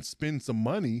and spend some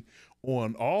money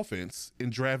on offense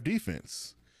and draft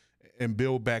defense and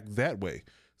build back that way.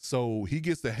 So he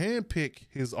gets to handpick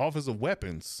his offensive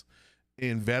weapons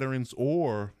in veterans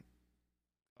or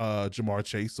Jamar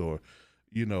Chase or,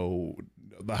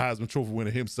 the Heisman Trophy winner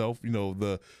himself,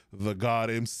 the God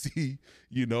MC,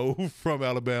 from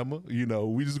Alabama.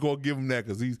 We just gonna give him that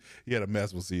because he had a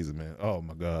massive season, man. Oh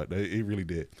my God, he really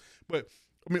did. But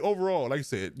I mean, overall, like I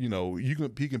said, he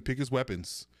can pick his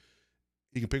weapons.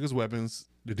 He can pick his weapons.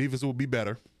 The defense will be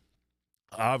better,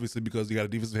 obviously, because he got a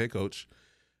defensive head coach.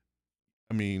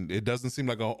 I mean, it doesn't seem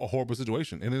like a horrible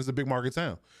situation. And it's a big market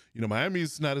town. Miami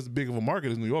is not as big of a market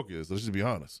as New York is. Let's just be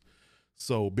honest.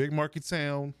 So big market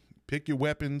town, pick your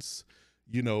weapons.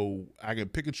 I can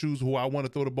pick and choose who I want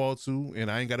to throw the ball to, and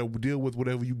I ain't got to deal with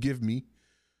whatever you give me.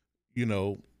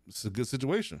 It's a good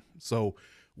situation. So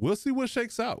we'll see what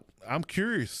shakes out. I'm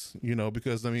curious,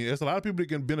 because, there's a lot of people that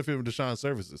can benefit from Deshaun's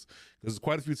services. There's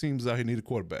quite a few teams out here need a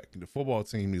quarterback. The football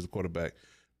team needs a quarterback.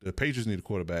 The Patriots need a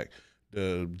quarterback.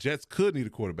 The Jets could need a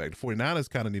quarterback. The 49ers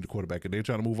kind of need a quarterback, and they're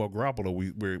trying to move off Garoppolo,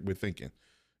 we're thinking.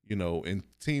 And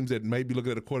teams that may be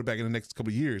looking at a quarterback in the next couple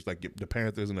of years, like the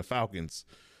Panthers and the Falcons,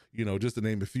 just to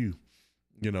name a few.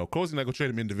 Of course, they're not going to trade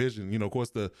him in division. Of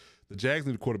course, the Jags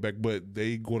need a quarterback, but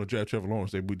they going to draft Trevor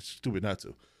Lawrence. They'd be stupid not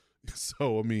to.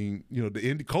 So,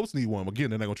 the Colts need one. Again,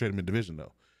 they're not going to trade him in division,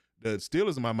 though. The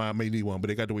Steelers, in my mind, may need one, but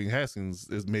they got Dwayne Haskins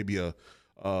as maybe I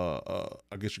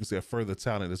guess you can say a further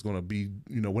talent that's going to be,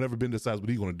 whenever Ben decides what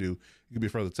he's going to do, he could be a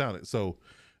further talent. So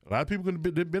a lot of people can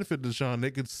benefit Deshaun.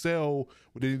 They could sell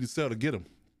what they need to sell to get him.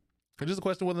 It's just a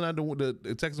question whether or not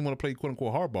the Texans want to play quote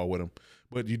unquote hardball with him.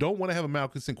 But you don't want to have a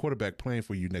malcontent quarterback playing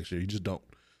for you next year. You just don't.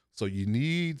 So you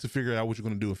need to figure out what you're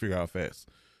going to do and figure out fast.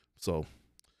 So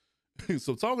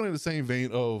talking in the same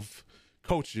vein of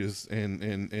coaches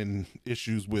and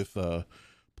issues with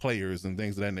players and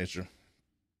things of that nature.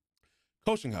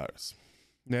 Coaching hires.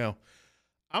 Now,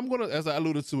 I'm going to, as I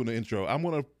alluded to in the intro, I'm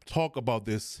going to talk about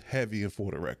this heavy and for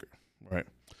the record, right?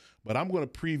 But I'm going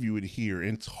to preview it here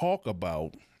and talk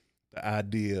about the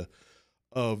idea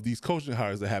of these coaching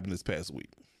hires that happened this past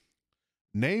week,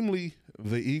 namely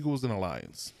the Eagles and the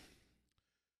Lions.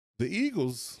 The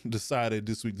Eagles decided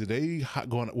this week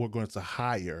that were going to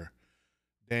hire,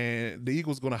 and the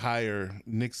Eagles going to hire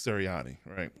Nick Sirianni,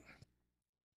 right?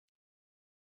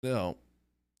 Now,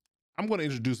 I'm going to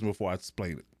introduce him before I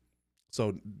explain it.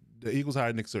 So the Eagles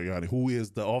hired Nick Sirianni, who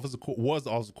is was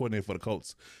the offensive coordinator for the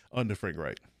Colts under Frank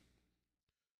Reich.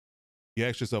 You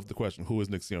ask yourself the question, who is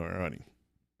Nick Sirianni?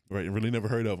 Right? You really never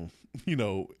heard of him. You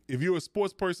know, if you're a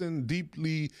sports person,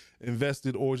 deeply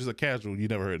invested, or just a casual, you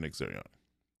never heard of Nick Sirianni.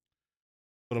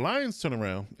 But the Lions turn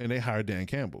around and they hired Dan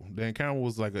Campbell. Dan Campbell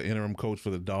was like an interim coach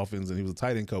for the Dolphins, and he was a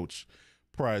tight end coach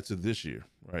prior to this year,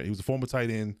 right? He was a former tight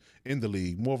end in the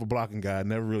league, more of a blocking guy,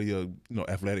 never really a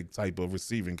athletic type of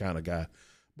receiving kind of guy,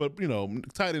 but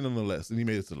tight end nonetheless, and he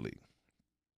made it to the league.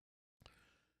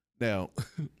 Now,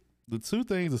 the two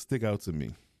things that stick out to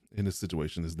me in this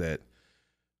situation is that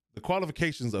the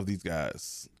qualifications of these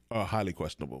guys are highly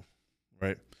questionable,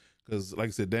 right? Because, like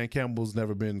I said, Dan Campbell's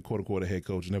never been, quote unquote, a head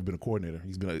coach, never been a coordinator.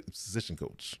 He's been a position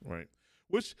coach, right?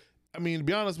 Which, I mean, to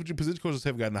be honest with you, position coaches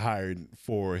have gotten hired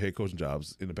for head coaching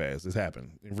jobs in the past. It's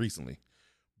happened recently.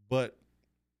 But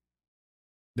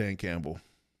Dan Campbell,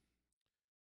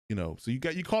 so you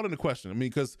called into question. I mean,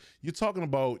 because you're talking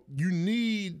about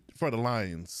for the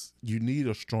Lions, you need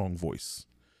a strong voice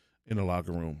in the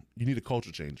locker room. You need a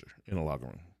culture changer in the locker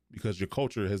room because your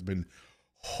culture has been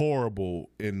horrible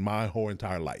in my whole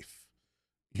entire life.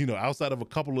 Outside of a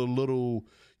couple of little,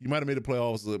 you might have made the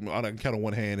playoffs on a count of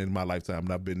one hand in my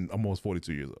lifetime, and I'm almost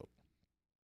 42 years old.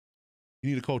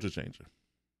 You need a culture changer,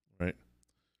 right?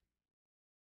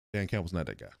 Dan Campbell's not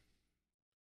that guy.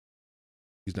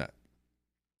 He's not.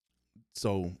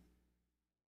 So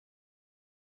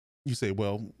you say,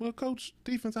 well, coach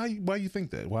defense, why you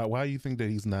think that? Why you think that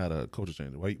he's not a culture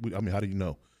changer? How do you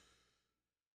know?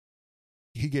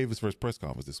 He gave his first press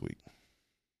conference this week,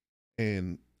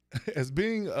 and as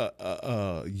being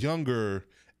a younger,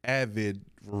 avid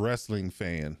wrestling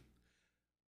fan,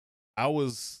 I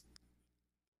was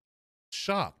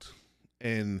shocked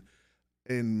and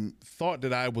thought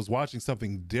that I was watching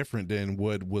something different than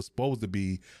what was supposed to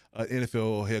be an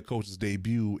NFL head coach's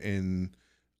debut in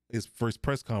his first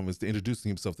press conference to introducing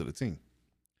himself to the team.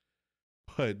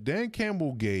 But Dan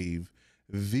Campbell gave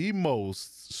the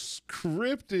most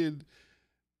scripted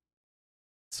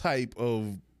type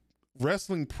of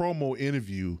wrestling promo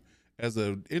interview as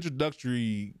an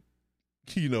introductory,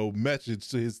 message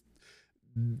to his,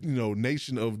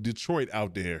 nation of Detroit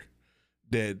out there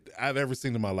that I've ever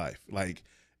seen in my life. Like,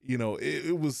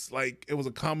 it was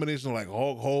a combination of like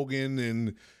Hulk Hogan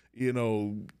and,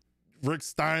 Rick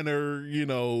Steiner,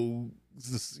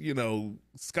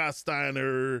 Scott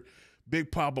Steiner,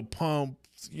 Big Papa Pump,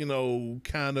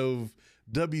 kind of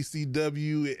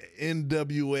WCW,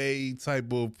 NWA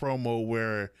type of promo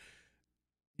where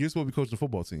you're supposed to be coaching a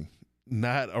football team,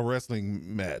 not a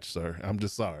wrestling match, sir. I'm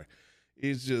just sorry.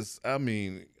 It's just, I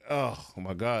mean, oh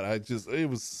my God. It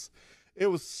was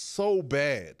so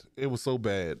bad. It was so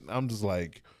bad. I'm just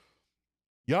like,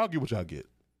 y'all get what y'all get.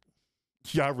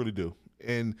 Y'all really do.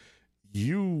 And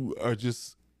you are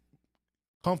just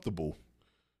comfortable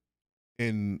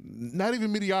in not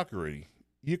even mediocrity.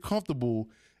 You're comfortable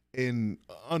in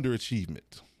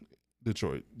underachievement,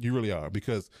 Detroit. You really are,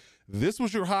 because this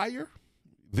was your hire.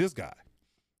 This guy,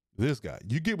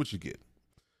 you get what you get.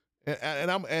 And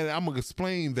I'm gonna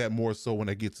explain that more so when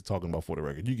I get to talking about For the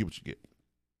Record. You get what you get.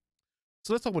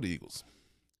 So let's talk about the Eagles.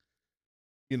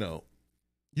 You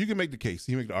can make the case,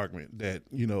 you make the argument that,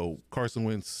 Carson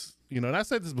Wentz, and I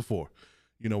said this before,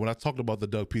 when I talked about the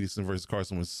Doug Peterson versus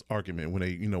Carson Wentz argument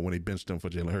when they benched him for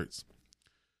Jalen Hurts,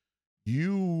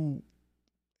 you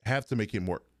have to make him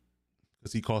work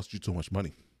because he cost you too much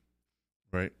money,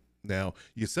 right? Now,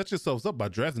 you set yourselves up by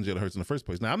drafting Jalen Hurts in the first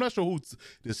place. Now, I'm not sure whose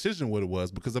decision what it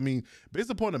was because,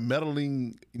 based upon the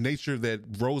meddling nature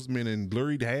that Roseman and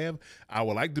Lurie have, I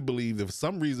would like to believe that for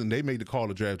some reason they made the call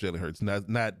to draft Jalen Hurts,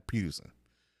 not Peterson,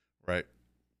 right?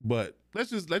 But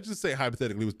let's just say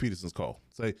hypothetically it was Peterson's call.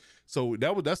 So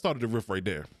that started the riff right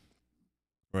there,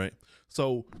 right?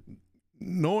 So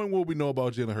knowing what we know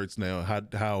about Jalen Hurts now,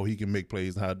 how he can make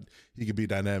plays, how he can be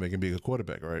dynamic and be a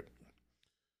quarterback, right?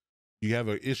 You have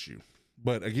an issue.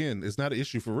 But again, it's not an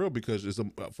issue for real because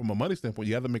from a money standpoint,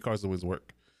 you have to make Carson Wentz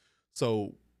work.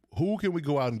 So who can we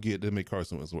go out and get to make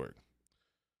Carson Wentz work?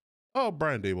 Oh,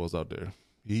 Brian Daboll's out there.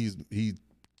 He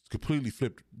completely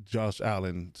flipped Josh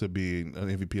Allen to being an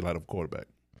MVP light of quarterback.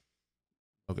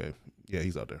 Okay. Yeah,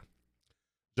 he's out there.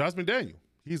 Josh McDaniel,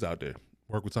 he's out there.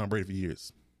 Worked with Tom Brady for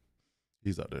years.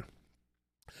 He's out there.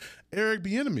 Eric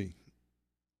Bieniemy,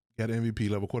 Got an MVP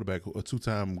level quarterback, a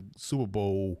 2-time Super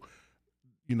Bowl,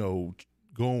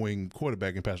 going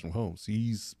quarterback in Patrick Mahomes.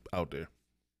 He's out there.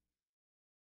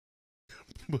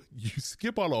 But you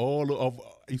skip over all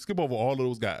of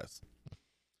those guys,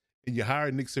 and you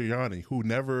hire Nick Sirianni, who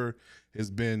never has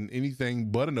been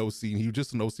anything but an OC. And he was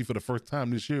just an OC for the first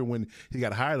time this year when he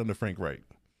got hired under Frank Reich.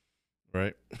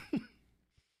 Right?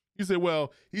 You say,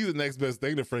 well, he's the next best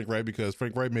thing to Frank Reich because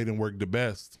Frank Reich made him work the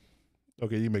best.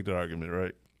 Okay, you make that argument,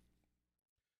 right?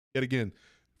 Yet again,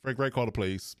 Frank Reich called the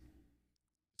plays.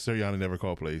 Sirianni never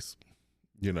called plays.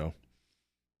 Never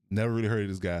really heard of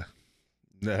this guy.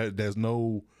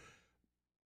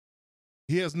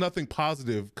 He has nothing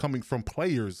positive coming from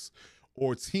players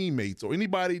or teammates or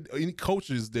anybody, any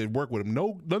coaches that work with him.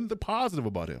 Nothing positive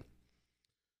about him.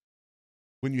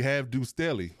 When you have Deuce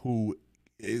Staley, who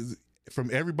is, from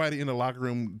everybody in the locker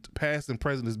room, past and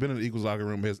present, has been in the Eagles locker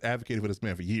room, has advocated for this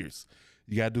man for years.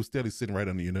 You got Deuce Staley sitting right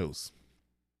under your nose.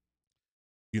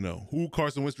 Who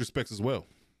Carson Wentz respects as well.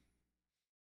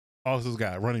 Also, this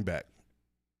guy, running back.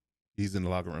 He's in the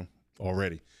locker room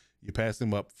already. You pass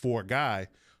him up for a guy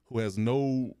who has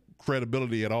no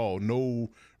credibility at all, no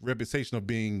reputation of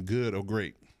being good or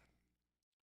great.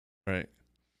 Right?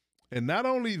 And not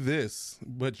only this,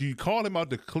 but you call him out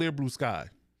the clear blue sky.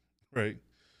 Right?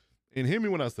 And hear me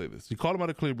when I say this. You call him out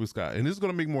the clear blue sky. And this is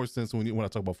going to make more sense when I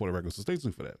talk about for the record, so stay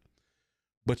tuned for that.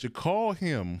 But you call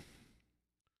him,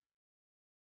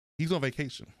 he's on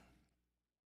vacation.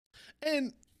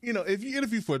 And, if you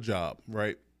interview for a job,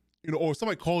 right, or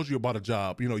somebody calls you about a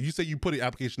job, you say you put an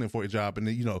application in for a job and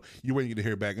then, you're waiting to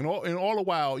hear back. And all the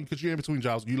while, because you're in between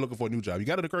jobs, you're looking for a new job. You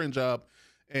got a current job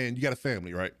and you got a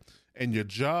family, right? And your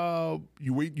job,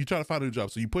 you try to find a new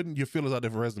job. So you put your feelers out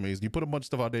there for resumes. You put a bunch of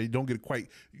stuff out there. You don't get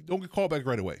called back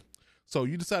right away. So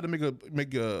you decide to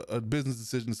make a business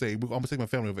decision to say, I'm going to take my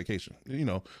family on vacation.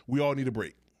 We all need a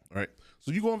break, right?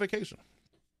 So you go on vacation.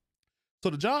 So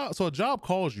a job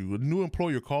calls you, a new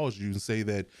employer calls you and say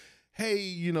that,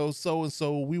 hey,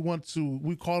 so-and-so,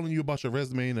 we're calling you about your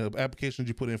resume and the applications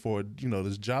you put in for,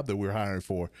 this job that we're hiring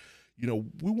for.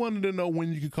 We wanted to know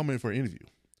when you could come in for an interview.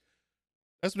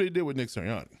 That's what they did with Nick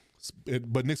Sirianni.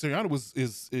 But Nick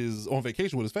Sirianni is on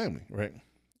vacation with his family, right?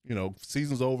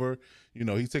 Season's over.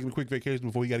 He's taking a quick vacation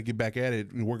before he got to get back at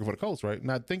it and working for the Colts, right?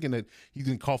 Not thinking that he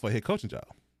didn't call for a head coaching job.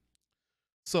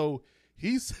 So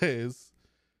he says,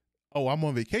 oh, I'm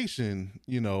on vacation,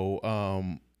 I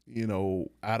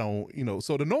don't,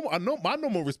 so my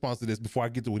normal response to this before I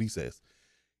get to what he says,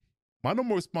 my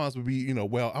normal response would be,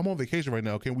 well, I'm on vacation right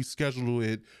now. Can we schedule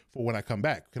it for when I come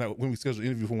back? When we schedule an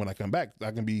interview for when I come back,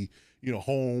 I can be,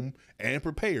 home and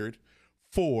prepared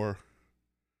for,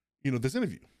 this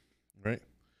interview, right?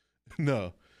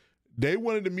 No, they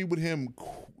wanted to meet with him,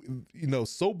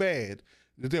 so bad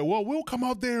that they're, well, we'll come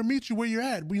out there and meet you where you're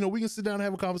at. We can sit down and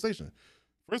have a conversation.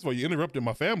 First of all, you interrupted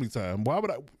my family time. Why would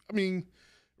I mean,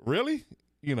 really?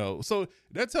 So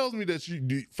that tells me that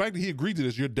the fact that he agreed to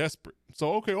this, you're desperate.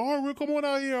 So, okay, all right, we'll come on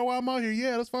out here while I'm out here.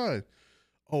 Yeah, that's fine.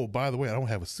 Oh, by the way, I don't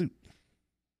have a suit.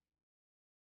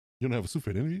 You don't have a suit for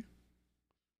an interview?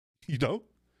 You don't?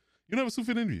 You don't have a suit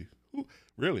for an interview?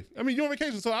 Really? I mean, you're on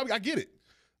vacation, so I get it.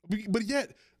 But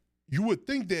yet, you would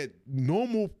think that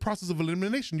normal process of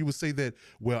elimination, you would say that,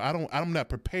 well, I'm not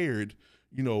prepared,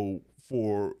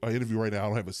 for an interview right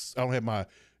now. I don't have my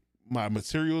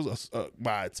materials,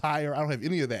 my attire. I don't have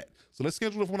any of that. So let's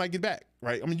schedule it for when I get back,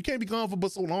 right? I mean, you can't be gone for but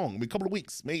so long. I mean, a couple of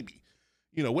weeks, maybe,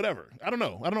 whatever. I don't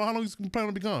know how long he's planning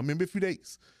to be gone. Maybe a few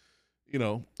days, I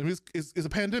mean, it's a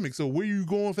pandemic. So where are you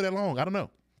going for that long? I don't know.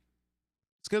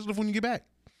 Schedule it for when you get back.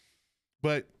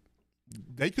 But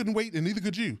they couldn't wait, and neither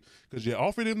could you, because you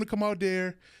offered them to come out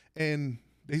there, and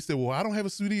they said, well, I don't have a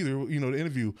suit either, to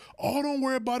interview. Oh, don't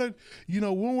worry about it. We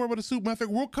won't worry about the suit. Matter of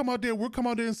fact, we'll come out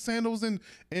there in sandals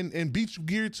and beach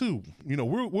gear too.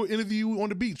 We'll interview you on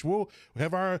the beach. We'll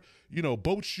have our,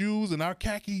 boat shoes and our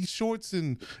khaki shorts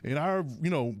and our,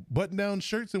 button down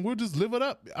shirts, and we'll just live it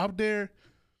up out there.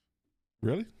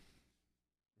 Really?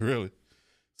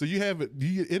 So you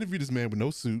interview this man with no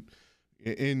suit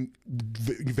in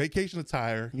vacation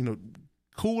attire,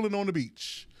 cooling on the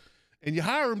beach, and you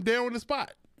hire him there on the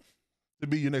spot to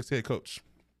be your next head coach.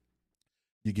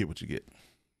 You get what you get.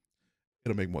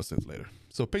 It'll make more sense later.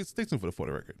 So stay tuned for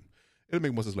the record. It'll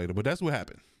make more sense later, but that's what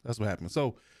happened.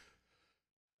 So,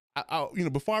 I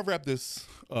before I wrap this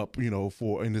up,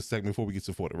 in this segment, before we get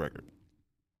to for the record.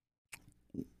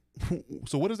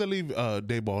 So what does that leave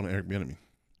Daboll and Eric Bieniemy,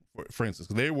 for instance?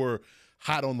 Because they were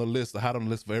hot on the list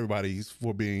for everybody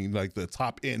for being like the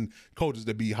top end coaches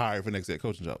that be hired for next head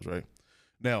coaching jobs, right?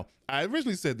 Now, I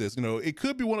originally said this, it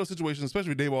could be one of those situations,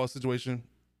 especially Daboll's situation,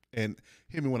 and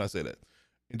hear me when I say that.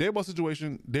 In Dayball's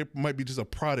situation, they might be just a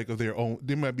product of their own.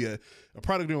 They might be a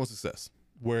product of their own success,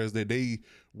 whereas they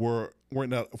weren't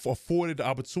not afforded the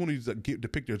opportunity to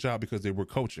pick their job because they were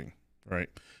coaching, right?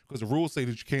 Because the rules say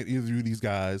that you can't interview these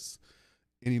guys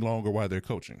any longer while they're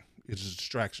coaching. It's just a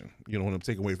distraction. You know, when I'm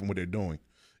taking away from what they're doing,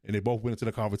 and they both went into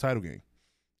the conference title game.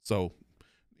 So,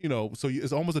 you know, so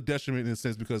it's almost a detriment in a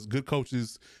sense because good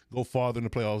coaches go farther in the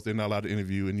playoffs. They're not allowed to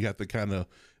interview, and you have to kind of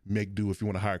make do if you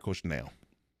want to hire a coach now.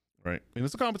 Right, and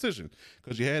it's a competition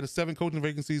because you had 7 coaching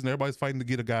vacancies and everybody's fighting to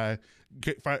get a guy,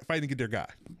 fighting to get their guy.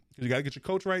 Because you got to get your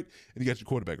coach right and you got your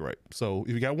quarterback right. So if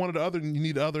you got one or the other and you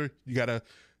need the other, you got to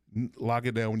lock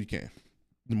it down when you can.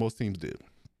 Most teams did.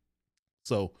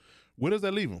 So where does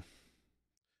that leave them?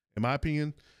 In my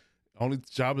opinion, only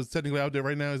job that's technically out there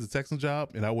right now is the Texans job,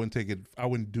 and I wouldn't take it. I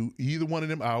wouldn't do either one of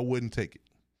them. I wouldn't take it.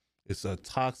 It's a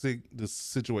toxic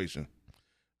situation.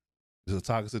 It's a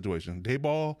toxic situation.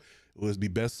 Dayball would be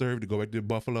best served to go back to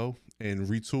Buffalo and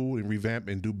retool and revamp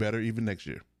and do better even next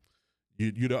year.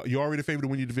 You're already favored to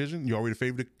win your division. You're already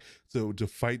favored to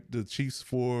fight the Chiefs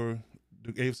for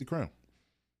the AFC crown.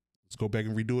 Let's go back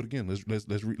and redo it again. Let's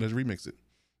remix it.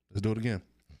 Let's do it again.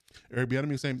 Eric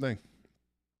Bieniemy, same thing.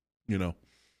 You know,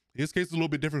 his case is a little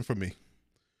bit different from me.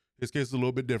 His case is a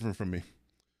little bit different from me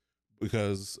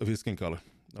because of his skin color.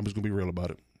 I'm just gonna be real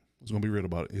about it.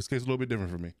 His case is a little bit different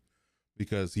for me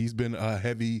because he's been a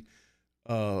heavy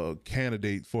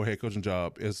candidate for a head coaching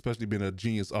job, especially been a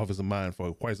genius offensive mind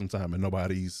for quite some time, and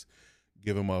nobody's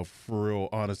given him a real,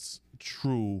 honest,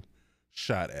 true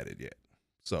shot at it yet.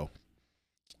 So,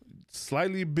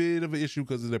 slightly bit of an issue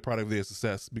because of their product of their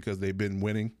success because they've been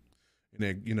winning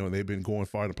and they've been going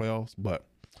far in the playoffs. But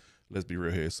let's be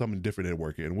real here, something different at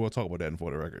work here, and we'll talk about that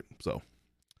for the record. So.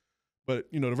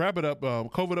 But, to wrap it up,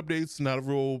 COVID updates, not a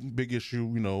real big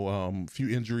issue. Few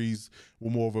injuries were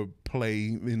more of a play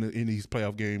in these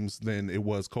playoff games than it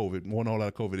was COVID. Wasn't a whole lot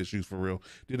of COVID issues for real.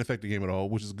 Didn't affect the game at all,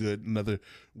 which is good. Another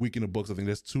week in the books. I think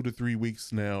that's 2 to 3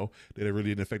 weeks now that it really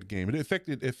didn't affect the game. It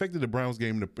affected the Browns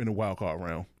game in the wild card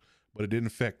round, but it didn't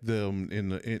affect them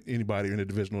in anybody in the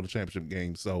divisional or the championship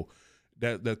game. So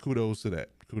that kudos to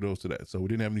that. So we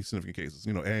didn't have any significant cases.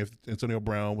 Antonio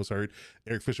Brown was hurt.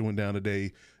 Eric Fisher went down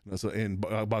today. And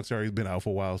Bakhtiari's been out for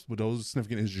a while. But those are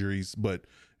significant injuries, but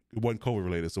it wasn't COVID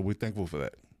related. So we're thankful for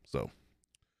that. So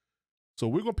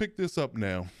we're going to pick this up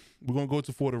now. We're going to go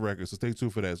to For the Record. So stay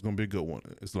tuned for that. It's going to be a good one.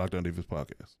 It's the Lockdown Defense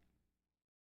Podcast.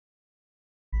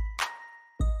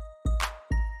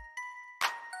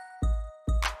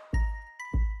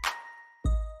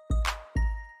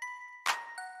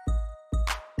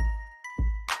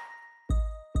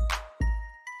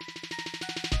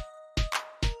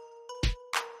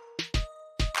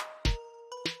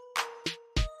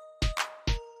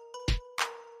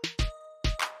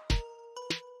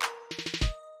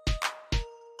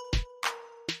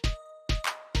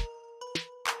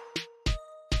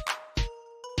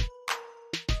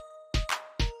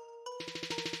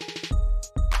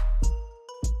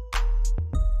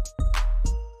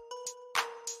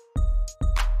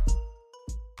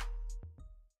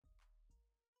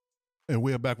 And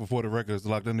we are back before the record. It's the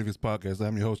Lockdown Defense Podcast.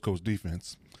 I'm your host, Coach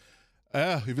Defense.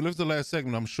 If you listened to the last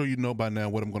segment, I'm sure you know by now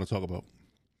what I'm going to talk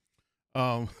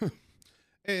about.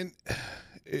 And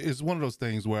it's one of those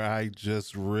things where I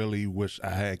just really wish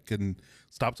I couldn't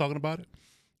stop talking about it,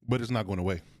 but it's not going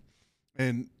away.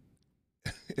 And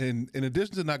in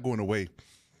addition to not going away,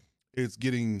 it's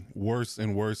getting worse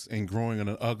and worse and growing in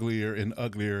an uglier and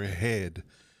uglier head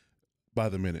by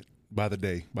the minute, by the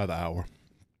day, by the hour.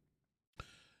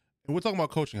 And we're talking about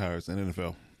coaching hires in the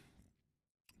NFL.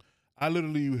 I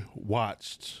literally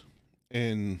watched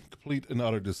in complete and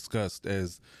utter disgust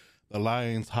as the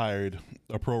Lions hired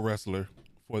a pro wrestler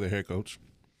for their head coach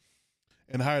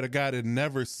and hired a guy that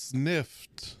never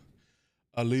sniffed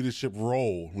a leadership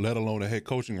role, let alone a head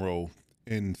coaching role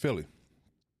in Philly.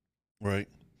 Right?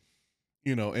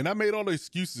 And I made all the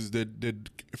excuses that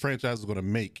franchise is going to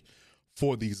make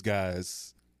for these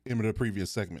guys in the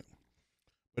previous segment.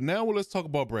 But now let's talk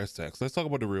about brass tacks. Let's talk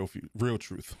about the real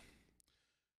truth.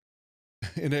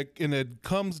 And it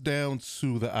comes down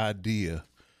to the idea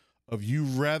of you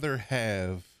rather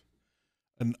have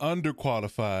an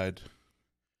underqualified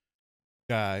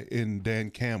guy in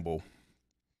Dan Campbell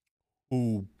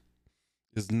who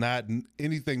is not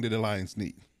anything that the Lions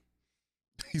need.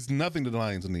 He's nothing that the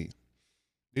Lions need.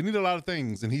 They need a lot of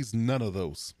things, and he's none of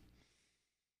those.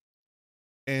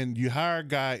 And you hire a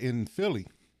guy in Philly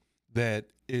that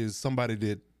is somebody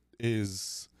that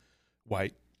is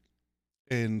white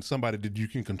and somebody that you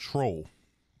can control,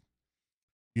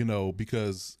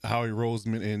 because Howie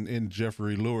Roseman and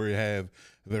Jeffrey Lurie have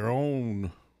their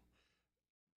own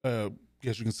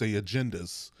guess you can say,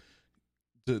 agendas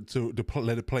to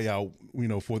let it play out,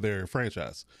 for their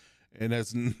franchise. And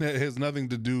that has nothing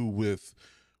to do with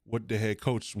what the head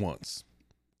coach wants,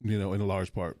 in a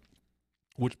large part,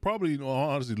 which probably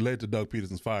honestly led to Doug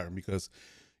Peterson's firing, because,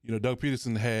 Doug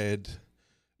Peterson had,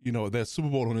 that Super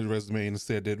Bowl on his resume and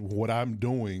said that what I'm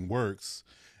doing works.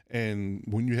 And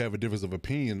when you have a difference of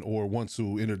opinion or want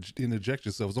to interject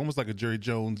yourself, it's almost like a Jerry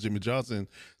Jones, Jimmy Johnson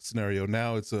scenario.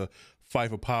 Now it's a fight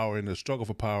for power and a struggle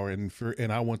for power. And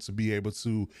I want to be able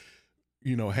to,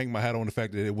 hang my hat on the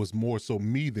fact that it was more so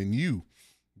me than you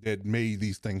that made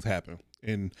these things happen.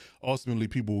 And ultimately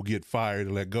people will get fired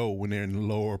or let go when they're in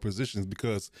lower positions,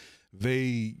 because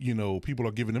they, people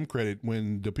are giving them credit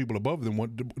when the people above them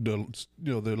want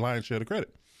the lion's share of the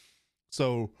credit.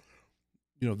 So,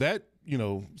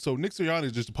 so Nick Sirianni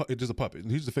is just a puppet.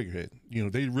 He's the figurehead.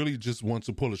 They really just want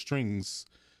to pull the strings,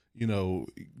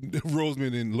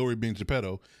 Roseman and Lori being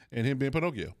Geppetto and him being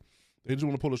Pinocchio. They just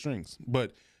want to pull the strings.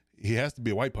 But he has to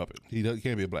be a white puppet. He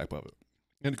can't be a black puppet.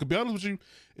 And to be honest with you,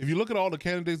 if you look at all the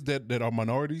candidates that are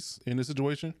minorities in this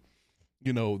situation,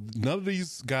 none of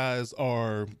these guys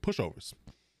are pushovers,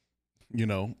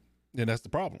 and that's the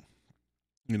problem.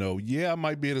 I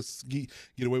might be able to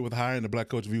get away with hiring a black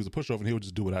coach if he was a pushover and he would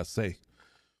just do what I say,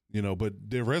 but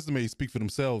their resumes speak for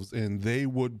themselves, and they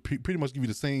would pretty much give you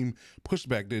the same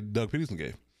pushback that Doug Peterson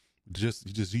gave. He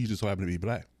just so happened to be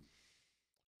black.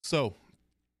 So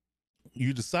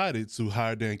you decided to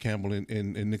hire Dan Campbell and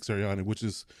Nick Sirianni, which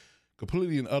is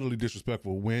completely and utterly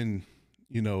disrespectful. When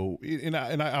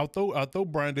I'll throw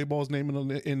Brian Daboll's name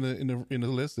in the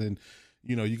list, and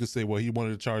you could say, well, he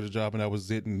wanted to charge a job and that was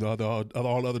it, and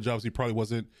all other jobs he probably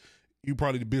wasn't. You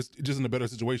probably just in a better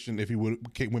situation if he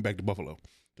went back to Buffalo.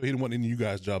 So he didn't want any of you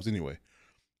guys' jobs anyway.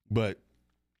 But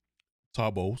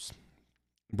Todd Bowles,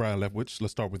 Brian Leftwich,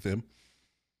 let's start with them.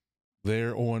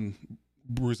 They're on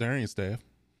Bruce Arians' staff,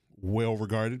 well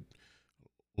regarded,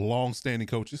 long-standing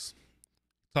coaches.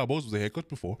 Todd Bowles was a head coach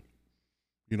before,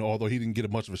 although he didn't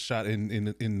get much of a shot in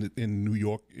New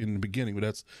York in the beginning, but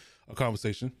that's a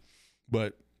conversation.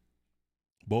 But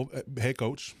both head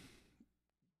coach,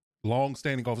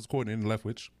 long-standing offensive coordinator in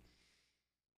Leftwich,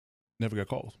 never got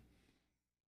calls.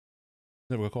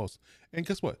 And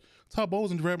guess what? Todd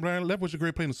Bowles and Brian Leftwich are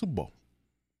great playing the Super Bowl.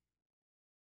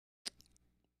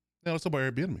 Now let's talk about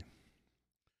Eric Bieniemy.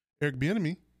 Eric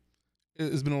Bieniemy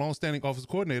has been a long-standing offensive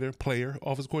coordinator,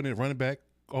 running back,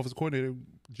 offensive coordinator,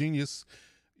 genius.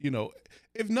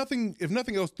 If nothing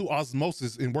else, through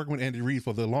osmosis in working with Andy Reid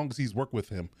for the longest he's worked with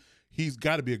him, he's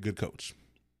got to be a good coach.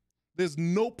 There's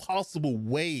no possible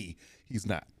way he's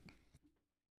not.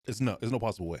 There's no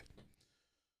possible way.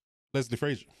 Leslie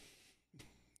Frazier,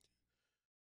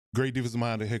 great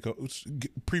defensive-minded head coach,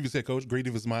 previous head coach, great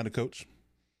defensive-minded coach,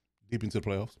 deep into the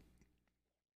playoffs.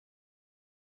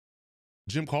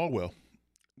 Jim Caldwell.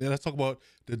 Now let's talk about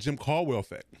the Jim Caldwell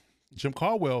effect. Jim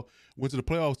Caldwell went to the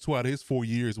playoffs 2 out of his 4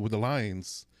 years with the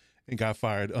Lions and got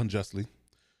fired unjustly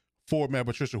for Matt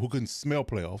Patricia, who couldn't spell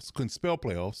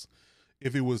playoffs.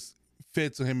 If it was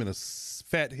fed to him in a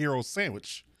fat hero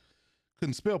sandwich,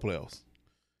 couldn't spell playoffs.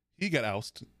 He got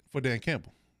ousted for Dan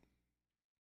Campbell.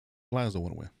 Lions don't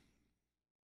want to win.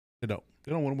 They don't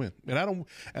want to win. And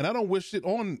I don't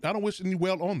wish any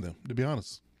well on them, to be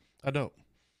honest. I don't.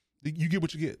 You get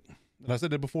what you get. And I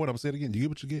said that before, and I'm going to say it again. You get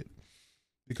what you get.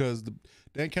 Because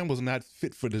Dan Campbell's not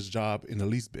fit for this job in the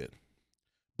least bit.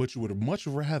 But you would much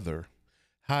rather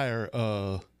hire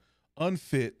a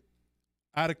unfit,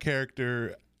 out of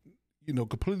character,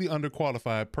 completely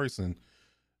underqualified person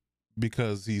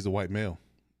because he's a white male,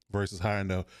 versus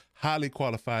hiring a highly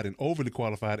qualified and overly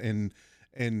qualified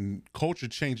and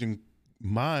culture-changing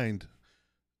mind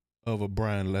of a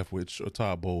Brian Leftwich or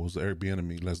Todd Bowles, Eric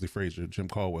Bieniemy, Leslie Frazier, Jim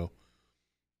Caldwell,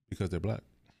 because they're black.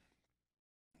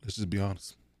 Let's just be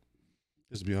honest.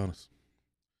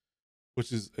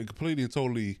 Which is completely and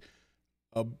totally,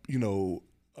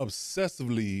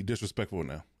 obsessively disrespectful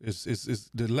now. It's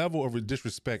the level of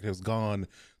disrespect has gone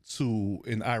to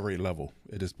an irate level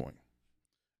at this point.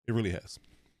 It really has.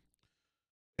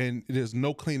 And there's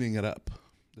no cleaning it up.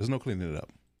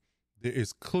 It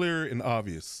is clear and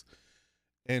obvious.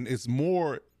 And it's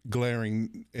more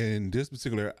glaring in this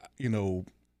particular,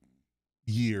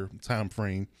 year time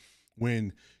frame,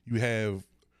 when you have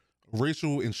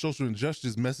racial and social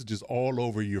injustice messages all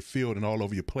over your field and all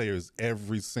over your players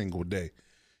every single day.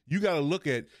 You got to look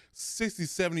at 60,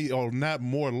 70 or not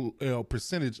more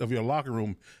percentage of your locker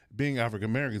room being African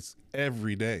Americans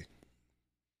every day.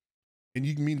 And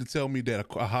you mean to tell me that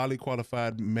a highly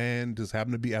qualified man just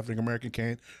happen to be African American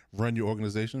can't run your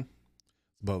organization?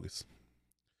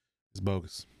 It's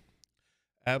bogus.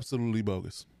 Absolutely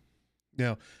bogus.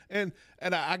 Yeah, and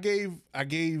I gave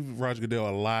Roger Goodell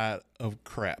a lot of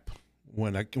crap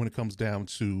when it comes down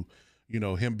to,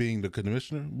 him being the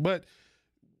commissioner. But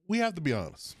we have to be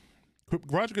honest.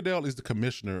 Roger Goodell is the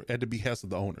commissioner at the behest of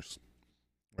the owners,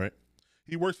 right?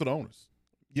 He works for the owners.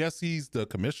 Yes, he's the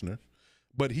commissioner,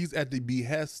 but he's at the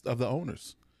behest of the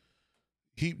owners.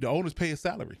 The owners pay his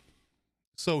salary,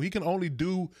 so he can only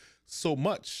do so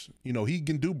much. He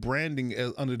can do branding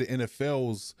under the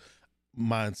NFL's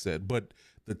mindset, but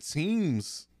the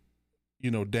teams,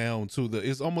 down to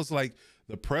it's almost like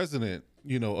the president,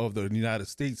 of the United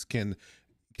States can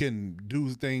do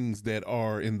things that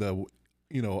are in the,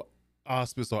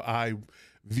 auspice or eye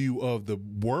view of the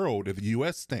world at the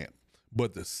U.S. stamp,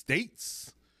 but the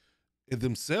states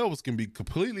themselves can be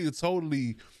completely and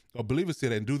totally oblivious to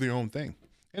that and do their own thing.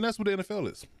 And that's what the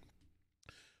NFL is.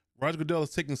 Roger Goodell is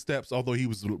taking steps, although he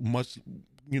was much,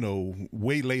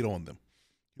 way late on them.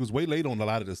 He was way late on a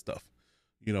lot of this stuff,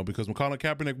 because when Colin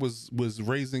Kaepernick was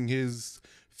raising his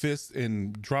fist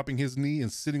and dropping his knee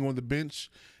and sitting on the bench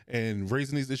and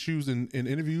raising these issues in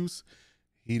interviews,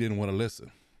 he didn't want to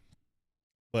listen.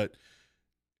 But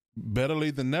better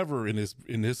late than never in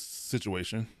this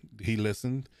situation, he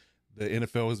listened. The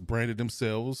NFL has branded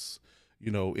themselves,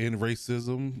 in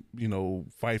racism,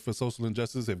 fight for social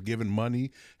injustice, have given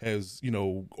money, has,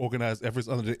 organized efforts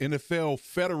under the NFL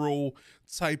federal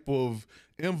type of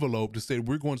envelope to say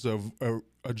we're going to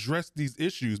address these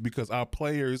issues because our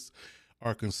players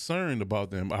are concerned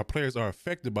about them. Our players are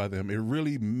affected by them. It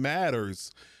really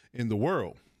matters in the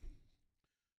world.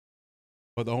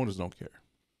 But the owners don't care.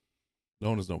 The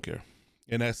owners don't care.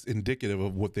 And that's indicative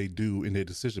of what they do in their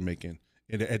decision making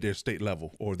at their state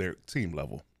level or their team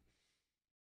level.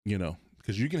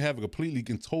 Because you can have a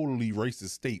totally racist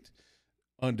state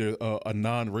under a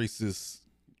non-racist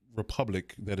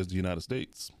republic that is the United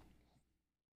States.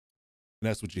 And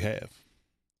that's what you have.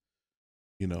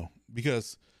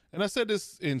 Because, and I said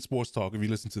this in Sports Talk, if you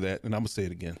listen to that, and I'm going to say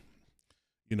it again,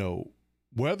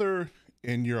 whether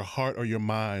in your heart or your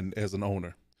mind as an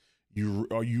owner,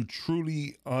 you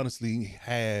truly, honestly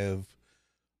have,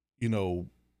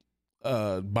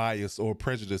 bias or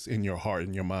prejudice in your heart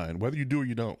and your mind, whether you do or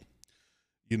you don't,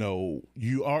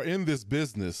 you are in this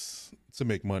business to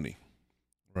make money,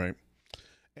 right?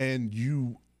 And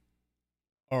you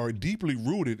are deeply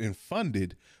rooted and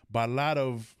funded by a lot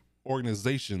of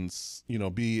organizations,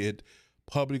 be it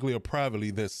publicly or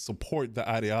privately, that support the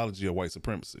ideology of white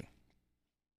supremacy.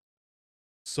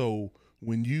 So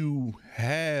when you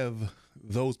have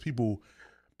those people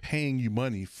paying you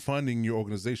money, funding your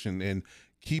organization and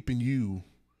keeping you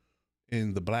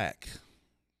in the black,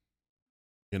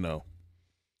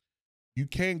 you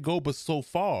can't go but so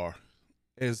far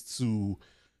as to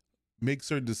make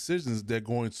certain decisions that are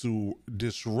going to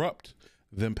disrupt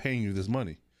them paying you this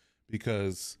money.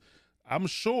 Because I'm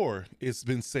sure it's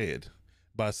been said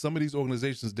by some of these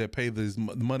organizations that pay this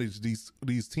money to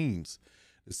these teams,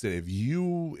 that said, if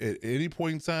you at any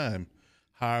point in time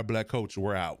hire a black coach,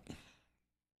 we're out.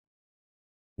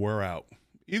 We're out.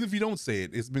 Even if you don't say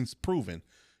it, it's been proven.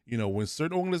 When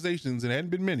certain organizations, and it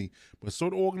hadn't been many, but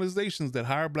certain organizations that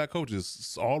hire black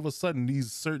coaches, all of a sudden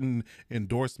these certain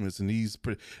endorsements and these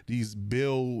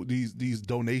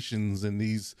donations and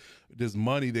this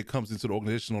money that comes into the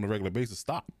organization on a regular basis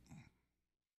stop.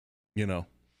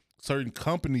 Certain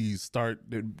companies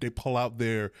they pull out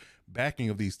their backing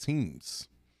of these teams.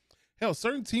 Hell,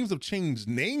 certain teams have changed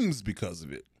names because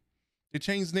of it. They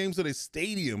changed names of their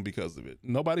stadium because of it.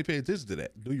 Nobody paid attention to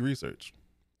that. Do your research.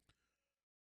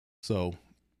 So,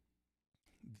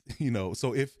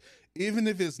 so even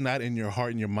if it's not in your heart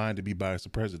and your mind to be biased or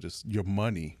prejudiced, your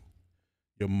money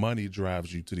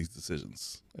drives you to these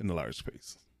decisions in the large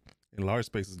space. In large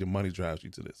spaces, your money drives you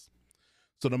to this.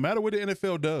 So no matter what the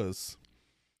NFL does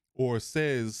or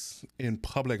says in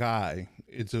public eye,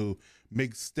 to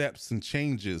make steps and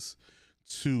changes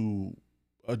to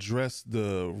address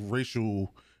the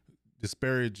racial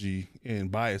disparity and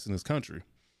bias in this country,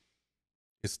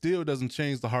 it still doesn't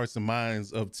change the hearts and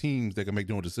minds of teams that can make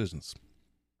their own decisions.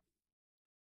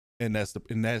 And that's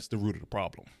the root of the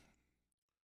problem.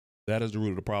 That is the root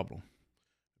of the problem.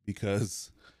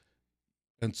 Because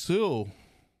until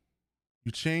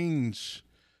you change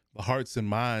the hearts and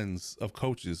minds of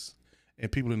coaches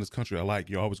and people in this country alike,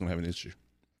 you're always going to have an issue.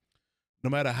 No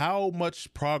matter how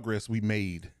much progress we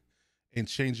made in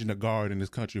changing the guard in this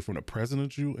country from the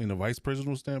presidential and the vice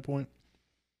presidential standpoint,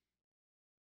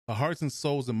 the hearts and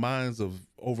souls and minds of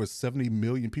over 70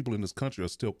 million people in this country are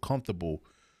still comfortable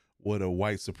with a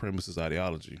white supremacist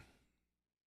ideology.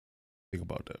 Think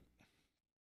about that.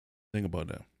 Think about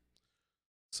that.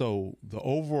 So the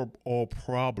overall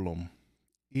problem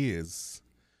is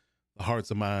the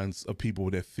hearts and minds of people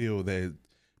that feel that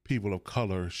people of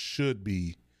color should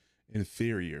be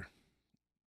inferior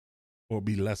or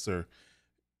be lesser,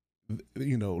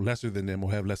 lesser than them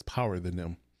or have less power than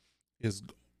them, is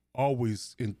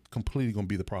always completely going to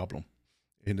be the problem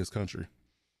in this country.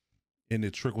 And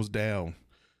it trickles down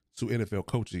to NFL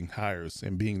coaching hires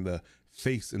and being the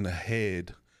face and the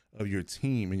head of your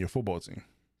team and your football team.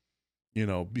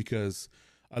 Because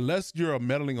unless you're a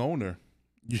meddling owner,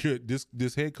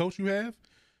 this head coach you have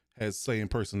has say in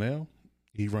personnel.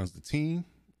 He runs the team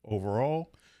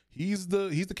overall. He's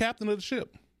the captain of the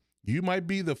ship. You might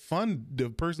be the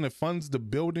person that funds the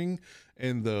building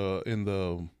and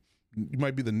you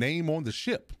might be the name on the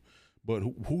ship, but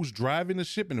who's driving the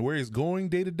ship and where it's going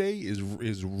day to day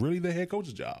is really the head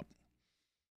coach's job.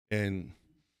 And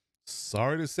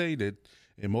sorry to say that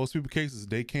in most people's cases,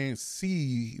 they can't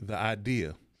see the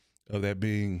idea of that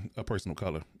being a person of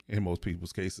color in most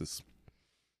people's cases,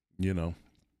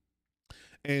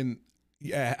 And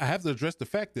yeah, I have to address the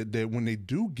fact that when they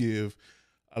do give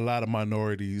a lot of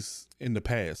minorities in the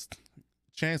past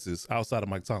chances outside of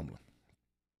Mike Tomlin,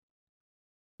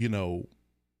 you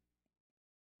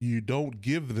don't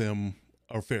give them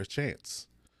a fair chance,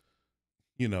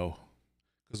 because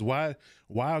why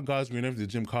on God's green earth did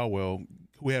Jim Caldwell,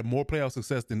 who had more playoff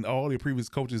success than all the previous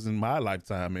coaches in my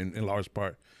lifetime, in large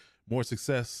part, more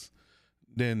success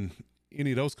than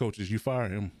any of those coaches, you fire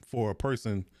him for a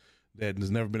person that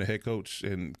has never been a head coach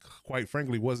and quite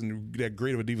frankly wasn't that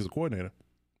great of a defensive coordinator.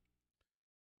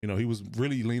 He was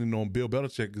really leaning on Bill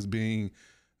Belichick as being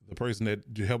the person that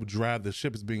helped drive the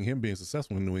ship, as being him being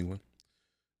successful in New England.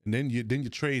 And then you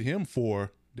trade him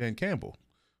for Dan Campbell,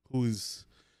 who's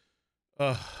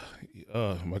my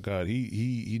God,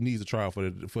 he needs a trial for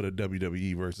the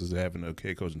WWE versus having a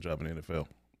head coaching job in the NFL.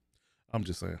 I'm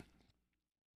just saying.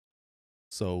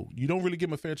 So you don't really give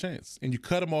him a fair chance, and you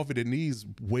cut him off at the knees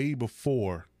way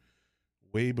before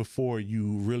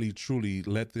you really truly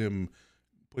let them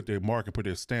put their mark and put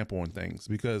their stamp on things,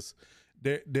 because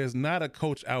there's not a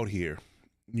coach out here,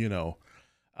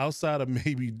 outside of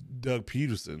maybe Doug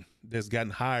Peterson, that's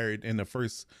gotten hired in the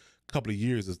first couple of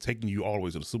years is taking you all the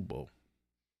way to the Super Bowl.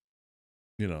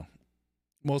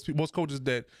 Most coaches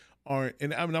that aren't,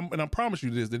 and I promise you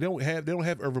this, they don't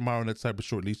have Urban Meyer on that type of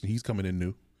short leash, and he's coming in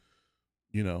new.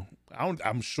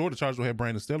 I'm sure the Chargers will have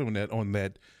Brandon Staley on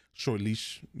that short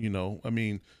leash. We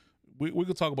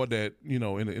could talk about that, in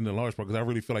the large part, because I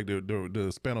really feel like the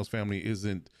Spanos family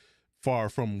isn't far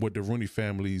from what the Rooney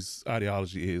family's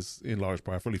ideology is in large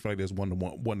part. I really feel like there's one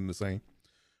and the same.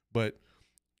 But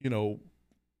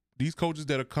these coaches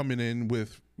that are coming in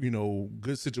with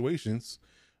good situations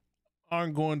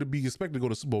aren't going to be expected to go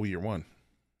to Super Bowl year one.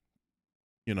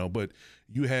 But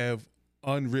you have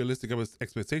unrealistic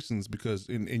expectations because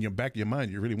in your back of your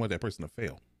mind, you really want that person to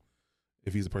fail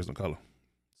if he's a person of color.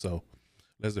 So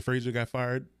Leslie Frazier got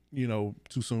fired,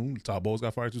 too soon. Todd Bowles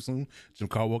got fired too soon. Jim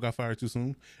Caldwell got fired too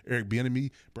soon. Eric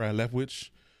Bieniemy, Brian Leftwich,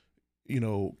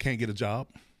 can't get a job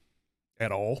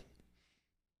at all.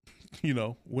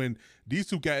 When these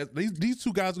two guys are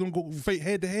going to go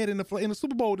head to head in the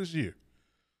Super Bowl this year.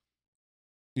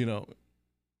 It's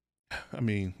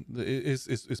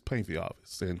painfully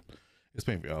obvious, and it's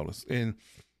painfully obvious. And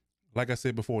like I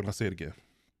said before, and I'll say it again,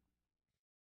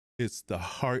 it's the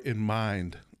heart and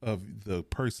mind of the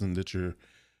person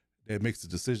that makes the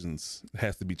decisions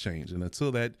has to be changed. And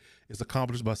until that is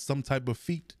accomplished by some type of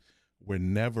feat, we're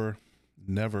never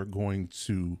going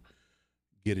to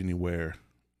get anywhere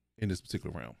in this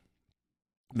particular realm.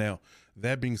 Now,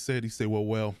 that being said, he said,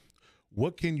 well,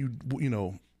 what can you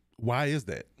why is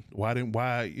that?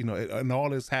 And all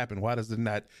this happened, why does it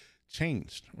not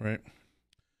change, right?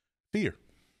 Fear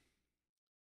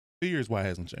is why it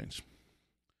hasn't changed.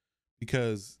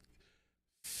 Because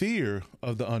fear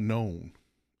of the unknown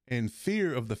and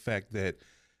fear of the fact that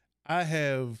I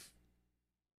have,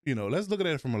 let's look at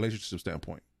it from a relationship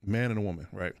standpoint, man and a woman,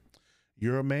 right?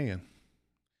 You're a man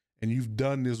and you've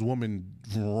done this woman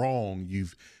wrong.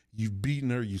 You've beaten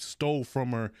her, you stole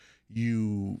from her,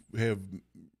 you have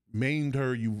maimed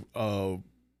her, you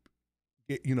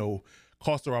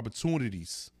cost her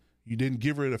opportunities. You didn't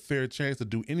give her a fair chance to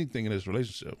do anything in this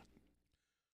relationship.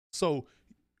 So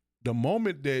the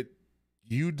moment that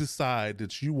you decide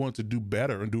that you want to do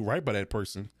better and do right by that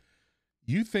person,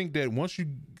 you think that once you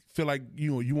feel like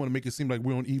you want to make it seem like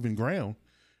we're on even ground,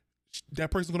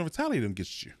 that person's going to retaliate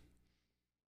against you.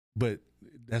 But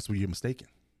that's where you're mistaken.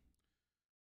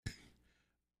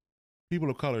 People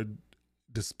of color,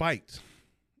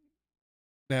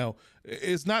 now,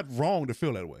 it's not wrong to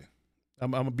feel that way.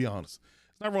 I'm going to be honest.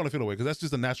 It's not wrong to feel that way because that's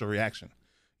just a natural reaction.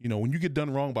 You know, when you get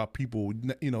done wrong by people,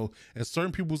 you know, and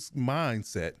certain people's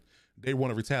mindset, they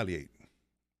want to retaliate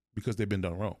because they've been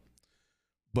done wrong.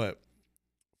 But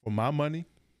for my money,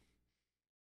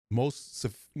 most,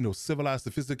 you know, civilized,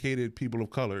 sophisticated people of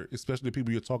color, especially the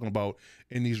people you're talking about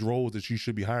in these roles that you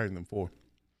should be hiring them for,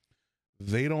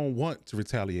 they don't want to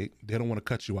retaliate. They don't want to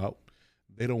cut you out.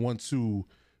 They don't want to,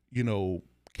 you know,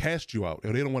 cast you out,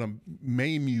 or they don't want to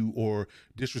maim you or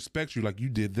disrespect you like you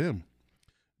did them.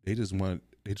 They just want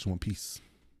peace.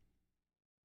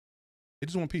 They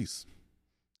just want peace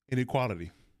and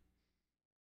equality.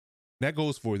 That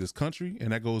goes for this country,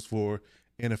 and that goes for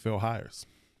NFL hires.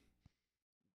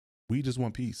 We just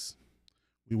want peace.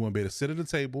 We want to be able to sit at the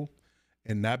table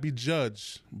and not be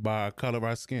judged by our color of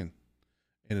our skin.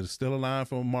 And it's still a line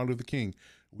from Martin Luther King.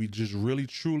 We just really,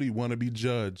 truly want to be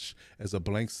judged as a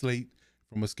blank slate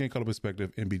from a skin color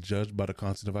perspective and be judged by the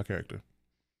content of our character.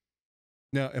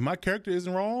 Now, if my character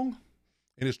isn't wrong,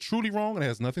 and it's truly wrong, and it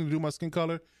has nothing to do with my skin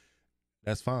color,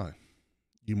 that's fine.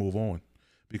 You move on.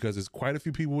 Because there's quite a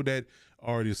few people that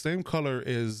are the same color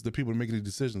as the people making the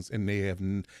decisions, and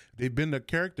they've been a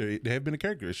character. They have been a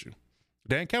character issue.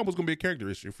 Dan Campbell's going to be a character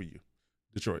issue for you,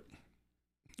 Detroit.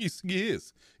 He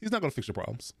is. He's not going to fix your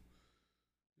problems.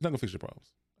 He's not going to fix your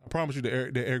problems. I promise you that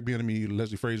Eric Bieniemy,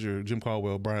 Leslie Frazier, Jim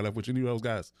Caldwell, Brian Leftwich, any of those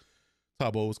guys,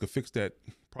 Todd Bowles could fix that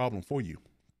problem for you.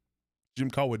 Jim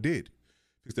Caldwell did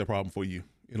fix that problem for you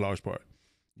in large part.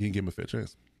 You didn't give him a fair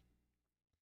chance.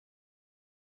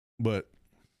 But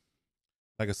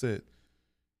like I said,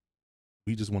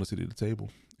 we just want to sit at the table,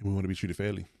 and we want to be treated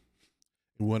fairly.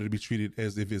 We want it to be treated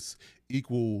as if it's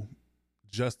equal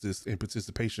justice and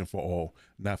participation for all,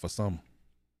 not for some.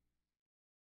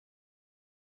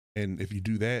 And if you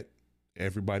do that,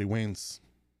 everybody wins.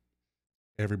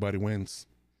 Everybody wins.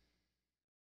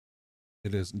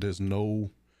 There's no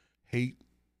hate,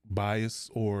 bias,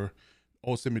 or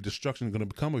ultimate destruction going to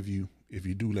become of you if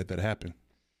you do let that happen.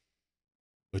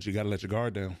 But you got to let your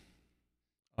guard down.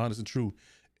 Honest and true.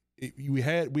 We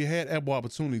had ample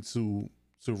opportunity to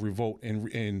revolt,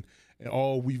 and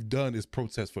all we've done is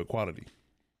protest for equality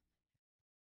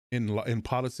in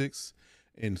politics,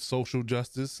 in social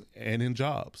justice, and in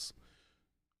jobs.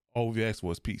 All we asked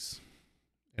for is peace,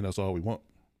 and that's all we want.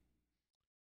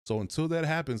 So until that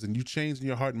happens, and you change in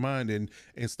your heart and mind, and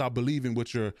stop believing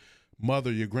what your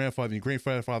mother, your grandfather, your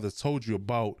great-grandfather told you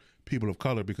about people of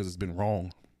color because it's been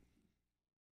wrong.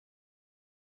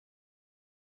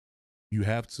 You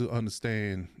have to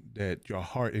understand that your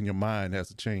heart and your mind has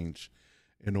to change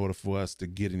in order for us to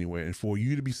get anywhere, and for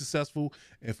you to be successful,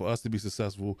 and for us to be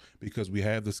successful, because we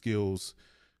have the skills.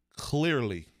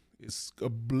 Clearly, it's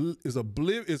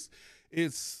oblivious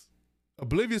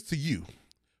to you,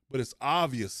 but it's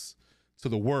obvious to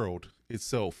the world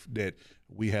itself that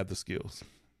we have the skills.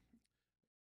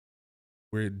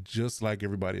 We're just like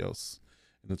everybody else,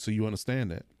 and until you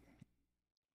understand that,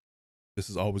 this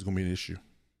is always going to be an issue.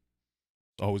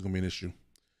 Always gonna be an issue.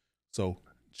 So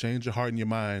change your heart and your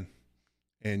mind.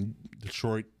 And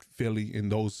Detroit, Philly,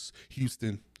 and those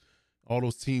Houston, all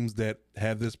those teams that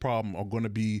have this problem are going to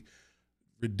be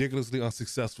ridiculously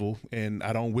unsuccessful. And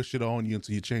I don't wish it on you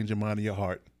until you change your mind and your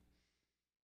heart.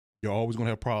 You're always going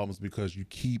to have problems because you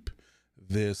keep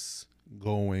this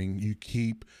going. You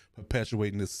keep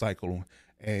perpetuating this cycle,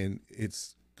 and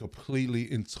it's completely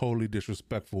and totally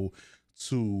disrespectful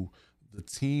to the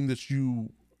team that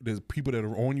there's people that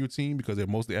are on your team, because they're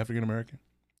mostly African American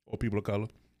or people of color.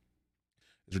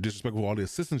 It's disrespectful to all the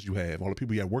assistants you have, all the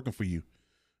people you have working for you,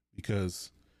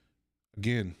 because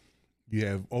again, you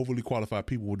have overly qualified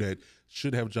people that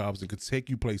should have jobs and could take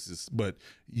you places, but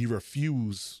you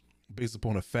refuse based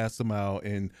upon a facsimile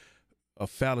and a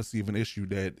fallacy of an issue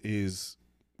that is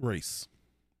race.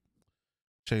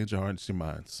 Change your hearts and your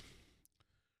minds.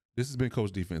 This has been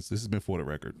Coach Defense. This has been For the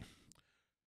Record.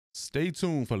 Stay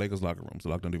tuned for Lakers Locker Rooms, the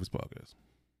Locked On Divas podcast.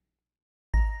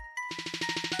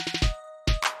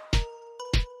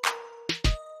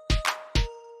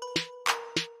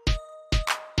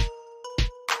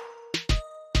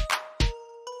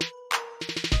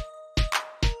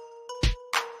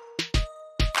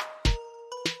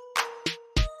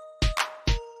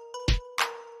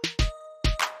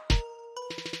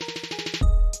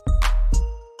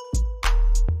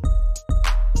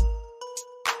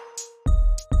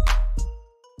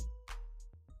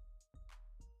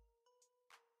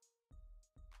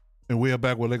 And we are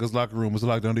back with Lakers Locker Room. It's the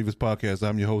Locked On Divas podcast.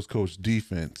 I'm your host, Coach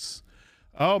Defense.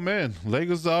 Oh, man.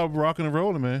 Lakers are rocking and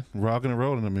rolling, man. Rocking and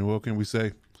rolling. I mean, what can we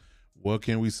say? What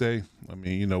can we say? I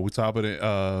mean, you know, we're top of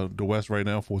the West right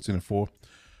now,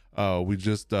 14-4. We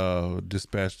just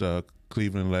dispatched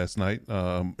Cleveland last night.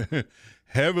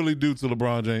 heavily due to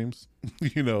LeBron James.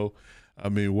 You know, I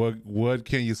mean, what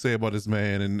can you say about this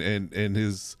man and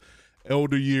his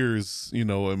elder years? You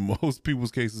know, in most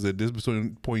people's cases at this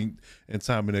point in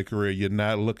time in their career, you're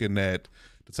not looking at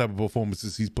the type of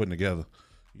performances he's putting together.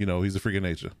 You know, he's a freak of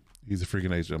nature. He's a freak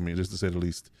of nature. I mean, just to say the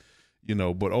least. You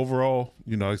know, but overall,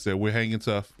 you know, like I said, we're hanging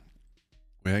tough.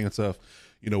 We're hanging tough.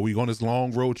 You know, we on this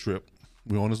long road trip.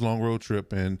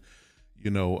 And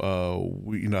you know,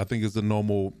 I think it's a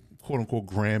normal quote unquote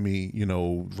Grammy, you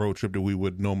know, road trip that we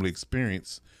would normally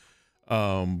experience.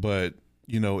 But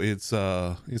you know, it's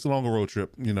a longer road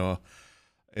trip, you know,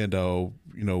 and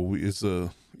you know, we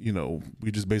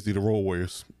just basically the Road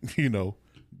Warriors, you know,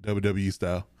 WWE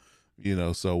style, you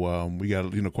know. So we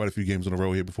got, you know, quite a few games on the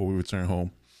road here before we return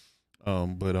home.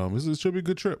 But it should be a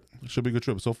good trip. It should be a good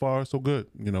trip. So far, so good.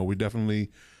 You know, we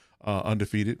definitely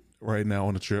undefeated right now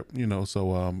on the trip, you know.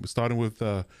 So starting with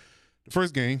the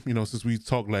first game, you know, since we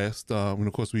talked last, and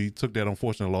of course we took that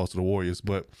unfortunate loss to the Warriors.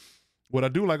 But what I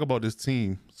do like about this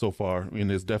team so far,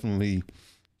 and it's definitely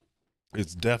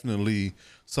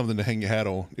something to hang your hat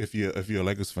on if you're a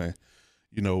Lakers fan,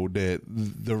 you know, that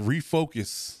the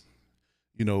refocus,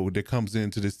 you know, that comes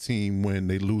into this team when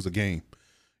they lose a game.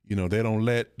 You know, they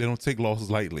don't take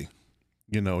losses lightly,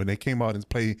 you know, and they came out and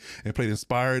played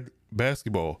inspired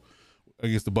basketball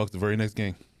against the Bucks the very next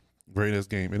game.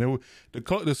 And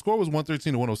the score was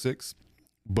 113-106,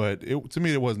 but to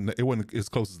me it wasn't as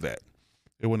close as that.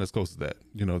 It wasn't as close as that.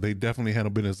 You know, they definitely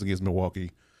handled business against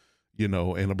Milwaukee, you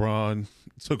know, and LeBron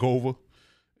took over,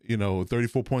 you know,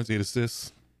 34 points, 8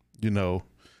 assists, you know.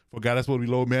 For a guy that's supposed to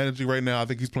be low managing right now, I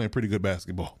think he's playing pretty good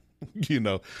basketball. You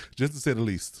know, just to say the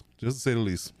least.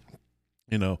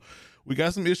 You know, we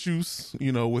got some issues,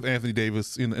 you know, with Anthony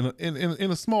Davis in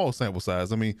a small sample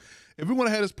size. I mean, if we want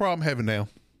to have this problem, have it now.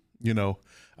 You know,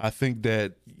 I think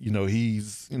that, you know,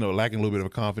 he's, you know, lacking a little bit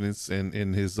of confidence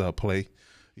in his play.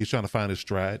 He's trying to find his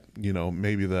stride. You know,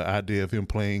 maybe the idea of him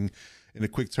playing in a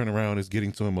quick turnaround is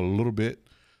getting to him a little bit.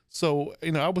 So,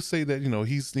 you know, I would say that, you know,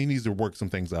 he needs to work some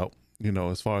things out, you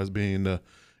know, as far as being the,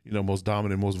 you know, most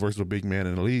dominant, most versatile big man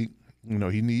in the league. You know,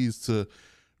 he needs to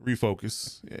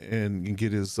refocus and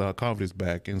get his confidence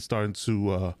back and starting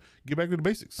to get back to the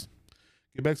basics.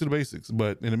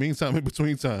 But in the meantime, in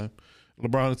between time,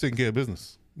 LeBron is taking care of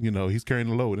business. You know, he's carrying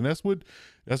the load, and that's what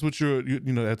you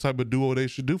know, that type of duo they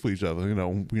should do for each other. You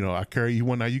know, I carry you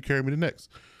one night, you carry me the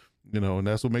next. You know, and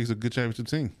that's what makes a good championship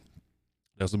team.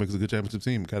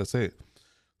 Gotta say it.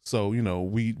 So, you know,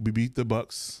 we beat the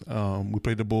Bucks. We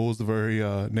played the Bulls the very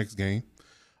next game.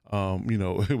 You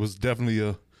know, it was definitely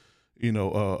a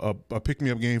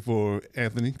pick-me-up game for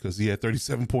Anthony because he had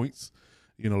 37 points.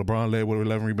 You know, LeBron led with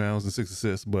 11 rebounds and 6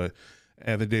 assists, but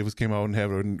Anthony Davis came out and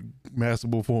had a massive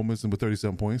performance and with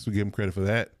 37 points. We give him credit for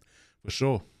that, for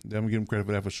sure. Definitely give him credit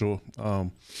for that, for sure.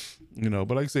 You know,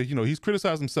 but like I said, you know, he's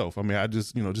criticized himself. I mean,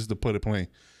 just to put it plain,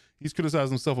 he's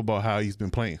criticized himself about how he's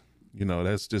been playing. You know,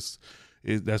 that's just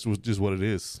what it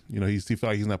is. You know, he felt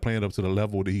like he's not playing up to the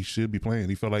level that he should be playing.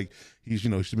 He felt like he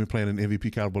should be playing at an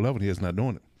MVP caliber level, and he's not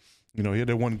doing it. You know, he had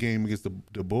that one game against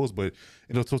the Bulls, but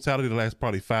in the totality of the last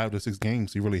probably 5 to 6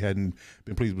 games, he really hadn't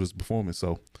been pleased with his performance.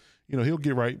 So, you know, he'll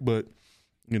get right. But,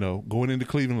 you know, going into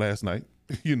Cleveland last night,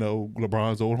 you know,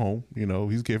 LeBron's old home, you know,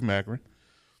 he's kid from Akron,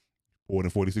 more than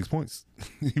 46 points.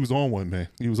 He was on one, man.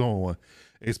 He was on one,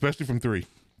 especially from 3.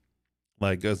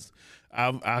 Like,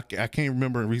 I can't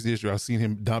remember in recent history I've seen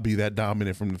him not be that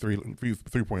dominant from the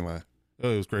three-point line.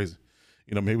 Oh, it was crazy.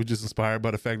 You know, maybe just inspired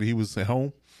by the fact that he was at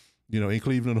home, you know, in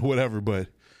Cleveland or whatever. But,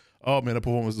 oh, man, the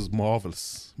performance was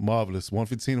marvelous.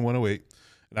 115-108.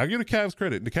 And I give the Cavs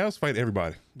credit. The Cavs fight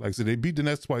everybody. Like I said, they beat the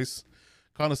Nets twice.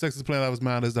 Colin Sexton's playing out of his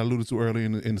mind, as I alluded to earlier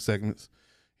in the segments.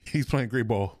 He's playing great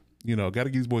ball. You know, got to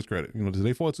give these boys credit. You know,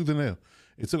 they fought tooth and nail.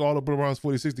 It took all of LeBron's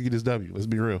 46 to get this W. Let's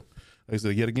be real. Like I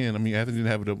said, yet again, I mean, Anthony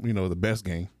didn't have the best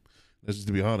game. That's just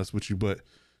to be honest with you. But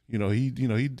he's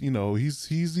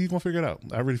gonna figure it out.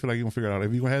 I really feel like he's gonna figure it out.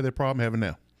 If you're gonna have that problem, have it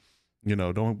now. You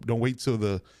know, don't wait till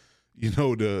the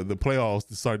playoffs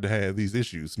to start to have these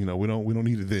issues. You know, we don't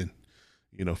need it then.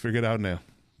 You know, figure it out now.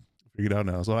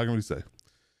 That's all I can really say.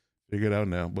 Figure it out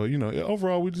now. But you know,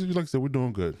 overall, like I said, we're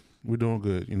doing good. You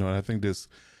know, and I think these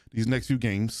next few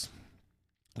games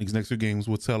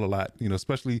will tell a lot. You know,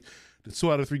 especially the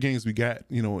 2 out of 3 games we got.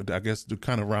 You know, I guess to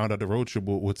kind of round out the road trip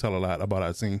will tell a lot about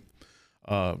our team.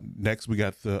 Next, we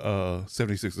got the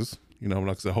 76ers. You know,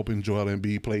 like I said, hoping Joel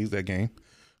Embiid plays that game,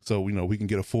 so you know we can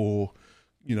get a full,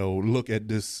 you know, look at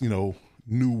this, you know,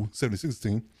 new 76ers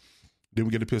team. Then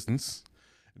we get the Pistons,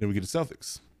 and then we get the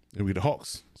Celtics, then we get the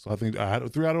Hawks. So I think 3 out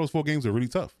of those 4 games are really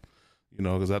tough. You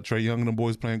know, because Trae Young and them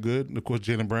boys playing good. And of course,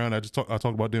 Jaylen Brown. I talked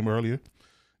about them earlier.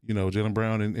 You know, Jaylen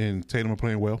Brown and Tatum are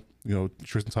playing well. You know,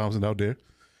 Tristan Thompson out there.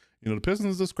 You know, the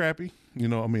Pistons are scrappy. You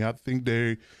know, I mean, I think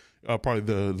they are probably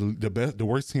the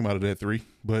worst team out of that three.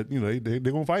 But you know, they're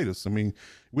gonna fight us. I mean,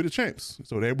 we're the champs,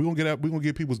 so we're gonna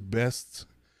get people's best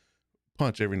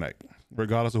punch every night,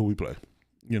 regardless of who we play.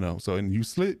 You know, so and you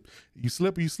sleep,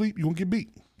 you're gonna get beat.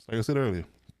 Like I said earlier.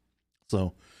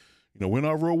 So, you know, we're on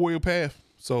our road warrior path.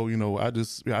 So, you know, I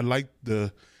like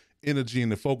the energy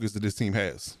and the focus that this team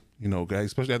has. You know, guys,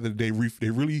 especially after they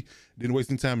really didn't waste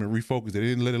any time and refocus. They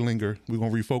didn't let it linger. We're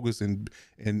gonna refocus and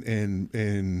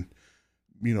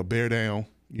you know, bear down.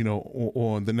 You know,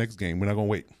 on the next game. We're not gonna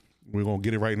wait. We're gonna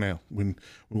get it right now. When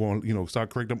we're gonna, you know,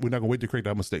 start correcting. We're not gonna wait to correct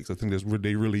our mistakes. I think that's where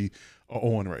they really are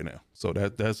on right now. So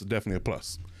that's definitely a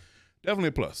plus. Definitely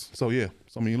a plus. So yeah.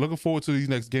 So I mean, looking forward to these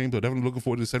next games. But definitely looking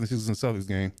forward to the 76ers and Celtics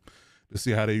game to see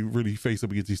how they really face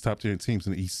up against these top 10 teams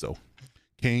in the East. So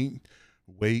can't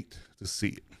wait to see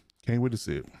it. Can't wait to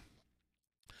see it.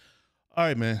 All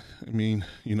right, man. I mean,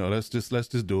 you know, let's just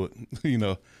do it. You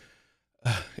know,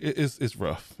 it's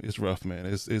rough. It's rough, man.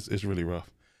 It's really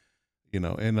rough. You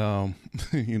know, and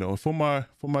you know, for my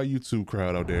YouTube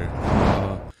crowd out there,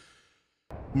 I'm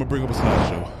gonna bring up a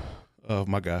slideshow of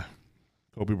my guy,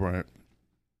 Kobe Bryant.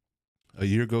 A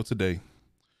year ago today,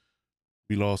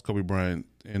 we lost Kobe Bryant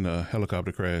in a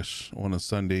helicopter crash on a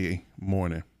Sunday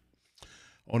morning.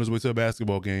 On his way to a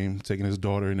basketball game, taking his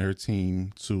daughter and her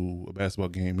team to a basketball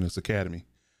game in his academy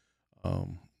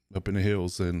up in the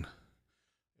hills. And it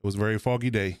was a very foggy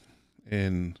day,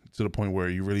 and to the point where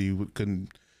you really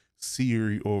couldn't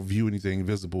see or view anything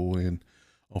visible. And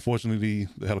unfortunately,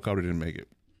 the helicopter didn't make it.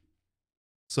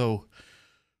 So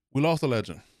we lost a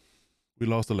legend.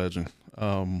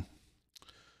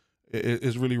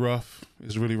 It's really rough.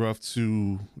 It's really rough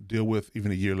to deal with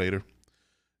even a year later.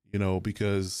 You know,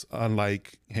 because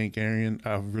unlike Hank Aaron,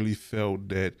 I really felt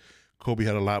that Kobe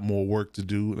had a lot more work to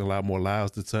do and a lot more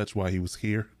lives to touch while he was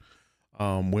here.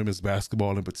 Women's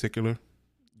basketball in particular,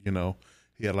 you know,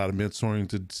 he had a lot of mentoring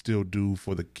to still do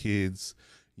for the kids,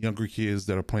 younger kids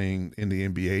that are playing in the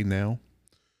NBA now.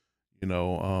 You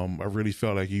know, I really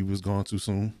felt like he was gone too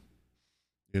soon.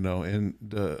 You know, and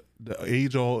the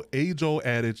age old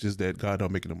adage is that God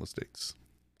don't make no mistakes.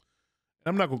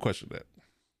 And I'm not gonna question that.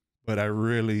 But I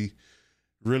really,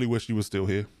 really wish he was still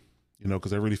here, you know,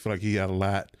 because I really feel like he had a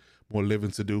lot more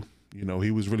living to do. You know, he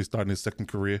was really starting his second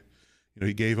career. You know,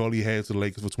 he gave all he had to the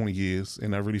Lakers for 20 years.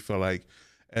 And I really felt like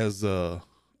as a,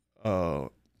 I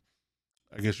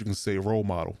guess you can say, a role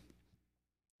model,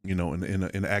 you know, in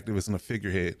an activist and a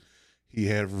figurehead, he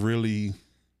had really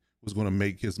was going to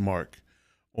make his mark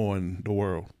on the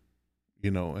world, you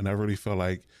know. And I really felt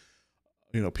like,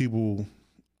 you know, people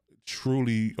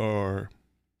truly are,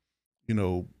 you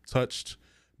know, touched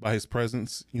by his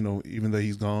presence, you know, even though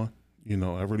he's gone. You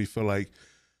know, I really feel like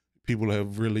people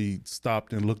have really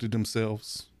stopped and looked at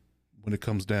themselves when it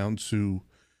comes down to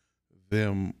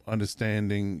them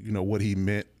understanding, you know, what he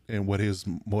meant and what his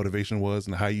motivation was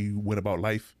and how you went about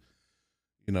life,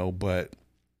 you know. But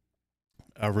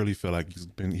I really feel like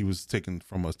he was taken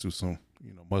from us too soon,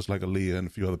 you know, much like Aaliyah and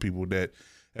a few other people that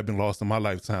have been lost in my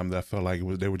lifetime that I felt like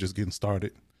they were just getting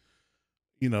started.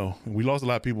 You know, we lost a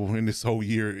lot of people in this whole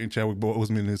year, in Chadwick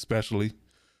Boseman especially.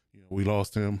 You know, we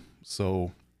lost him.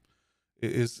 So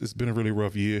it's been a really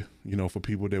rough year, you know, for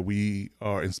people that we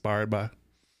are inspired by,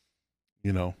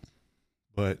 you know.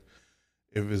 But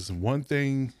if it's one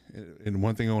thing and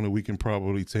one thing only we can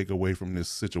probably take away from this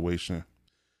situation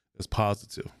that's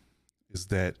positive is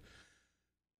that,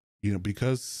 you know,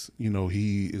 because, you know,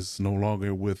 he is no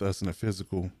longer with us in the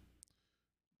physical,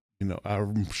 you know,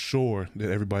 I'm sure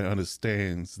that everybody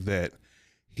understands that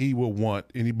he will want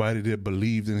anybody that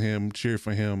believed in him, cheered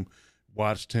for him,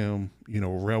 watched him, you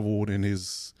know, reveled in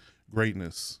his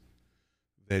greatness,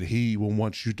 that he will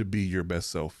want you to be your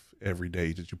best self every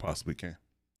day that you possibly can.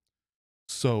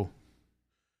 So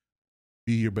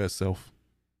be your best self,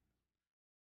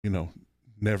 you know,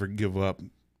 never give up,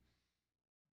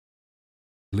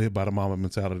 live by the mama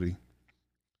mentality,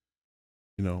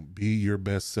 you know, be your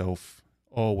best self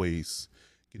always.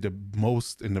 Get the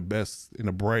most and the best and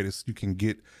the brightest you can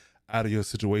get out of your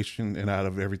situation and out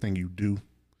of everything you do.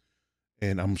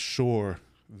 And I'm sure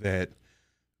that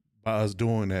by us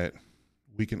doing that,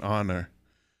 we can honor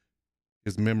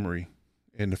his memory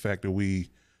and the fact that we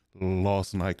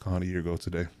lost an icon a year ago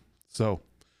today. So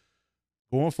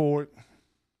going forward,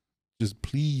 just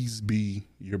please be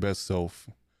your best self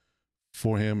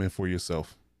for him and for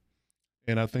yourself.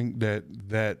 And I think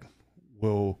that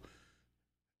will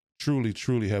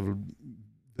truly have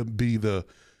be the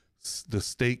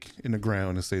stake in the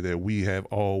ground and say that we have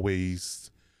always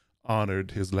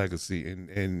honored his legacy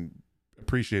and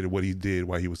appreciated what he did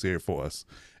while he was here for us,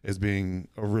 as being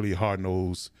a really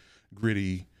hard-nosed,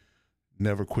 gritty,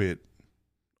 never quit,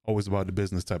 always about the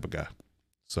business type of guy.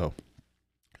 So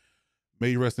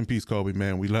may you rest in peace, Kobe,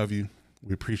 man. We love you.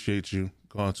 We appreciate you.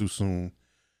 Gone too soon.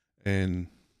 And,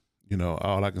 you know,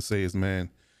 all I can say is, man,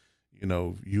 you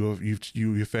know,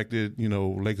 you affected, you know,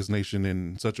 Lakers Nation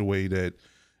in such a way that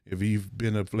if you've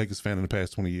been a Lakers fan in the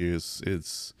past 20 years,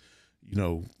 it's, you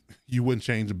know, you wouldn't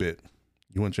change a bit.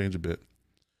 You wouldn't change a bit.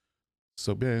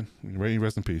 So, man, may you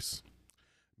rest in peace.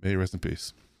 May you rest in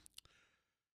peace.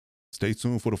 Stay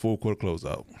tuned for the full quarter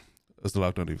closeout. That's the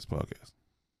Locked On Divas podcast.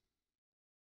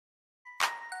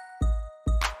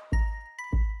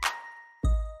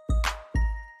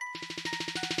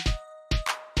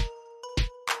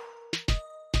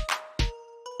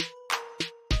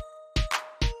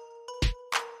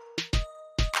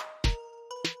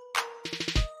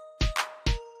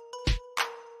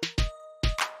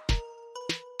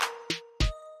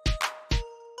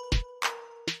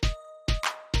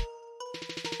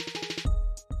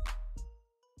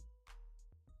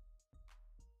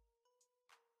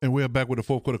 And we're back with the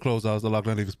fourth quarter closeout of the Locked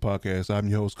On Divas podcast. I'm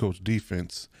your host, Coach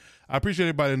Defense. I appreciate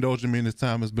everybody indulging me in this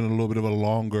time. It's been a little bit of a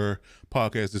longer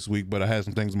podcast this week, but I had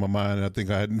some things in my mind, and I think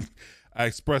I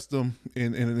expressed them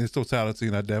in its totality,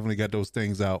 and I definitely got those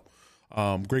things out.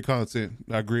 Great content.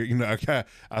 I agree. You know,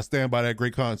 I stand by that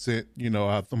great content. You know,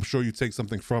 I'm sure you take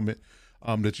something from it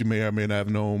that you may or may not have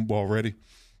known already.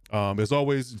 As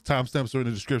always, timestamps are in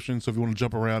the description, so if you want to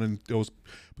jump around in those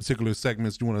particular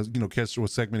segments, you want to, you know, catch a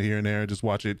segment here and there and just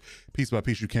watch it piece by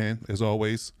piece, you can, as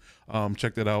always.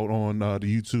 Check that out on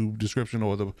the YouTube description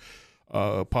or the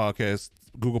podcast,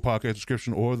 Google Podcast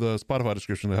description or the Spotify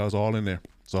description. It's all in there.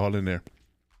 It's all in there.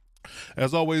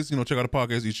 As always, you know, check out the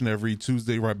podcast each and every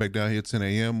Tuesday right back down here at 10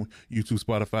 a.m. YouTube,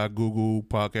 Spotify, Google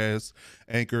Podcasts,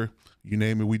 Anchor, you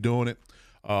name it, we doing it.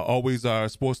 Always our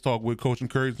sports talk with Coach and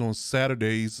Courage on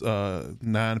Saturdays,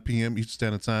 9 p.m. Eastern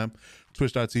Standard Time,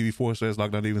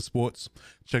 twitch.tv/Lockdown Even Sports.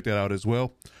 Check that out as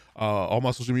well. All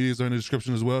my social medias are in the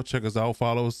description as well. Check us out,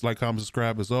 follow us, like, comment,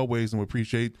 subscribe as always, and we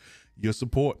appreciate your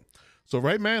support. So,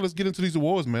 right, man, let's get into these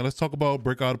awards, man. Let's talk about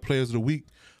Breakout Players of the Week,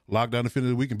 Lockdown Defender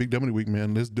of the Week, and Big Dummy of the Week,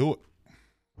 man. Let's do it.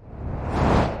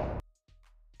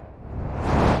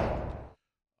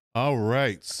 All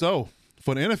right, so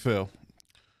for the NFL,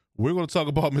 we're going to talk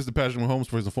about Mr. Patrick Mahomes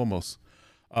first and foremost.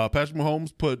 Patrick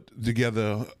Mahomes put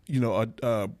together, you know,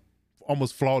 a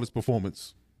almost flawless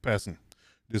performance passing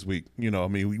this week. You know, I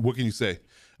mean, what can you say?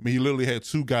 I mean, he literally had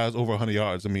two guys over 100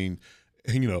 yards. I mean,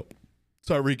 you know,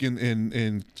 Tyreek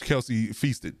and Kelsey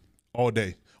feasted all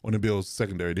day on the Bills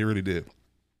secondary. They really did.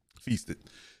 Feasted.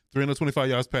 325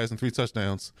 yards passing, 3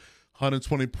 touchdowns,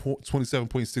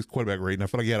 27.6 quarterback rating. I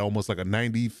feel like he had almost like a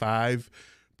 95.6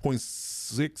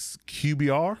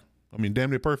 QBR. I mean, damn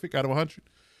near perfect out of 100.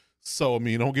 So, I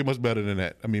mean, don't get much better than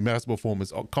that. I mean, massive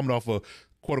performance coming off a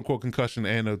quote-unquote concussion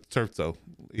and a turf toe.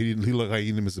 He looked like he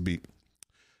didn't miss a beat.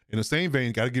 In the same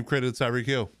vein, got to give credit to Tyreek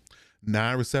Hill.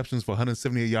 9 receptions for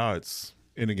 178 yards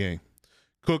in the game.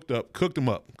 Cooked him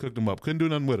up. Couldn't do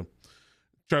nothing with him.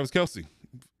 Travis Kelce,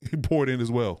 he poured in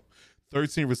as well.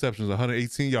 13 receptions,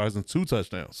 118 yards, and 2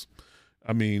 touchdowns.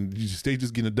 I mean, they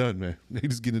just getting it done, man. They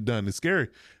just getting it done. It's scary.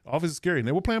 Offense is scary. And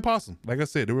they were playing possum. Like I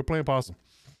said, they were playing possum.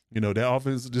 You know, that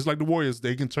offense, just like the Warriors,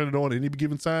 they can turn it on at any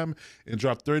given time and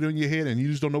drop 30 on your head, and you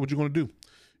just don't know what you're going to do.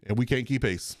 And we can't keep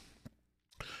pace.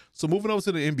 So moving over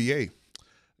to the NBA,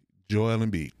 Joel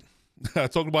Embiid. I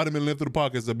talked about him in length of the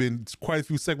podcast. I've been quite a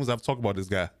few segments I've talked about this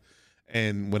guy.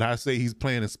 And when I say he's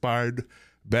playing inspired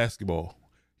basketball,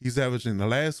 he's averaging, the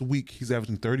last week, he's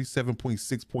averaging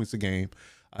 37.6 points a game,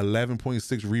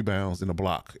 11.6 rebounds in a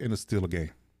block, and a steal a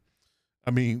game.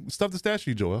 I mean, stuff the stat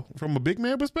sheet, Joel. From a big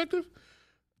man perspective,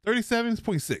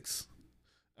 37.6.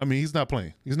 I mean, he's not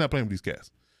playing. He's not playing with these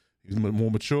cats. He's more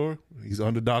mature. He's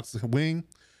underdog's wing.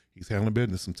 He's handling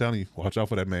business. I'm telling you, watch out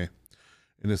for that man.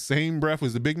 In the same breath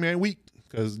was the big man week,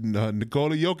 because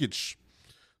Nikola Jokic,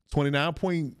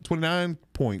 29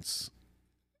 points,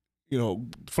 you know,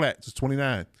 flat, just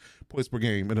 29 points per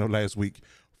game in the last week.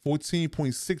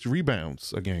 14.6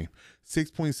 rebounds a game,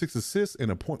 6.6 assists, and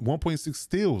 1.6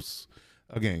 steals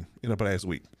a game in the last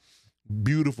week.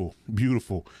 Beautiful.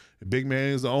 The big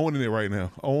man is owning it right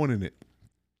now, owning it.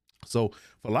 So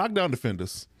for lockdown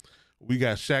defenders, we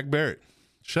got Shaq Barrett.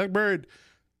 Shaq Barrett,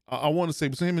 I want to say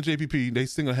between him and JPP, they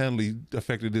single-handedly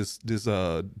affected this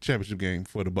championship game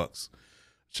for the Bucks.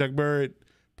 Shaq Barrett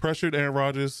pressured Aaron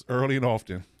Rodgers early and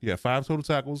often. He had 5 total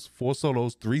tackles, 4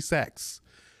 solos, 3 sacks,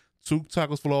 2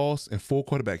 tackles for loss, and 4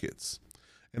 quarterback hits.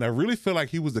 And I really feel like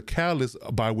he was the catalyst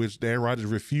by which Aaron Rodgers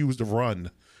refused to run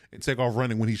and take off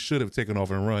running when he should have taken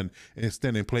off and run and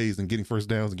extending plays and getting first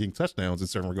downs and getting touchdowns in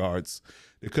certain regards.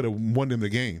 It could have won them the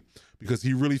game because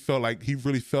he really felt like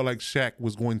Shaq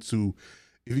was going to,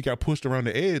 if he got pushed around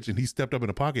the edge and he stepped up in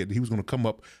the pocket, he was going to come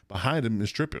up behind him and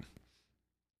strip him.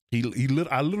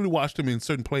 I literally watched him in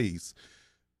certain plays.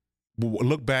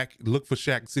 Look back, look for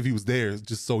Shaq, see if he was there,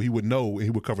 just so he would know and he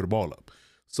would cover the ball up.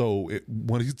 So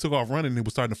when he took off running and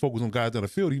was starting to focus on guys down the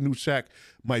field, he knew Shaq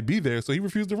might be there, so he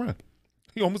refused to run.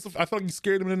 I felt like he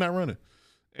scared him into not running.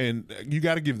 And you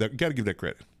got to give that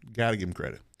credit. Got to give him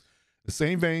credit. The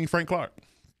same vein, Frank Clark.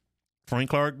 Frank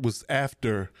Clark was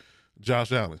after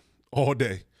Josh Allen all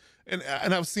day, and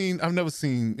I've never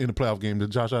seen in a playoff game that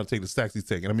Josh Allen take the sacks he's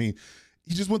taking. I mean,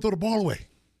 he just wouldn't throw the ball away.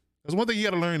 That's one thing you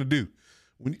got to learn to do.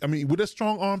 With that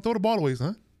strong arm, throw the ball away,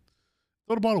 son.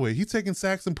 Throw the ball away. He's taking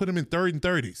sacks and put him in 3rd and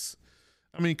 30s.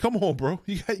 I mean, come on, bro.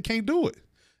 You can't do it.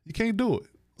 You can't do it.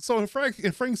 So in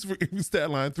Frank's stat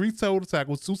line, 3 total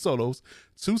tackles, 2 solos,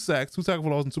 2 sacks, 2 tackle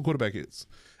for loss, and 2 quarterback hits.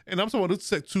 And I'm talking about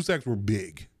those 2 sacks were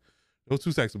big. Those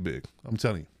 2 sacks were big. I'm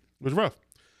telling you. It was rough.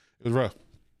 It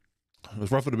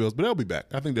was rough for the Bills, but they'll be back.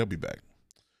 I think they'll be back.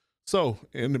 So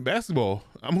in the basketball,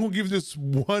 I'm going to give this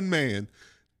one man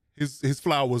his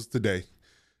flowers today,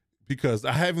 because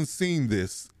I haven't seen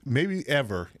this maybe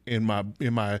ever in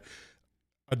my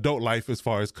adult life as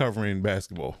far as covering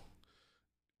basketball.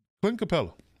 Clint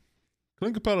Capella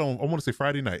on, I want to say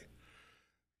Friday night,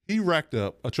 he racked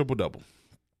up a triple-double,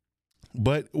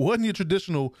 but wasn't your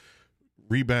traditional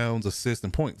rebounds, assists,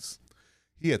 and points.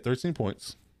 He had 13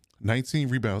 points, 19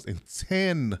 rebounds, and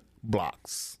 10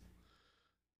 blocks.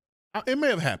 It may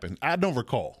have happened. I don't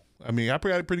recall. I mean, I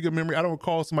probably had a pretty good memory. I don't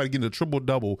recall somebody getting a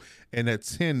triple-double and that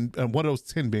 10, one of those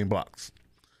 10 being blocks.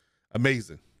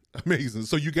 Amazing.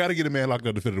 So you got to get a man locked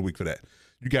up defender of the week for that.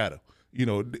 You got to. You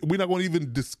know, we're not going to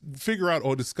even figure out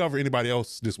or discover anybody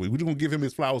else this week. We're just going to give him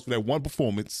his flowers for that one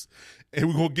performance, and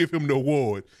we're going to give him the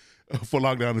award for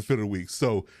Lockdown Defender of the Week.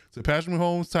 So Patrick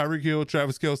Mahomes, Tyreek Hill,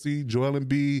 Travis Kelce, Joel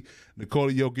Embiid,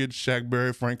 Nikola Jokic, Shaq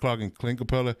Barrett, Frank Clark, and Clint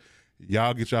Capella,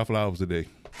 y'all get y'all flowers today.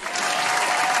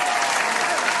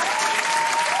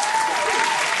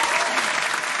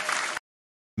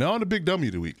 Now on the big dummy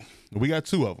of the week, we got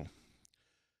 2 of them.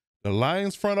 The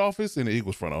Lions front office and the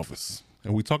Eagles front office.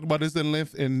 And we talked about this in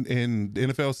length in the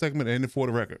NFL segment and for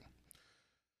the record.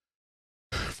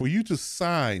 For you to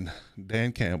sign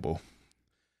Dan Campbell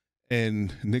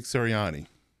and Nick Sirianni,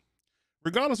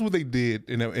 regardless of what they did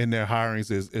in their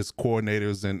hirings as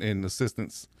coordinators and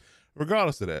assistants,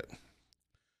 regardless of that,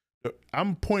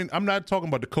 I'm not talking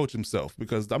about the coach himself,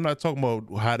 because I'm not talking about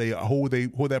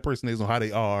who that person is or how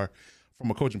they are from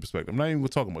a coaching perspective. I'm not even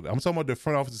talking about that. I'm talking about the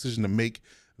front office decision to make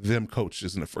them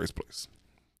coaches in the first place.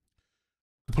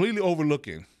 Completely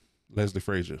overlooking Leslie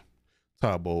Frazier,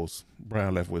 Todd Bowles,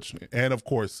 Brian Leftwich, and of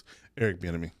course, Eric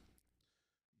Bieniemy.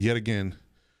 Yet again,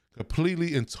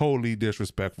 completely and totally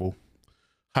disrespectful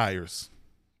hires.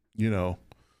 You know,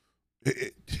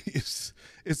 it's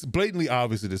blatantly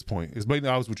obvious at this point. It's blatantly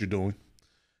obvious what you're doing.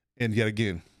 And yet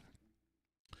again,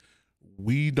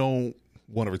 we don't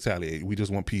want to retaliate. We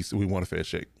just want peace and we want a fair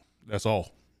shake. That's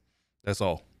all.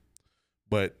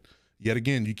 But yet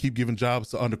again, you keep giving jobs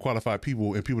to underqualified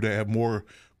people, and people that have more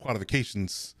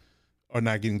qualifications are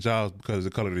not getting jobs because of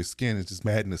the color of their skin. It's just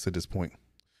madness at this point.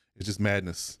 It's just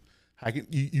madness.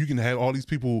 You can have all these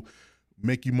people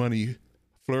make you money,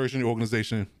 flourish in your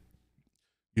organization,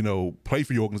 you know, play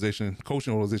for your organization, coach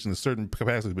your organization in certain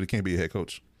capacity, but it can't be a head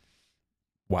coach.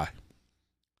 Why?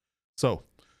 So,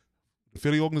 the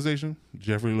Philly organization,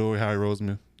 Jeffrey Lurie, Harry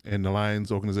Roseman, and the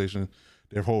Lions organization,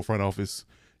 their whole front office,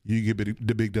 you get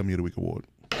the Big Dummy of the Week award.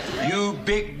 You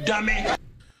big dummy.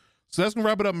 So that's going to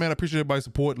wrap it up, man. I appreciate everybody's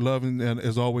support, love, and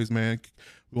as always, man,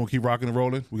 we're going to keep rocking and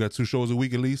rolling. We got 2 shows a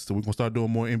week at least, so we're going to start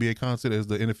doing more NBA content as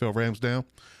the NFL ramps down.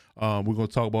 We're going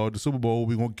to talk about the Super Bowl.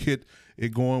 We're going to get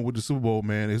it going with the Super Bowl,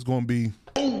 man. It's going to be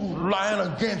Old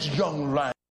lion against young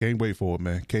lion. Can't wait for it,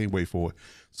 man. Can't wait for it.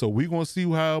 So we're going to see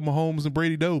how Mahomes and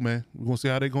Brady do, man. We're going to see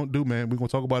how they're going to do, man. We're going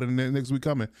to talk about it in the next week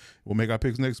coming. We'll make our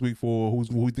picks next week for who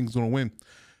we think is going to win.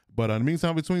 But in the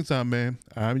meantime, between time, man,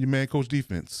 I'm your man, Coach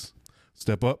Defense.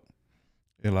 Step up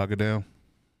and lock it down.